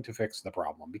easiest thing to fix the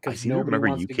problem. Because I seem to remember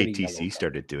UKTC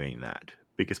started doing that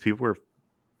because people were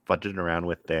fudging around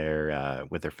with their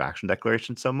faction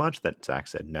declaration so much that Zach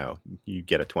said, no, you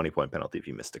get a 20-point penalty if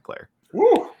you misdeclare.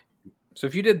 Woo! So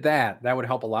if you did that, that would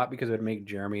help a lot because it would make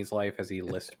Jeremy's life as he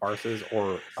list parses,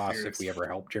 or us if we ever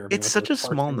help Jeremy. It's such a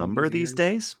small number these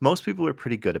days. Most people are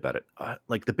pretty good about it.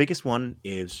 Like the biggest one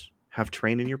is have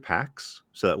terrain in your packs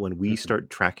so that when we start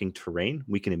tracking terrain,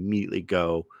 we can immediately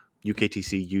go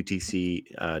UKTC,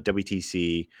 UTC,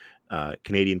 WTC,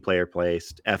 Canadian player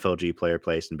placed, FLG player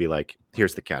placed, and be like,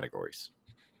 here's the categories.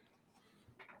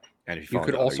 And if you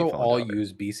could also all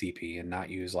use BCP and not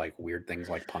use like weird things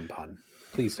like Pun.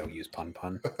 Please don't use Pun.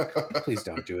 Please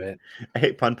don't do it. I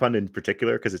hate Pun in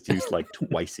particular because it's used like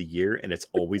twice a year, and it's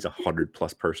always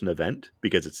 100+ person event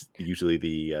because it's usually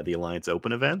the Alliance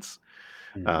Open events.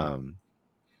 If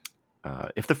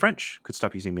the French could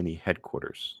stop using mini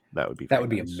headquarters, that would be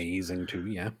nice. Amazing too.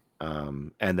 Yeah.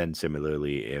 And then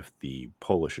similarly, if the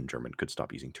Polish and German could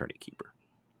stop using Tourney Keeper.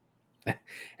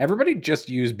 Everybody just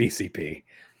use BCP.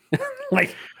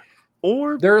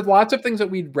 Or there are lots of things that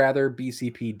we'd rather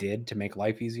BCP did to make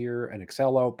life easier, an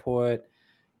Excel output,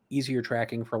 easier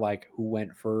tracking for like who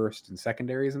went first and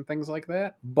secondaries and things like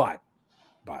that. But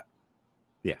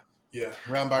yeah,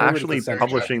 actually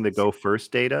publishing the go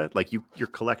first data, like you're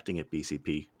collecting at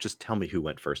BCP. Just tell me who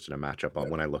went first in a matchup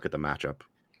when I look at the matchup.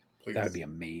 Please. That would be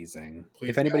amazing. Please,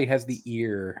 if anybody has the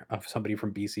ear of somebody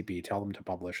from BCP, tell them to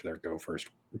publish their go first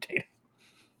data.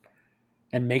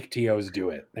 And make TOs do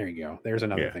it. There you go. There's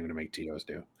another thing to make TOs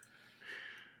do.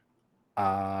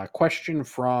 Question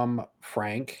from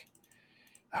Frank.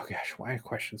 Oh gosh, why are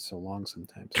questions so long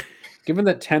sometimes? Given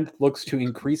that 10th looks to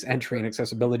increase entry and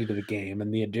accessibility to the game,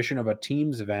 and the addition of a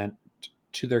teams event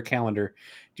to their calendar.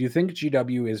 Do you think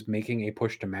GW is making a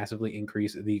push to massively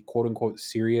increase the quote unquote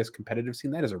serious competitive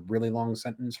scene? That is a really long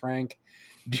sentence, Frank.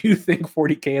 Do you think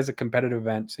 40K as a competitive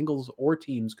event, singles or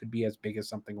teams, could be as big as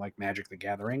something like Magic the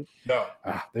Gathering? No.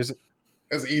 There's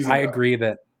It's easy. I agree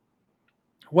that.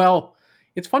 Well,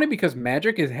 it's funny because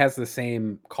Magic has the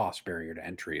same cost barrier to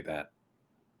entry that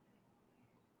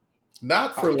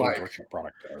not for like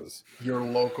product does. Your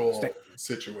local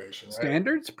situation. Right?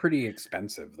 Standard's pretty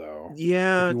expensive though.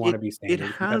 Yeah, if you want to be standard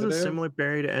it has a similar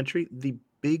barrier to entry. The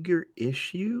bigger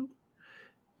issue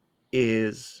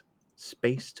is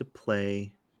space to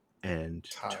play and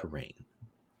terrain.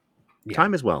 Yeah.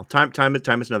 Time as well. Time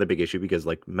is another big issue because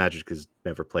like Magic has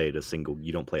never played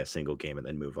you don't play a single game and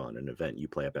then move on an event. You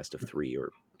play a best of 3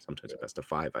 or sometimes a best of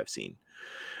 5 I've seen.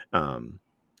 And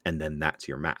then that's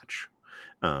your match.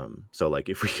 So like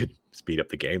if we could speed up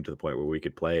the game to the point where we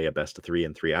could play a best of 3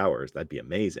 in 3 hours, that'd be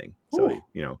amazing. So,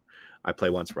 I play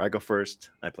once where I go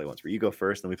first, I play once where you go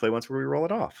first, and we play once where we roll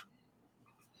it off.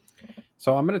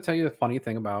 So I'm going to tell you the funny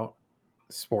thing about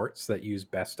sports that use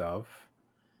best of.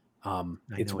 It's random.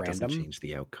 It doesn't change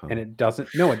the outcome. And it doesn't.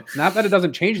 No, it's not that it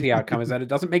doesn't change the outcome, is that it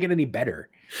doesn't make it any better.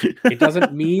 It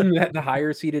doesn't mean that the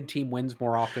higher seeded team wins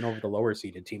more often over the lower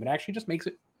seeded team. It actually just makes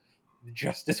it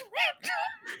just as random.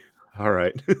 All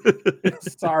right.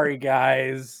 Sorry,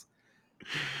 guys.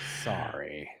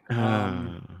 Sorry.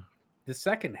 The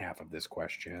second half of this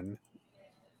question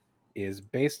is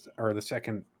based on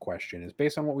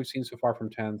what we've seen so far from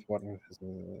 10th. We're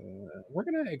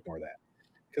going to ignore that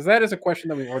because that is a question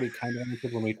that we've already kind of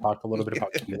answered when we talked a little bit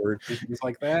about keywords and things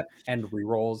like that, and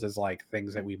rerolls is like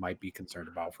things that we might be concerned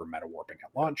about for meta warping at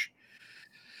launch.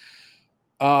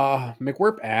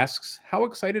 McWhirp asks, how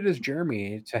excited is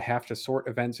Jeremy to have to sort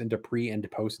events into pre and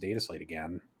post data slate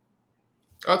again?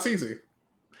 That's easy.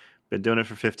 Been doing it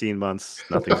for 15 months.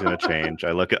 Nothing's going to change.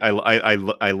 I look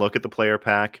at the player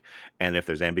pack, and if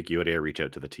there's ambiguity, I reach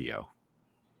out to the TO.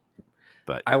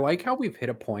 But I like how we've hit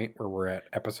a point where we're at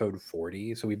episode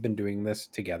 40. So we've been doing this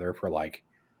together for like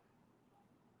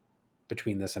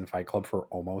between this and Fight Club for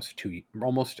almost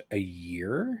a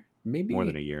year. Maybe more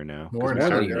than a year now. More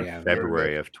than a year. In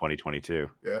February of 2022.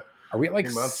 Yeah. Are we at like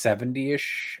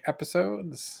 70-ish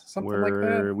episodes? Something like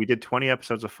that? We did 20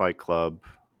 episodes of Fight Club,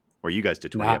 or you guys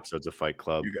did 20 episodes of Fight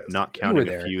Club, not counting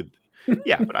a few.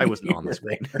 Yeah, but I wasn't on the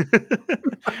screen.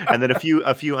 And then a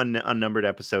few unnumbered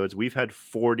episodes. We've had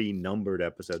 40 numbered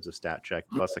episodes of Stat Check,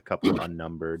 plus a couple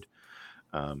unnumbered,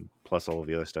 plus all of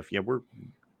the other stuff. Yeah, we're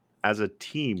as a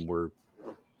team, we're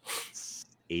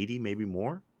 80, maybe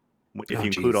more. If you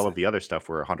include all of the other stuff,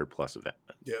 we're 100 plus of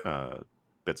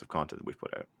bits of content that we've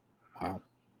put out. Wow,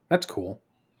 that's cool.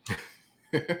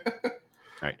 All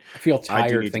right, I feel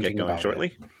tired thinking about shortly.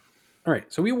 It. All right,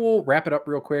 so we will wrap it up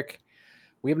real quick.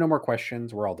 We have no more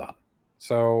questions. We're all done.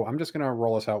 So I'm just going to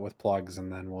roll us out with plugs,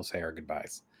 and then we'll say our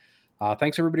goodbyes.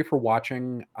 Thanks, everybody, for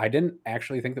watching. I didn't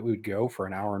actually think that we would go for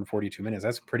an hour and 42 minutes.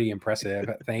 That's pretty impressive.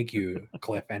 Thank you,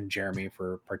 Cliff and Jeremy,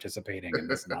 for participating in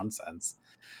this nonsense.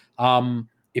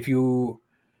 If you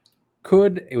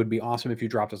could, it would be awesome if you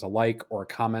dropped us a like or a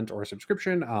comment or a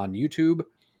subscription on YouTube.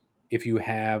 If you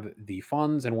have the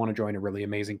funds and want to join a really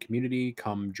amazing community,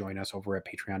 come join us over at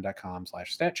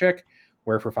patreon.com/statcheck,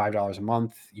 where for $5 a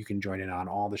month, you can join in on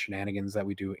all the shenanigans that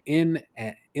we do in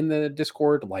the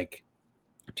Discord, like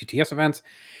TTS events.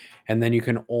 And then you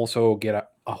can also get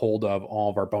a hold of all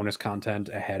of our bonus content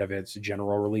ahead of its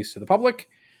general release to the public.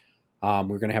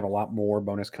 We're going to have a lot more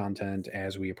bonus content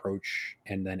as we approach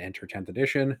and then enter 10th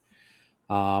edition.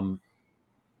 Go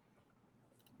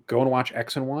and watch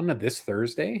X and 1 this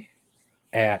Thursday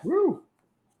at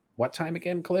what time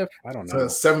again, Cliff? I don't know.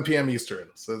 7 p.m. Eastern.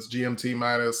 So it's GMT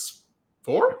minus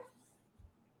 4?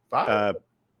 5? I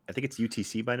think it's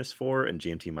UTC minus 4 and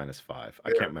GMT minus 5. I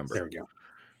can't remember. There we go.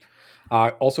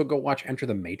 Also, go watch Enter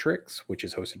the Matrix, which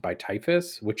is hosted by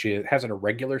Typhus, which has an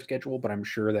irregular schedule, but I'm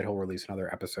sure that he'll release another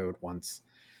episode once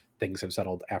things have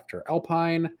settled after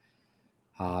Alpine.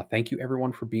 Thank you,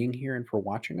 everyone, for being here and for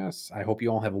watching us. I hope you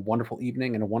all have a wonderful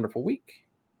evening and a wonderful week.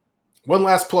 One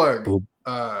last plug.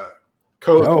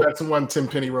 Co-host Jackson 1, Tim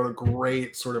Penny, wrote a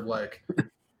great sort of like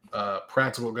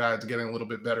practical guide to getting a little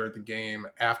bit better at the game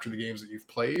after the games that you've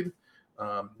played.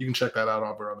 You can check that out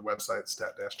over on the website,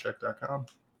 stat-check.com.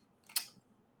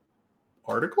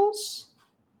 Articles?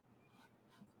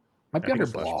 Might be under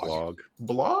blog.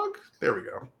 Blog? There we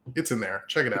go. It's in there.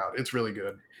 Check it out. It's really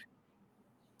good.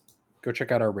 Go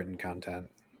check out our written content.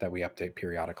 that we update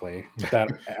periodically.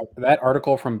 That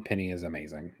article from Penny is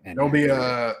amazing. And There'll be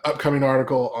a upcoming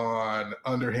article on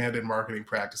underhanded marketing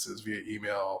practices via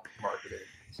email marketing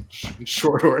in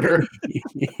short order.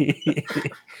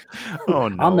 Oh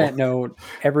no. On that note,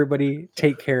 everybody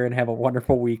take care and have a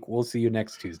wonderful week. We'll see you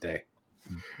next Tuesday.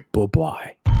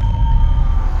 Bye-bye.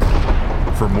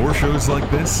 For more shows like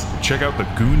this, check out the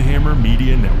Goonhammer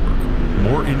Media Network.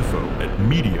 More info at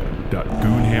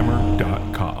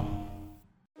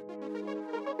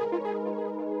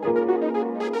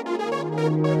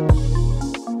media.goonhammer.com.